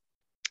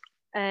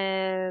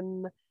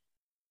 And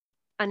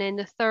then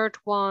the third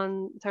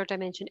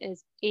dimension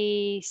is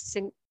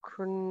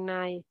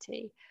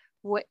asynchronity,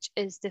 which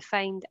is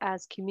defined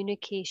as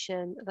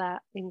communication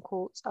that, in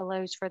quotes,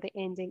 allows for the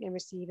ending and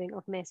receiving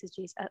of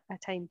messages at a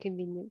time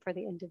convenient for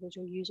the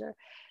individual user.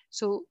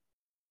 So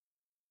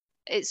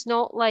it's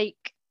not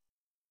like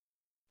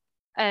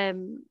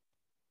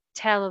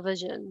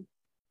television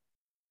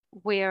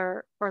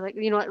or like,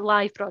 like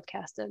live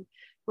broadcasting,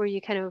 where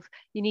you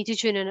need to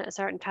tune in at a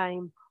certain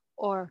time,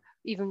 or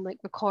even like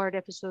record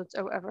episodes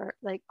or whatever.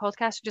 Like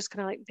podcasts are just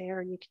kind of like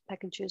there, and you can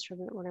pick and choose from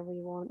it whenever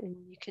you want, and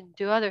you can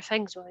do other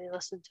things while you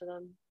listen to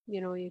them.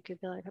 You could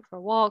be like out for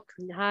a walk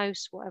in the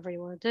house, whatever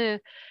you want to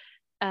do.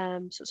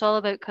 So it's all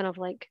about kind of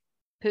like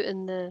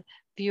putting the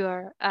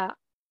viewer at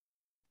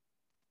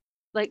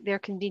like their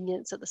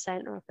convenience at the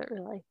center of it,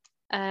 really.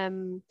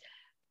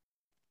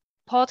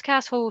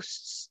 Podcast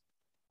hosts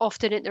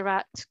often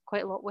interact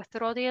quite a lot with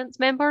their audience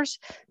members,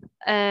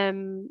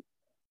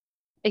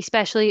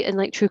 especially in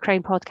like true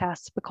crime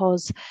podcasts,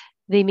 because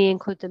they may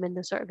include them in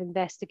the sort of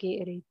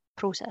investigatory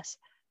process.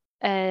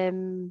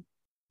 True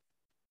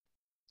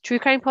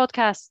crime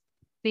podcasts,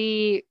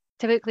 they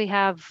typically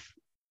have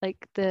like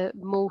the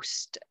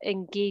most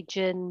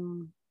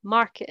engaging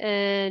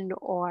marketing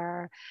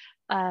or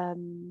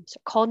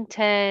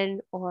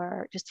content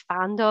or just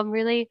fandom,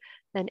 really,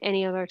 than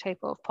any other type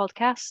of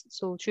podcast.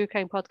 So true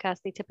crime podcasts,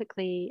 they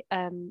typically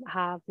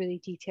have really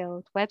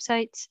detailed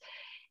websites.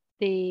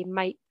 They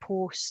might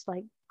post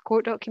like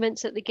court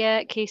documents that they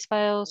get, case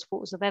files,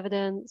 photos of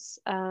evidence,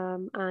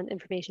 and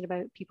information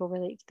about people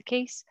related to the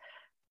case.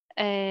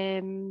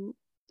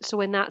 So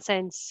in that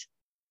sense,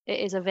 it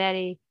is a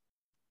very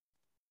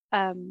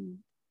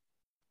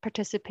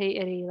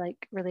participatory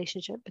like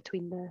relationship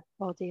between the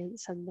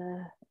audience and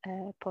the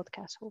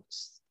podcast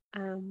hosts.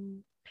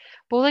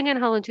 Bowling and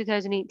Hull in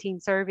 2018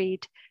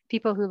 surveyed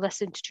people who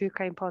listened to true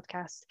crime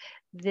podcasts.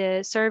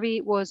 The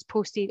survey was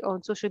posted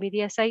on social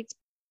media sites.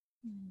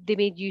 They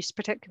made use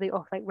particularly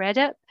of like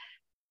Reddit,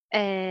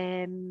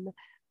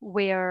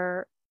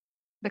 where,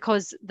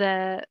 because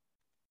the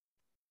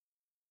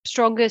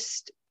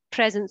strongest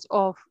presence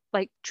of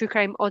like true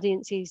crime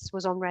audiences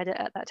was on Reddit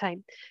at that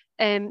time.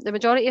 The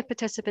majority of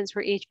participants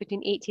were aged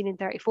between 18 and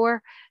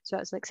 34, so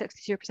that's like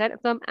 62%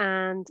 of them,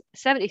 and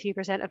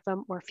 73% of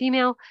them were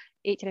female,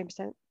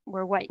 89%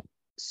 were white.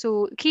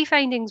 So key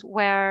findings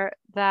were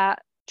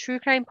that true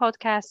crime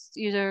podcast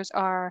users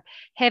are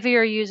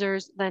heavier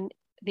users than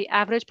the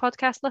average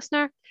podcast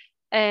listener,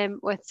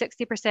 with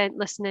 60%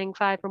 listening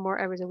 5 or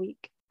more hours a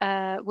week.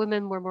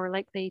 Women were more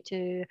likely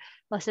to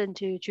listen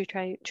to true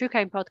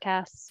crime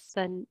podcasts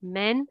than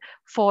men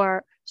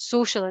for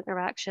social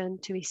interaction,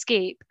 to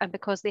escape, and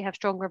because they have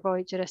stronger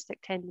voyeuristic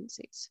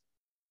tendencies.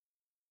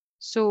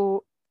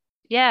 So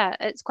yeah,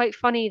 it's quite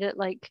funny that,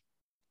 like,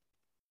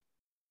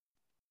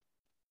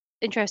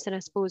 interesting, I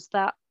suppose,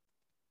 that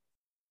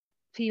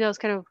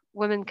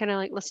women kind of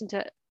like listen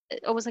to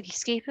it almost like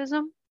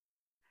escapism.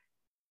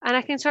 And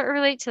I can sort of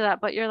relate to that,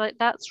 but you're like,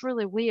 that's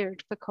really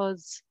weird,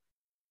 because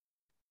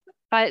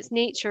by its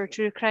nature,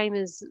 true crime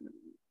is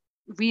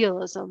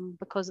realism,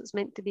 because it's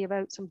meant to be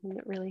about something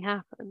that really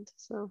happened.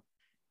 So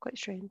quite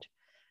strange.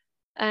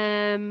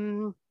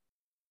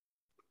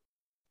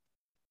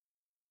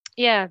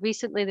 Yeah,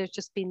 recently there's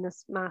just been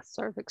this mass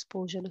sort of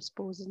explosion, I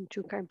suppose, in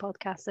true crime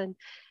podcasting.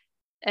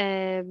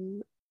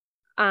 And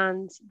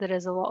there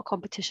is a lot of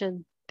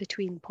competition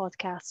between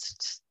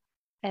podcasts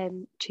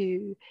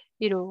to,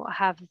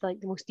 have like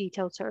the most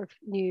detailed sort of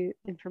new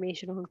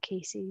information on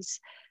cases,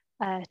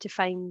 to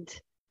find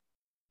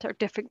sort of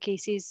different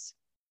cases,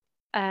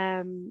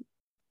 and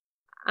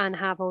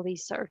have all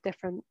these sort of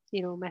different,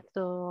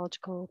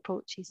 methodological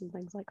approaches and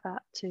things like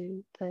that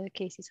to the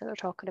cases that they're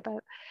talking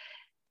about.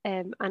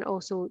 And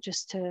also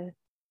just to,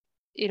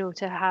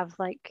 to have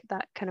like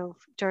that kind of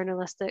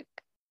journalistic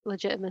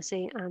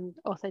legitimacy and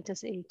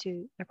authenticity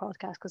to their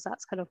podcast, because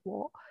that's kind of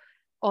what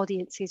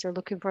audiences are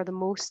looking for the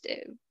most,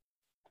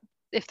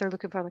 if they're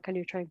looking for like a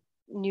new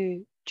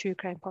true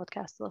crime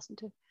podcast to listen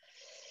to.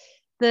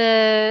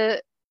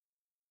 The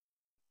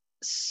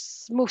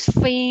most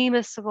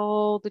famous of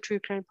all the true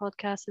crime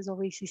podcasts is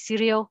obviously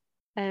Serial,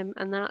 and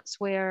that's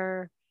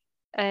where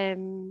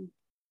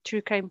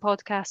true crime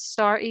podcasts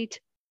started.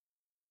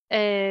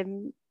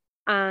 And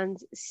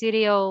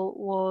Serial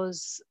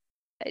was,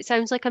 it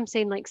sounds like I'm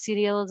saying like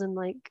cereals and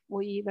like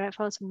what you eat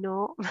breakfast. I'm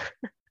not.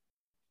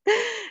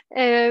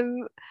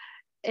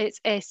 It's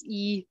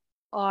SERIAL.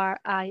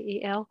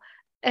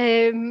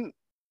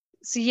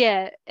 So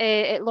yeah,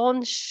 it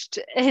launched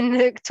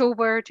in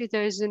October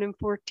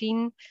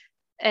 2014,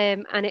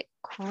 and it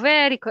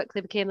very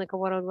quickly became like a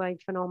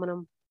worldwide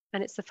phenomenon.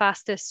 And it's the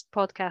fastest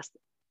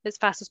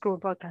growing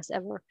podcast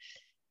ever.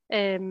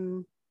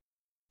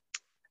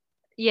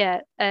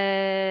 Yeah.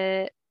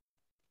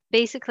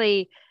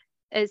 basically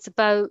it's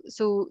about,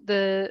 so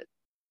the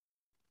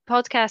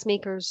podcast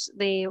makers,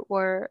 they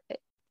were, it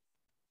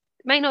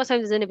might not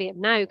sound as innovative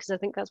now because I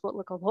think that's what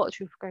like a lot of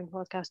true crime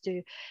podcasts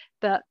do,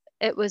 but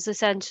it was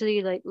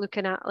essentially like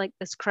looking at like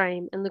this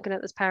crime and looking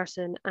at this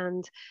person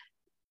and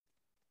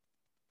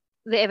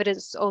the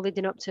evidence all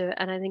leading up to it,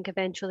 and I think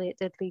eventually it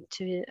did lead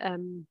to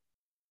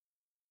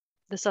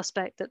the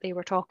suspect that they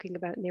were talking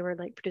about, and they were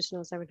like producing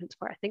all this evidence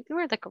for. I think they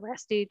were like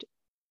arrested,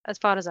 as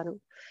far as I know.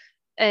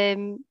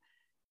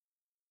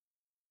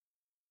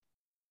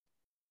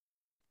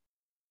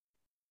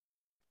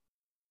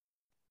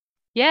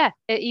 Yeah,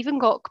 it even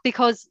got,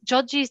 because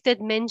judges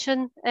did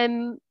mention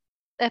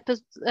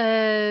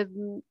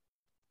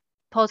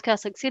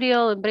podcasts like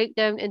Serial and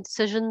Breakdown in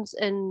decisions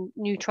in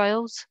new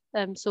trials.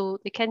 So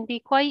they can be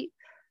quite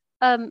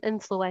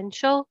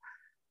influential.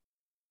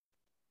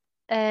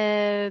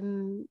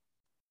 And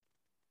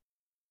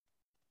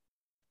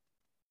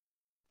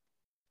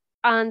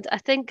I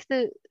think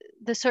the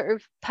sort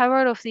of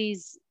power of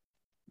these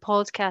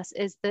podcasts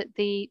is that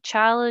they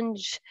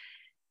challenge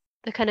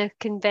the kind of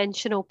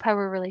conventional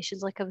power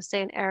relations, like I was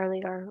saying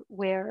earlier,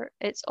 where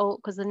it's all,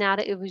 because the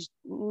narrative was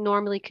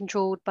normally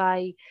controlled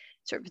by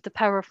sort of the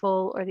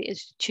powerful or the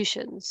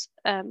institutions,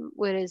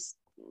 whereas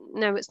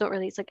now it's not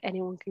really. It's like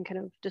anyone can kind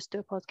of just do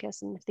a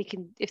podcast, and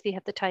if they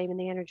have the time and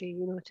the energy,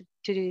 you know, to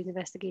do the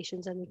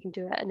investigations, and they can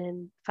do it, and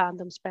then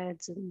fandom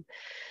spreads and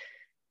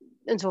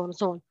so on and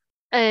so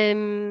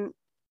on.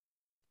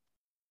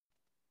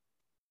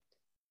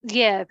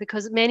 Yeah,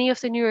 because many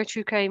of the newer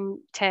true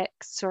crime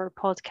texts or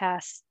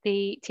podcasts,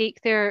 they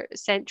take their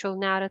central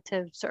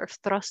narrative sort of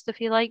thrust,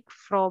 if you like,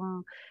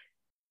 from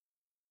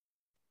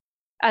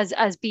as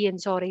being,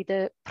 sorry,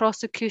 the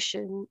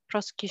prosecution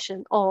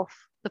of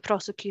the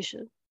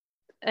prosecution.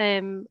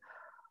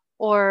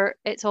 Or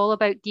it's all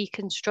about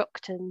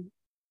deconstructing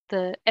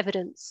the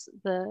evidence,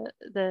 the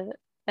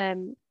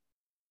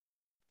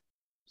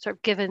sort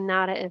of given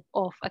narrative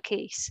of a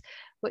case,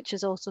 which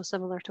is also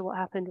similar to what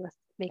happened with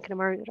Making a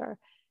Murderer.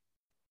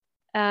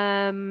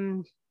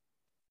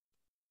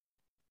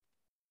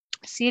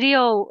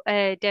 Serial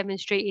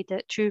demonstrated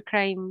that the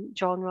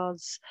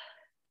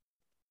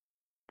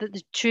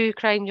true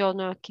crime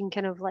genre can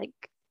kind of like,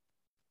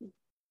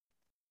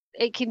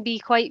 it can be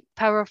quite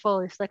powerful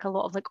if like a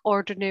lot of like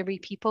ordinary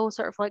people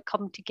sort of like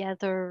come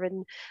together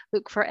and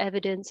look for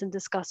evidence and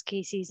discuss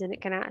cases, and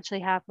it can actually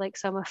have like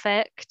some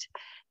effect.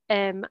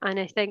 And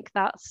I think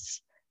that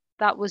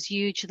was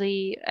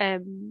hugely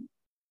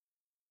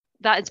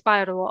that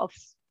inspired a lot of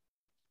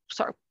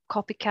sort of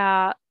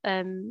copycat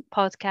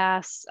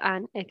podcasts,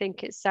 and I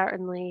think it's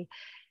certainly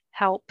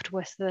helped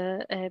with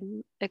the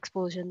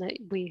explosion that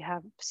we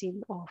have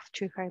seen of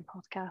true crime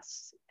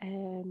podcasts.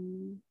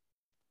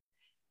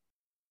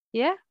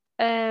 Yeah,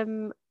 I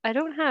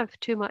don't have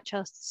too much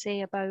else to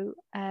say about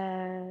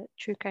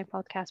true crime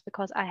podcast,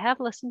 because I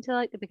have listened to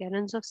like the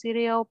beginnings of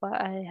Serial, but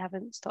I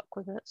haven't stuck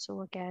with it.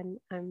 So again,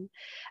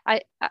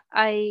 I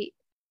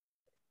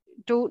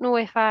don't know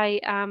if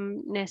I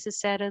am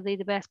necessarily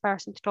the best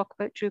person to talk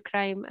about true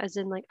crime, as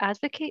in like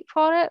advocate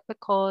for it,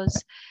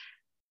 because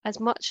as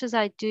much as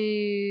I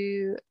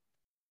do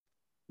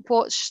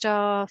watch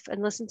stuff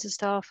and listen to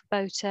stuff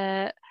about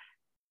it,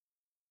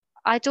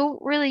 I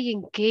don't really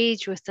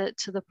engage with it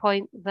to the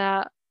point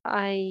that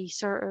I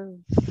just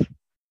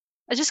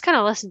kind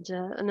of listen to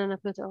it and then I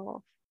put it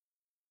off.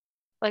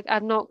 Like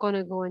I'm not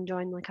gonna go and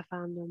join like a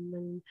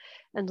fandom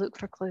and look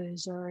for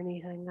clues or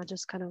anything. I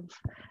just kind of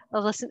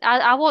listen.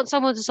 I want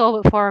someone to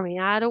solve it for me.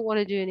 I don't want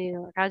to do any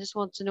work. I just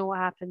want to know what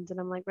happened, and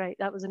I'm like, right,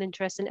 that was an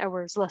interesting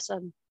hours.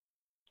 Listen,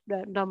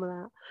 right, I'm done with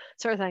that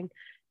sort of thing.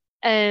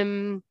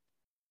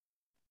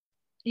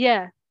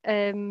 Yeah.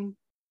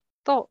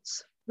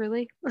 Thoughts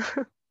really?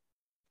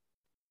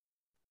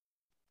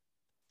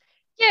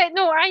 Yeah,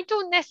 no, I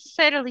don't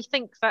necessarily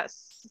think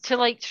that's to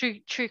like true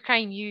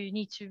crime. You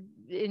need to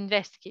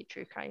investigate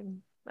true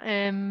crime.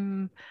 I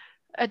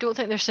don't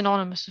think they're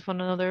synonymous with one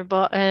another,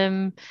 but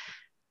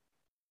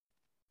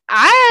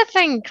I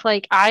think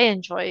like I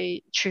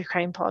enjoy true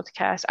crime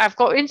podcasts. I've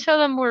got into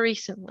them more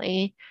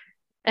recently.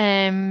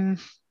 Um,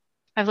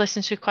 I've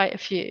listened to quite a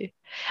few.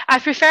 I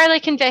prefer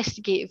like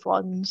investigative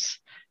ones.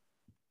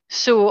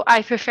 So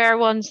I prefer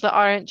ones that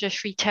aren't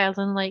just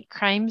retelling like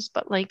crimes,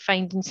 but like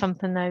finding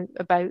something out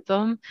about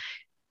them.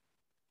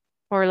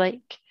 Or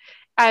like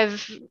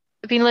I've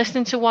been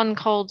listening to one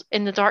called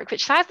In the Dark,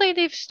 which sadly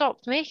they've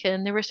stopped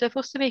making. They were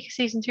supposed to make a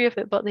season 2 of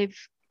it, but they've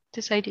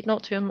decided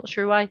not to. I'm not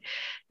sure why.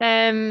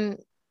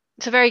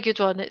 It's a very good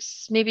one.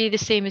 It's maybe the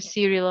same as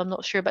Serial, I'm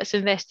not sure, but it's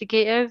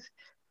investigative.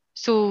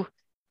 So,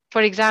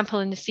 for example,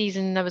 in the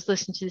season I was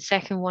listening to the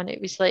second one, it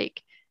was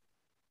like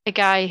a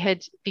guy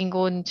had been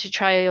going to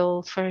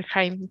trial for a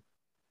crime.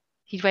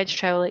 He went to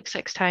trial like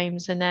 6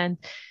 times, and then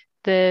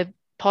the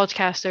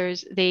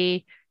podcasters,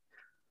 they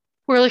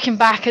were looking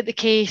back at the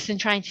case and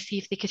trying to see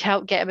if they could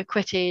help get him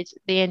acquitted.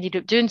 They ended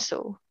up doing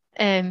so.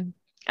 And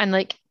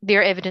like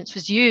their evidence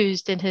was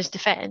used in his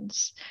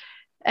defense.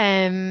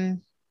 So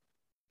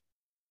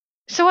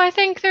I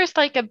think there's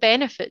like a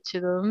benefit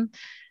to them.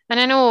 And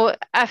I know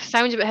I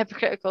sound a bit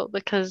hypocritical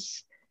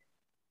because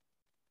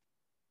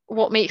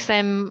what makes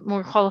them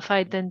more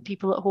qualified than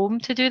people at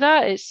home to do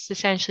that? It's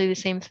essentially the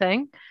same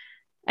thing.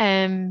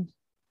 Um,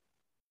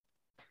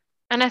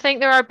 and I think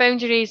there are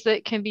boundaries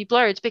that can be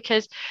blurred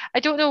because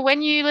I don't know,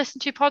 when you listen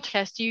to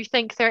podcasts, do you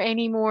think they're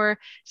any more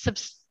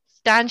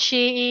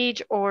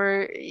substantiated,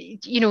 or,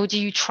 do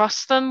you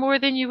trust them more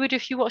than you would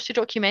if you watched a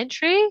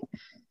documentary?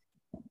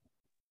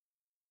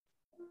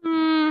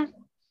 Hmm,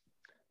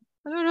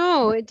 I don't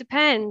know. It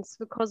depends,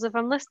 because if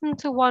I'm listening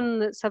to one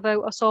that's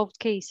about a solved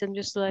case, I'm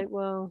just like,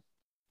 well,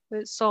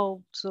 it's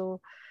solved. So,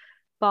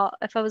 but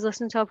if I was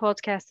listening to a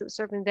podcast that was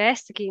sort of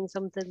investigating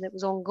something that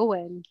was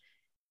ongoing,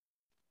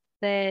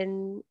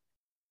 then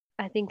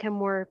I think I'm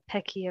more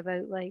picky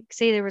about, like,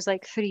 say there was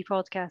like three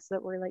podcasts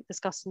that were like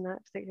discussing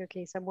that particular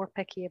case. I'm more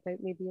picky about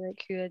maybe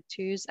like who I'd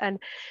choose. And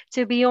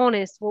to be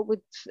honest, what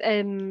would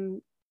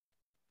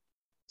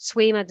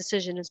sway my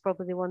decision is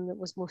probably the one that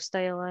was most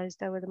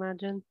stylized, I would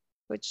imagine.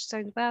 Which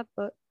sounds bad,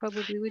 but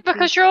probably would be.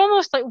 Because you're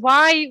almost like,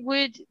 why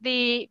would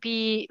they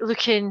be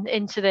looking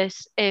into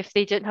this if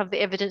they didn't have the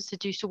evidence to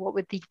do so? What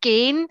would they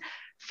gain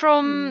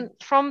from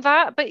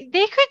that? But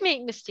they could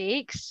make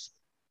mistakes,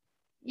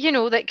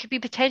 that could be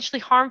potentially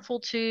harmful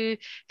to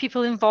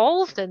people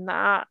involved in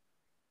that.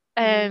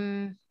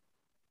 Mm.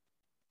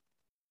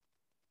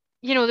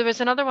 There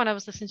was another one I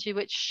was listening to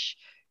which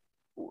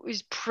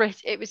was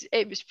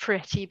it was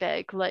pretty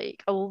big.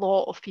 Like, a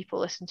lot of people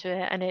listened to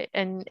it,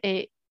 and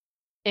it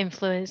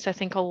influenced, I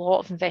think, a lot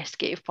of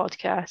investigative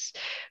podcasts,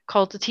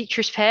 called The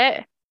Teacher's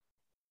Pet.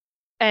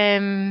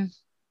 Um,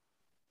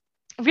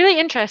 Really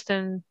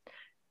interesting,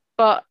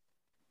 but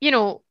you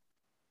know,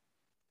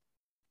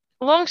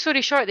 long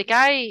story short,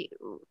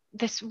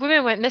 this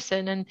woman went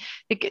missing, and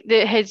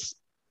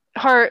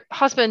her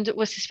husband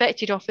was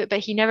suspected of it, but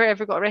he never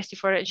ever got arrested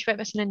for it. And she went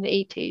missing in the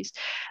 80s.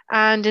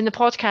 And in the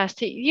podcast,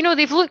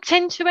 they've looked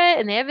into it,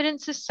 and the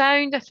evidence is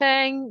sound, I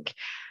think.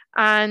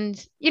 And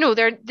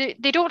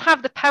they don't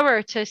have the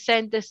power to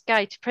send this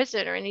guy to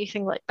prison or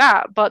anything like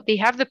that, but they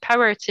have the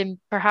power to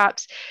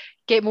perhaps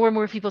get more and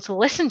more people to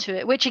listen to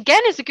it, which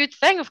again is a good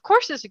thing. Of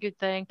course, it's a good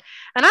thing.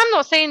 And I'm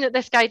not saying that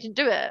this guy didn't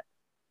do it,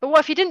 but what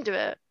if he didn't do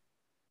it?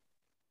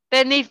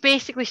 Then they've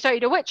basically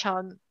started a witch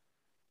hunt.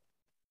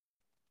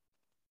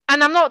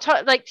 And I'm not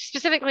like,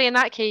 specifically in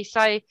that case,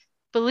 I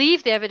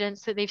believe the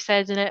evidence that they've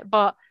said in it,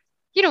 but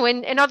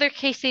in other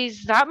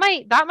cases that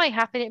might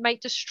happen. It might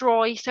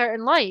destroy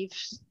certain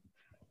lives.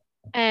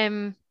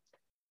 And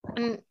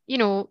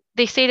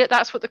they say that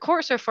that's what the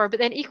courts are for, but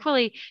then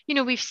equally,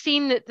 we've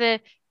seen that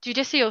the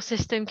judicial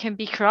system can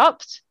be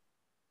corrupt.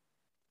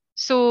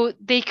 So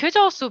they could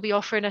also be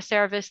offering a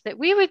service that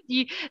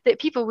that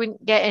people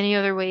wouldn't get any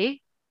other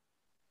way.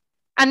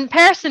 And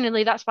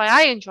personally, that's why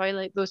I enjoy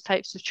like those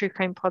types of true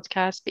crime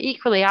podcasts. But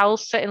equally, I'll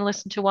sit and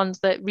listen to ones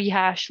that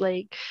rehash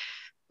like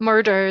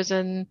murders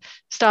and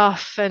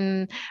stuff.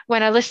 And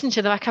when I listen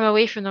to them, I come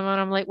away from them and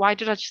I'm like, why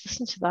did I just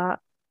listen to that?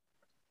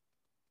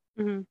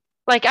 Mm-hmm.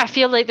 Like, I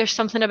feel like there's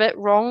something a bit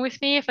wrong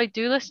with me if I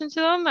do listen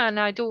to them, and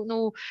I don't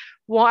know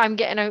what I'm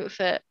getting out of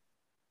it.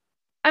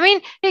 I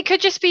mean, it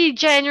could just be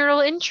general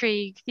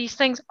intrigue. These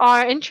things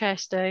are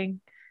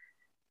interesting.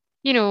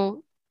 You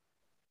know,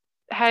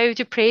 how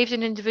depraved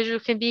an individual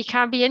can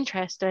be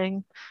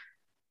interesting.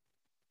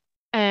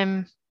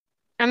 Um,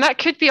 and that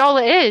could be all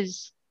it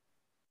is.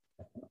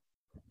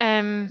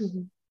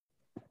 Mm-hmm.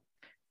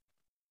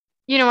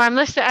 I'm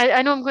listening.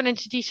 I know I'm going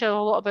into detail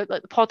a lot about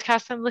like the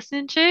podcast I'm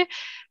listening to,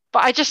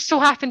 but I just so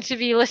happen to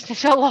be listening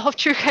to a lot of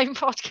true crime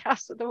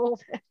podcasts at the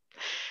moment.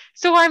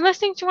 So I'm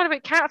listening to one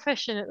about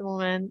catfishing at the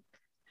moment.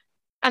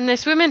 And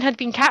this woman had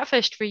been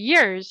catfished for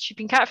years. She'd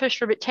been catfished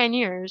for about 10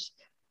 years.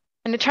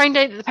 And it turned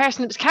out that the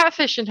person that was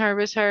catfishing her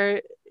was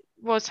her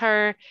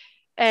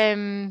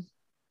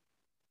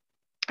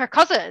her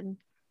cousin.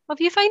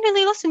 Have you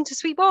finally listened to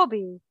Sweet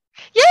Bobby?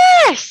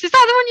 Yes! Is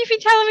that the one you've been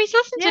telling me to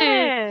listen to?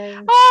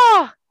 Yeah.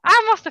 Oh,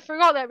 I must have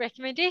forgot that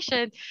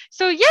recommendation.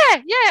 So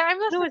yeah, I'm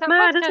listening to that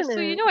mad, podcast, isn't so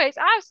it? it's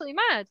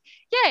absolutely mad.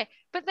 Yeah,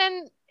 but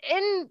then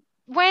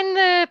when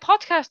the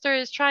podcaster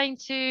is trying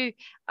to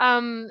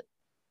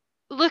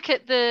look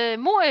at the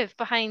motive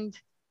behind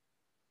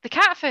the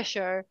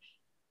catfisher,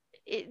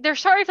 they're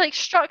sort of like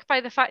struck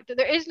by the fact that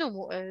there is no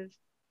motive.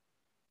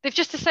 They've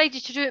just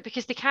decided to do it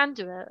because they can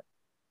do it.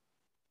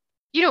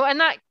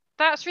 And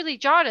that's really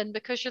jarring,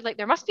 because you're like,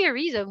 there must be a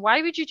reason.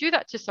 Why would you do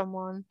that to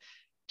someone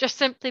just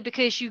simply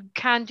because you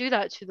can do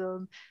that to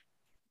them?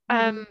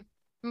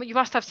 You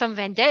must have some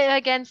vendetta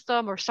against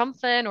them or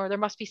something, or there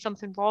must be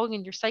something wrong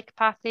in your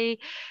psychopathy.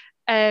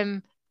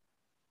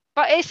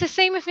 But it's the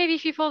same with maybe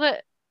people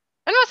that,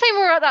 I'm not saying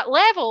we're at that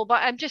level,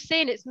 but I'm just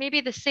saying it's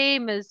maybe the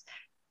same as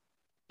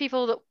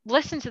people that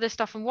listen to this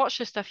stuff and watch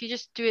this stuff. You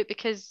just do it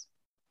because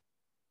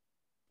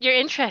you're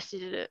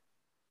interested in it.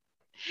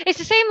 It's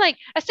the same, like,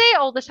 I say it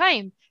all the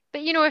time,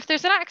 but if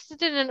there's an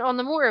accident on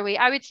the motorway,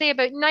 I would say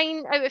about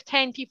 9 out of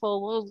 10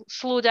 people will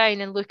slow down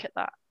and look at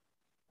that.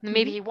 And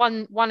maybe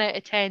one out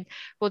of 10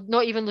 will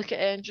not even look at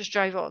it and just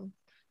drive on.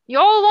 You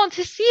all want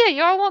to see it.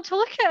 You all want to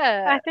look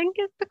at it. I think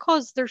it's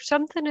because there's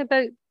something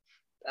about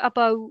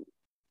about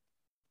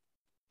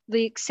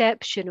the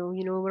exceptional,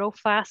 we're all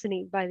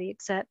fascinated by the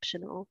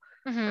exceptional.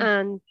 Mhm.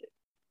 And,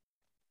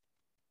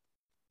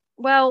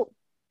 well,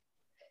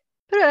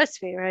 put it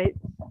this way, right?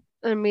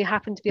 And we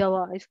happen to be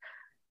alive.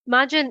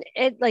 Imagine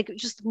it like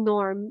just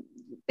norm,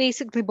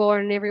 basically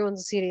born and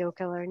everyone's a serial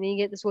killer, and then you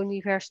get this one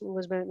new person who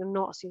goes about and they're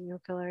not a serial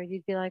killer.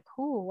 You'd be like,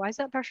 oh, why is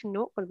that person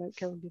not going about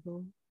killing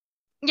people?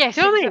 Yes,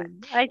 Do you know what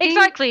I mean?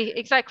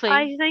 exactly.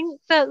 I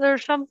think that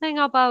there's something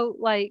about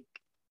like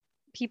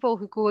people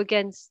who go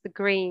against the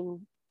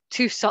grain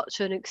to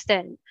such an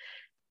extent,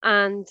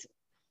 and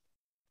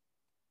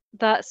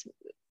that's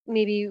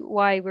maybe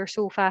why we're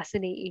so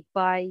fascinated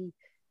by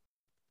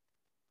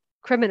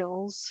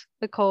criminals,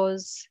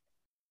 because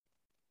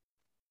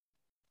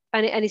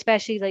and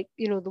especially like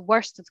the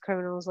worst of the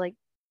criminals, like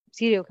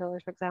serial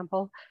killers, for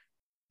example,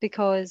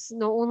 because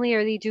not only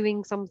are they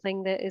doing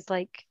something that is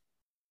like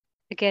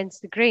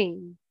against the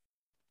grain,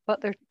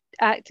 but they're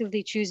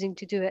actively choosing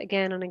to do it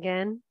again and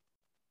again.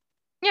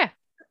 Yeah.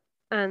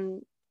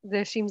 And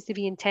there seems to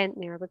be intent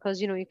there,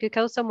 because you could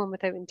kill someone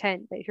without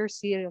intent, but if you're a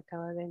serial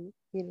killer, then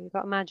you've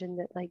got to imagine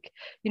that like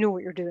you know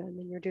what you're doing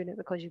and you're doing it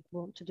because you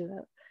want to do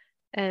it.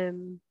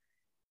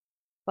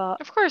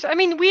 But Of course. I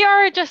mean, we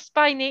are just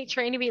by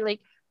nature anyway, like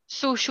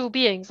social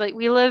beings. Like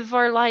we live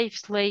our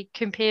lives like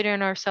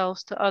comparing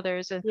ourselves to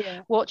others and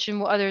yeah. watching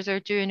what others are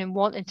doing and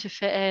wanting to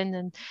fit in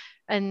and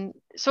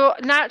so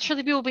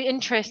naturally we will be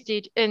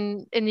interested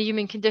in the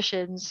human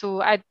condition.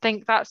 So I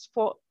think that's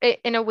what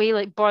it in a way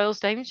like boils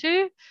down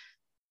to.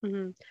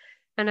 hmm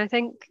And I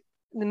think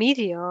the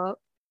media,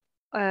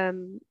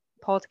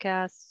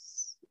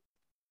 podcasts,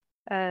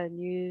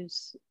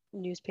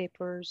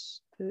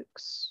 newspapers,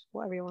 books,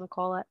 whatever you want to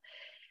call it,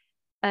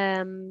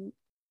 um,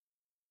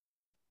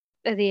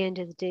 at the end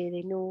of the day,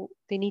 they know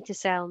they need to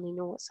sell and they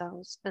know what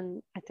sells.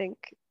 And I think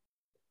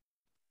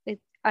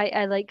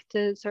I like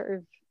the sort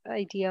of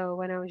idea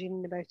when I was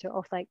reading about it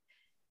of like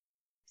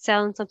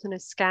selling something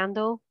as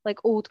scandal,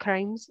 like old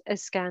crimes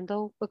as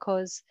scandal,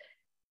 because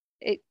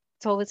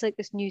it's always like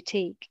this new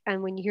take.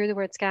 And when you hear the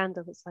word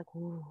scandal, it's like,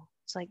 oh,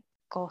 it's like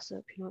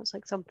gossip, it's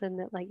like something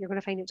that like you're going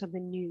to find out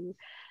something new.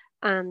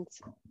 And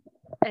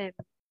um,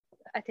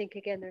 I think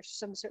again, there's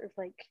some sort of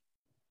like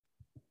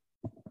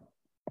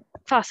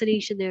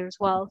fascination there as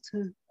well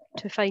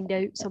to find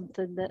out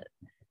something that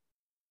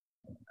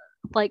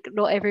like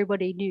not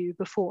everybody knew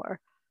before.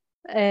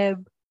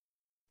 Um,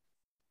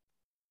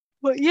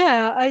 but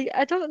yeah,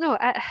 I don't know.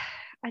 I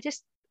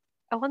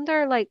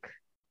wonder like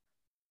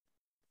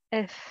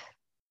if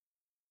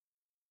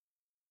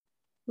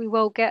we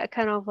will get a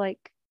kind of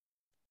like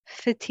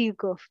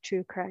fatigue of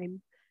true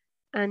crime.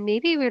 And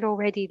maybe we're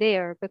already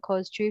there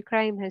because true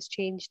crime has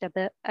changed a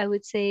bit, I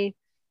would say,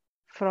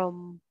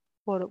 from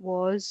what it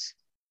was.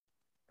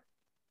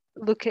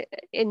 Look at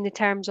in the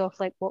terms of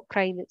like what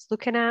crime it's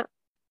looking at,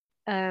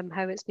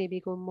 how it's maybe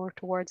going more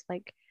towards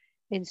like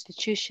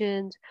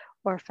institutions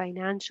or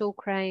financial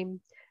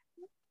crime.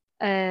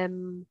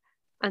 And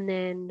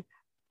then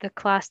the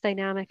class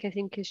dynamic, I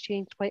think, has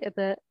changed quite a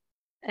bit.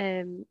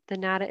 The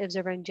narratives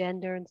around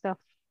gender and stuff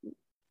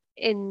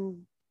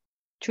in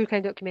true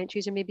crime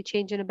documentaries are maybe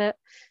changing a bit.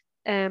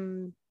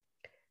 Um,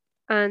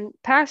 and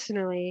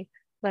personally,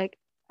 like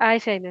I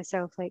find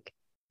myself like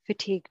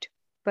fatigued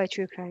by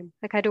true crime.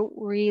 Like I don't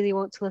really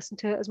want to listen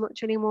to it as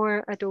much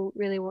anymore. I don't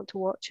really want to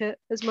watch it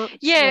as much.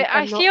 Yeah, Like I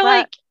I'm not feel that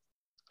like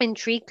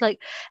intrigued. Like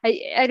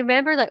I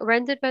remember like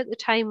around about the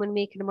time when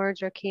Making a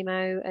Murderer came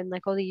out and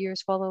like all the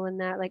years following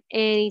that, like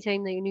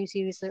anytime like a new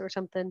series or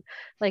something,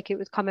 like it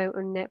would come out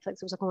on Netflix,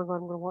 it was like, oh my God,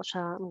 I'm gonna watch that,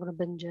 I'm gonna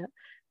binge it.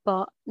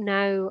 But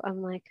now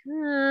I'm like,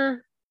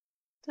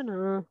 don't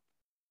know.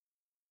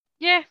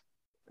 yeah,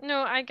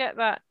 no, I get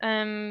that.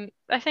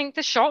 I think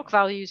the shock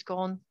value's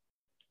gone.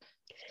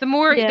 Yeah,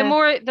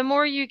 The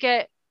more you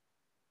get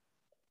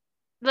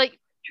like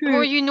the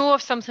more true. you know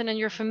of something and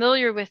you're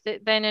familiar with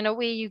it, then in a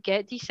way you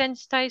get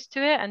desensitized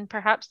to it, and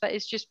perhaps that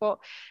is just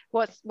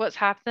what's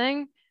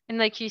happening. And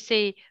like you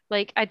say,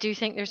 like I do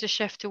think there's a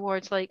shift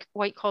towards like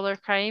white collar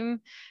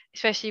crime,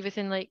 especially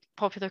within like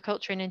popular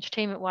culture and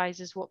entertainment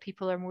wise, is what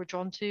people are more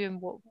drawn to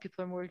and what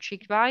people are more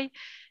intrigued by.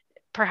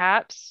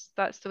 Perhaps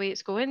that's the way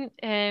it's going.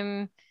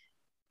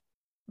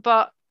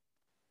 But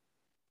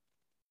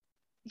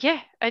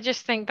yeah, I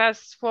just think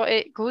that's what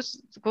it goes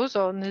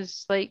on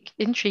is like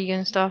intrigue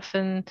and stuff,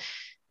 and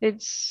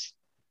it's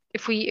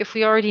if we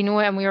already know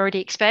it and we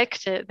already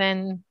expect it,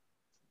 then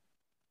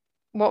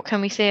what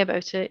can we say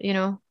about it, you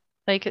know?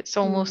 Like it's Mm.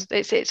 almost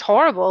it's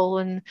horrible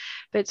and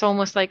but it's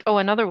almost like, oh,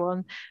 another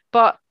one.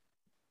 But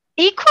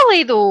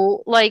equally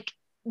though, like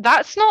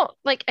that's not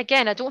like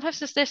again, I don't have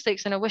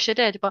statistics and I wish I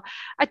did, but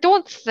I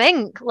don't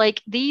think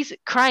like these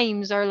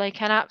crimes are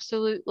like an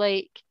absolute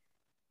like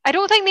I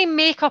don't think they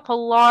make up a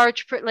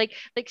large like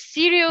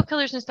serial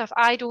killers and stuff.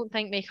 I don't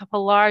think make up a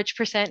large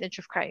percentage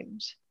of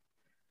crimes.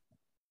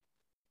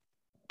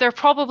 They're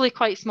probably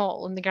quite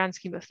small in the grand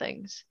scheme of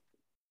things.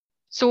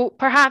 So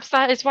perhaps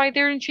that is why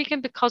they're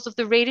intriguing, because of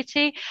the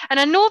rarity. And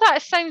I know that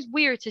it sounds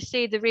weird to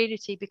say the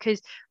rarity,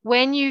 because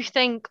when you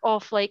think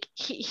of like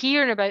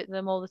hearing about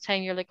them all the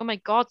time, you're like, oh my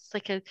God, it's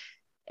like a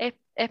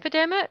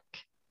epidemic.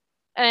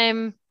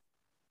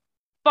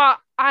 But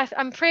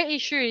I'm pretty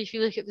sure if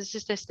you look at the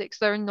statistics,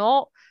 they're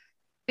not.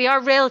 They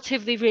are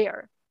relatively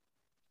rare.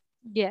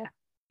 Yeah.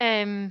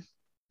 I'm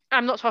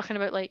not talking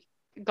about like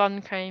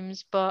gun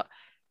crimes, but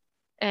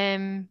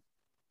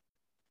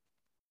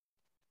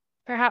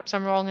perhaps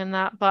I'm wrong in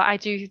that, but I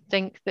do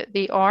think that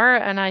they are,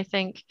 and I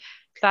think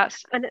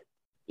that's And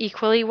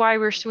equally why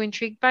we're so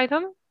intrigued by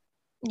them.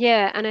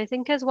 yeah, and I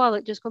think as well,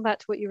 like just going back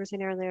to what you were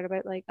saying earlier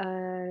about like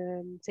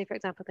say for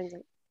example things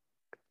like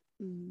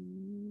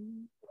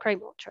Crime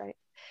Watch, right?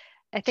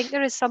 I think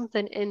there is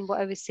something in what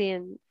I was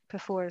saying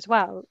before as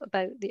well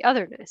about the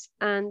otherness.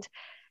 And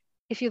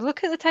if you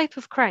look at the type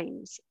of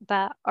crimes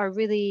that are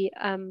really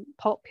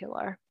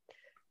popular,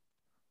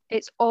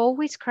 it's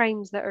always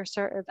crimes that are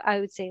sort of, I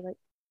would say, like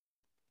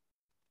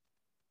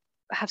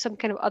have some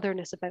kind of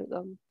otherness about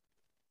them.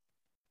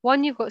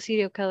 One, you've got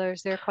serial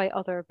killers, they're quite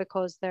other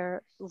because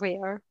they're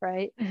rare,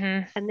 right?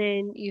 Mm-hmm. And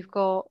then you've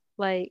got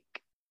like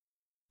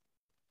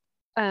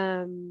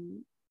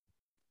and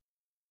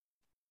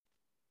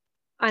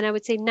I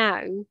would say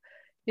now,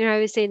 I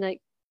was saying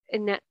like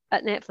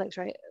at Netflix,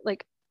 right?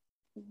 Like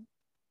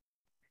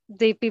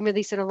they've been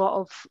releasing a lot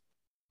of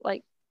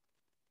like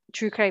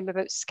true crime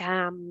about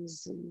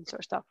scams and sort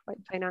of stuff, like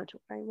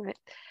financial crime, right?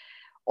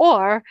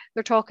 Or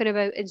they're talking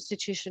about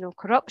institutional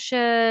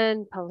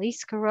corruption,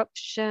 police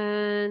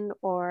corruption,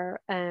 or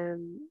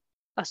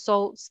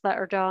assaults that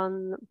are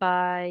done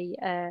by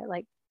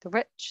like the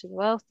rich and the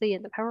wealthy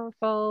and the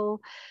powerful,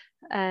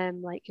 like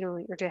like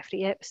your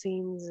Jeffrey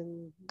Epstein's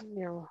and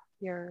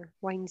your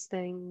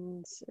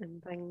Weinstein's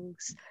and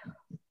things,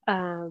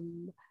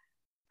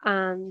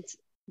 and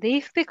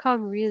they've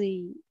become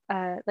really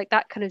like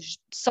that kind of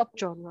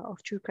subgenre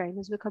of true crime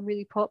has become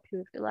really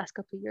popular for the last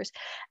couple of years,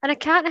 and I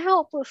can't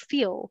help but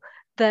feel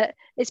that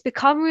it's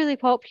become really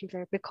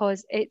popular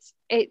because it's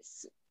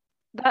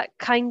that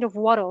kind of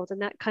world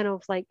and that kind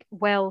of like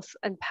wealth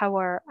and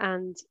power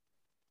and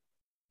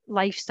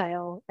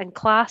lifestyle and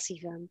class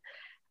even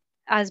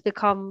has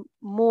become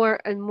more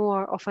and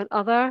more of an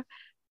other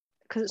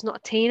because it's not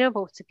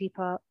attainable to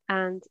people.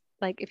 And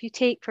like if you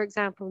take for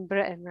example in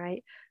Britain,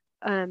 right,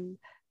 um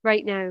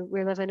right now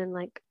we're living in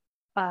like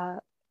a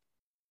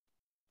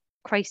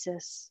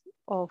crisis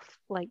of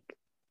like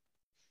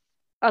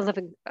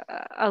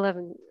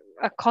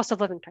a cost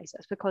of living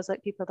crisis because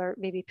like people are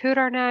maybe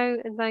poorer now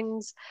and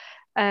things,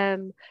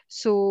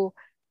 so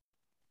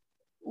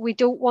we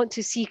don't want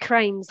to see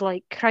crimes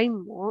like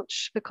Crime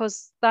Watch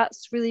because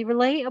that's really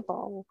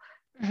relatable,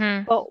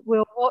 Mm-hmm. but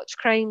we'll watch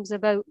crimes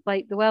about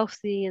like the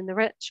wealthy and the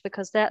rich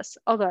because that's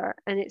other,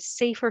 and it's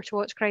safer to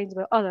watch crimes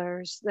about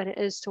others than it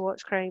is to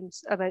watch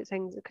crimes about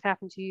things that could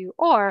happen to you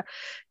or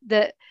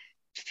that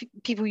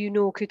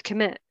people could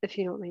commit, if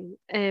you know what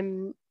I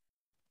mean.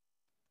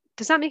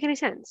 Does that make any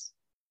sense?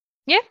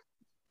 Yeah.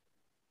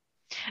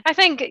 I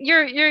think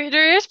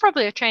there is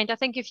probably a trend. I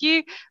think if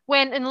you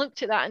went and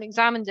looked at that and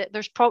examined it,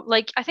 there's probably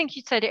like I think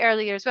you said it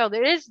earlier as well.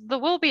 There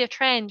will be a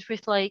trend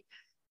with like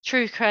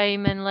true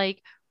crime and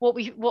like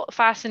what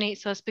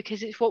fascinates us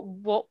because it's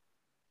what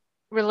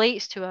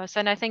relates to us.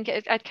 And I think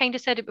I'd kind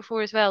of said it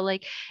before as well.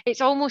 Like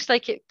it's almost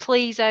like it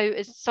plays out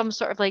as some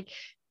sort of like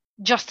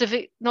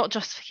not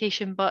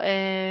justification, but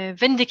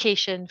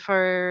vindication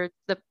for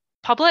the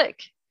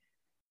public.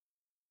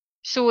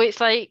 So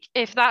it's like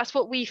if that's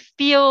what we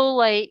feel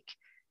like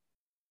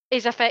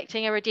is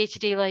affecting our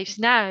day-to-day lives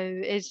now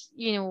is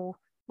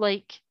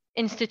like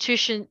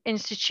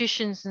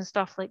institutions and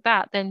stuff like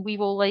that, then we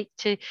will like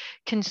to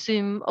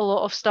consume a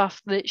lot of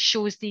stuff that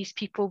shows these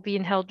people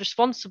being held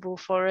responsible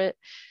for it.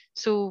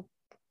 So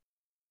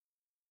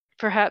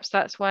perhaps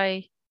that's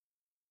why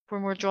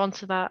we're more drawn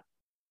to that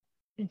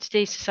in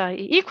today's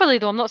society. Equally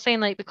though, I'm not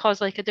saying like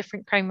because like a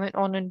different crime went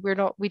on and we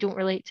don't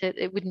relate to it,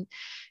 it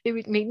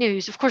would make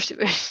news. Of course it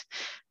would.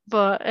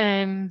 But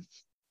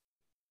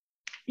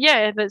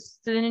yeah, that's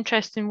an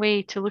interesting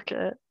way to look at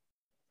it.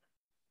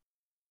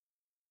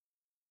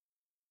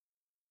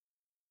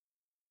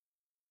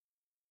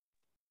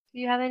 Do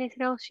you have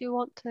anything else you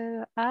want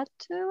to add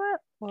to it,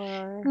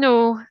 or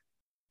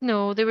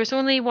No, there was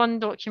only one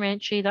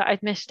documentary that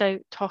I'd missed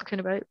out talking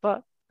about,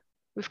 but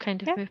we've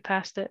kind of yeah? moved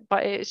past it.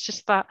 But it's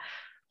just that,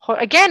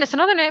 again, it's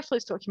another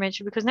Netflix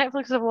documentary because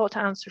Netflix has a lot to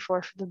answer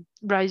for the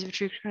rise of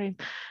true crime.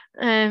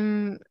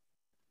 The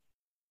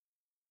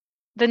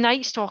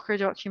Night Stalker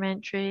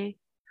documentary.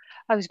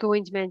 I was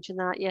going to mention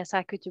that. Yes,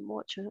 I couldn't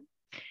watch it.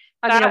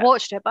 I mean, I That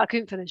watched it, but I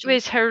couldn't finish it.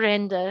 was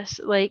horrendous.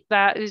 Like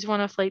that is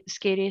one of like the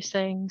scariest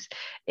things.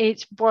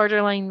 It's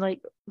borderline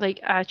like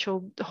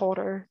actual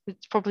horror.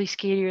 It's probably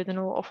scarier than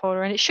a lot of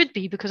horror, and it should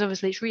be because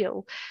obviously it's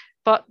real.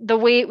 But the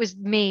way it was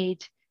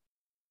made,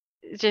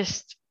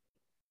 just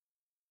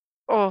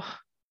oh,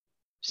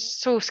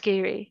 so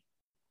scary.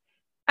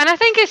 And I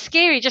think it's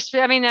scary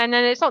and then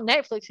it's not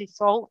Netflix's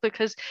fault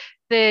because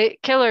the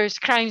killer's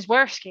crimes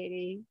were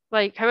scary.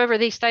 Like, however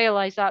they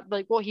stylized that,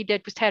 like what he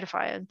did was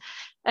terrifying.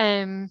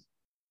 But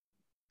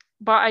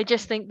I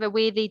just think the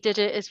way they did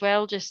it as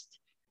well just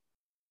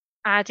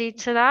added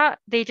to that.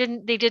 They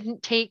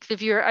didn't take the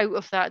viewer out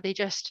of that. They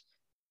just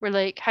were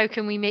like, how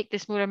can we make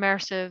this more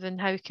immersive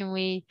and how can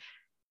we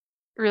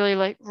really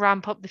like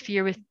ramp up the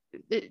fear with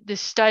the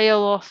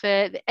style of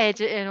it, the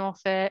editing of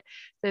it,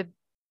 the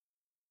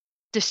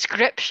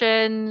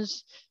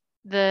descriptions,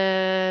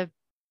 the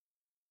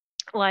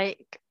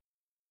like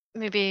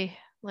maybe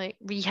like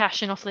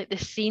rehashing of like the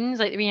scenes,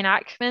 like the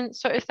reenactment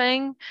sort of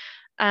thing.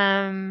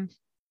 Um,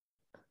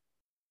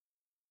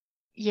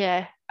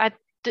 yeah,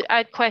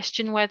 I'd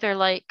question whether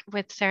like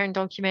with certain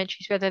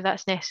documentaries whether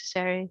that's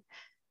necessary.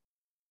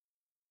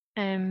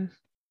 Um,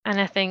 and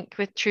I think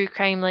with true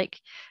crime, like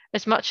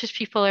as much as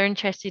people are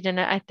interested in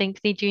it, I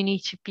think they do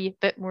need to be a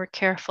bit more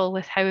careful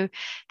with how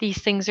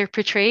these things are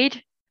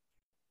portrayed.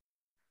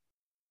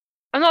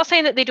 I'm not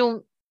saying that they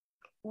don't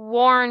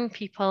warn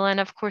people, and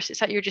of course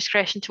it's at your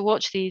discretion to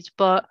watch these,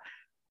 but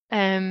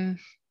um,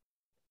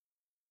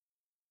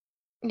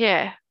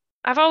 yeah,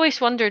 I've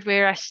always wondered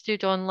where I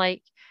stood on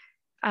like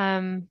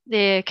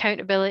the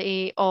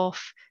accountability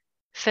of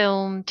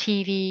film,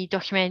 TV,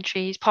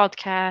 documentaries,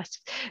 podcasts,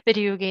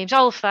 video games,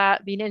 all of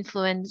that being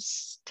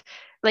influenced,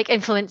 like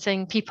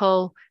influencing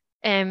people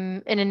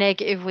in a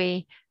negative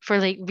way for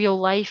like real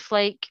life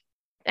like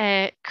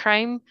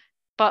crime.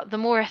 But the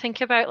more I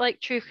think about like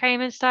true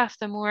crime and stuff,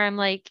 the more I'm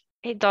like,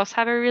 it does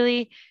have a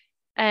really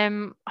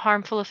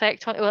harmful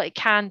effect on, well, it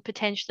can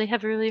potentially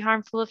have a really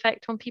harmful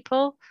effect on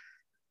people.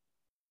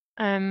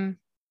 Um,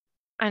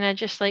 and I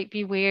just like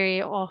be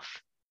wary of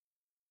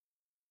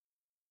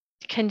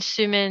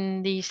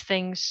consuming these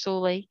things so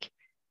like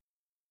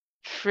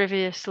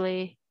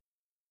frivolously,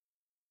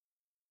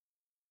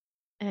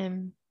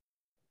 um,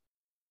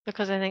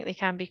 because I think they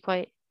can be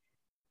quite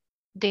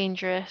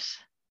dangerous.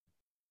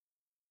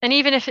 And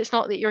even if it's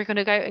not that you're going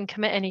to go out and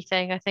commit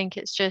anything, I think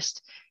it's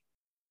just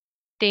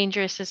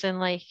dangerous as in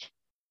like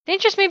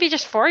dangerous maybe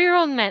just for your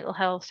own mental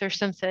health or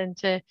something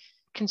to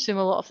consume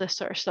a lot of this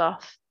sort of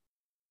stuff.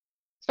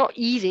 It's not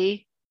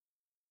easy.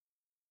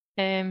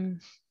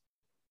 Um,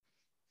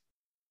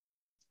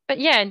 but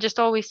yeah, and just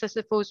always I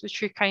suppose with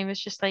true crime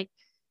it's just like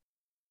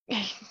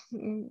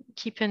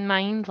keep in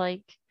mind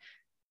like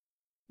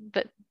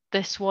that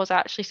this was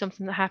actually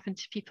something that happened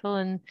to people,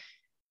 and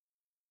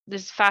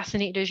as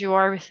fascinated as you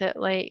are with it,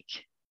 like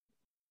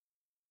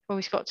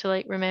always got to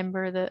like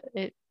remember that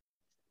it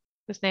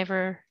was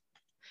never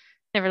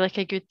like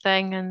a good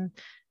thing, and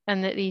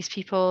that these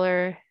people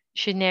are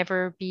should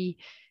never be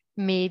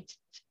made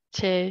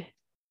to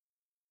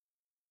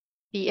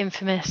be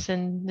infamous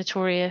and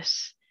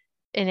notorious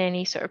in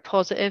any sort of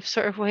positive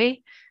sort of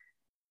way.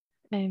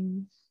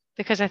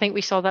 Because I think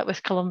we saw that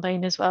with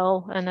Columbine as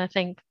well, and I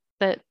think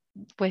that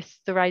with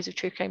the rise of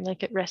true crime,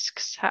 like it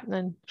risks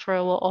happening for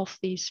a lot of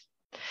these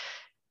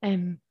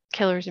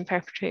killers and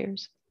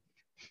perpetrators.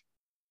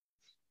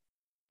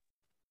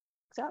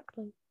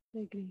 Exactly. I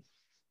agree.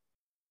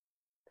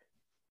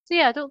 So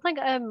yeah, I don't think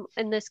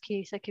in this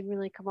case I can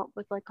really come up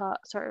with like a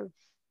sort of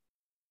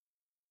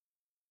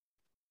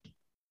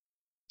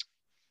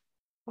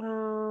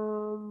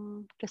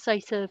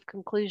decisive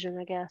conclusion,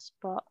 I guess,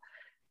 but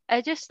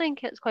I just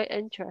think it's quite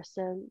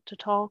interesting to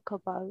talk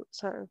about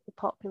sort of the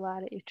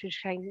popularity of true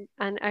crime,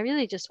 and I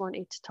really just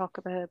wanted to talk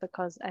about it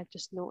because I've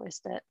just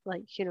noticed it,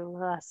 like the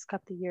last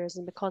couple of years,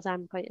 and because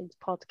I'm quite into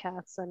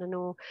podcasts, and I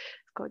know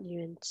I've gotten you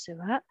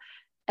into it,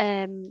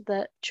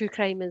 that true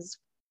crime is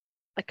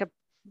like a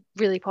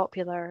really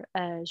popular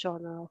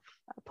genre of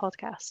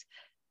podcasts.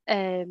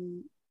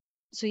 Um,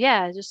 so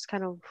yeah, I just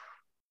kind of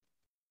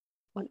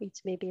wanted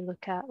to maybe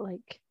look at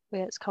like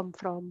where it's come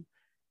from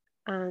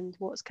and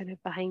what's kind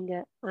of behind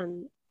it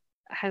and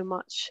how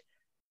much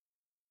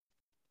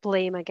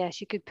blame I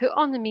guess you could put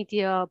on the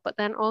media, but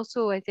then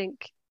also I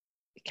think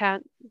you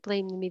can't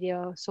blame the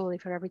media solely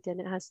for everything.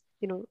 It has,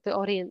 the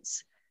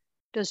audience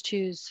does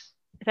choose,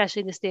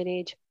 especially in this day and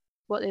age,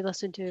 what they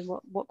listen to and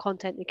what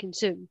content they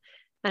consume.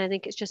 And I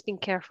think it's just being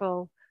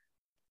careful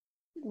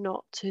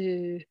not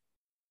to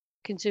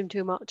consume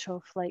too much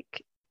of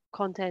like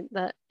content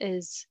that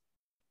is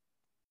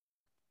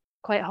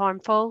quite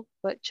harmful,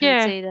 which I would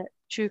Yeah, say that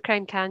true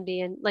crime can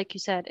be. And like you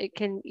said, it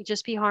can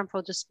just be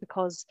harmful just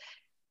because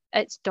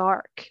it's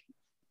dark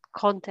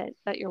content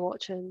that you're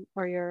watching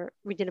or you're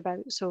reading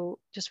about. So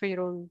just for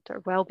your own sort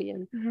of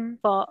well-being. mm-hmm.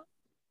 But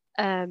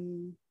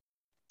um,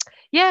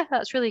 yeah,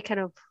 that's really kind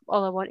of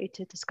all I wanted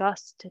to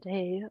discuss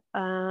today.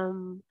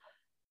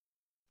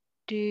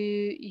 Do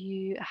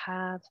you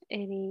have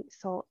any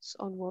thoughts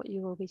on what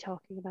you will be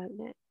talking about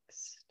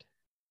next?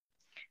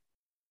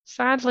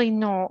 Sadly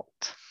not.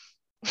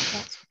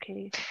 That's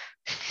okay.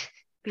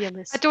 Be a I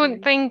mystery.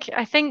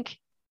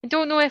 I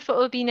don't know if it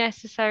will be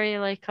necessarily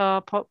like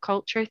a pop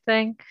culture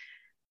thing,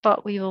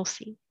 but we will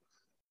see.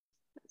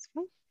 That's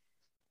fine.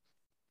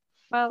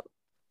 Well,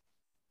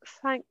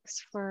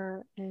 thanks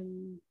for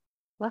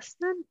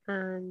listening,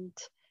 and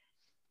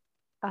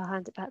I'll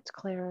hand it back to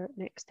Claire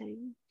next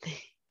time.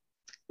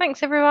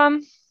 Thanks,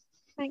 everyone.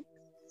 Thanks.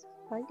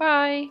 Bye.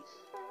 Bye.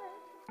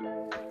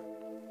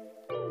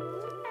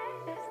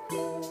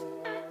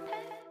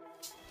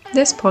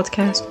 This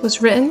podcast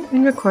was written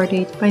and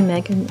recorded by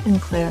Megan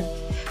and Claire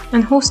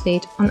and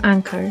hosted on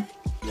Anchor.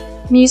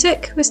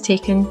 Music was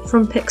taken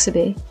from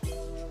Pixabay.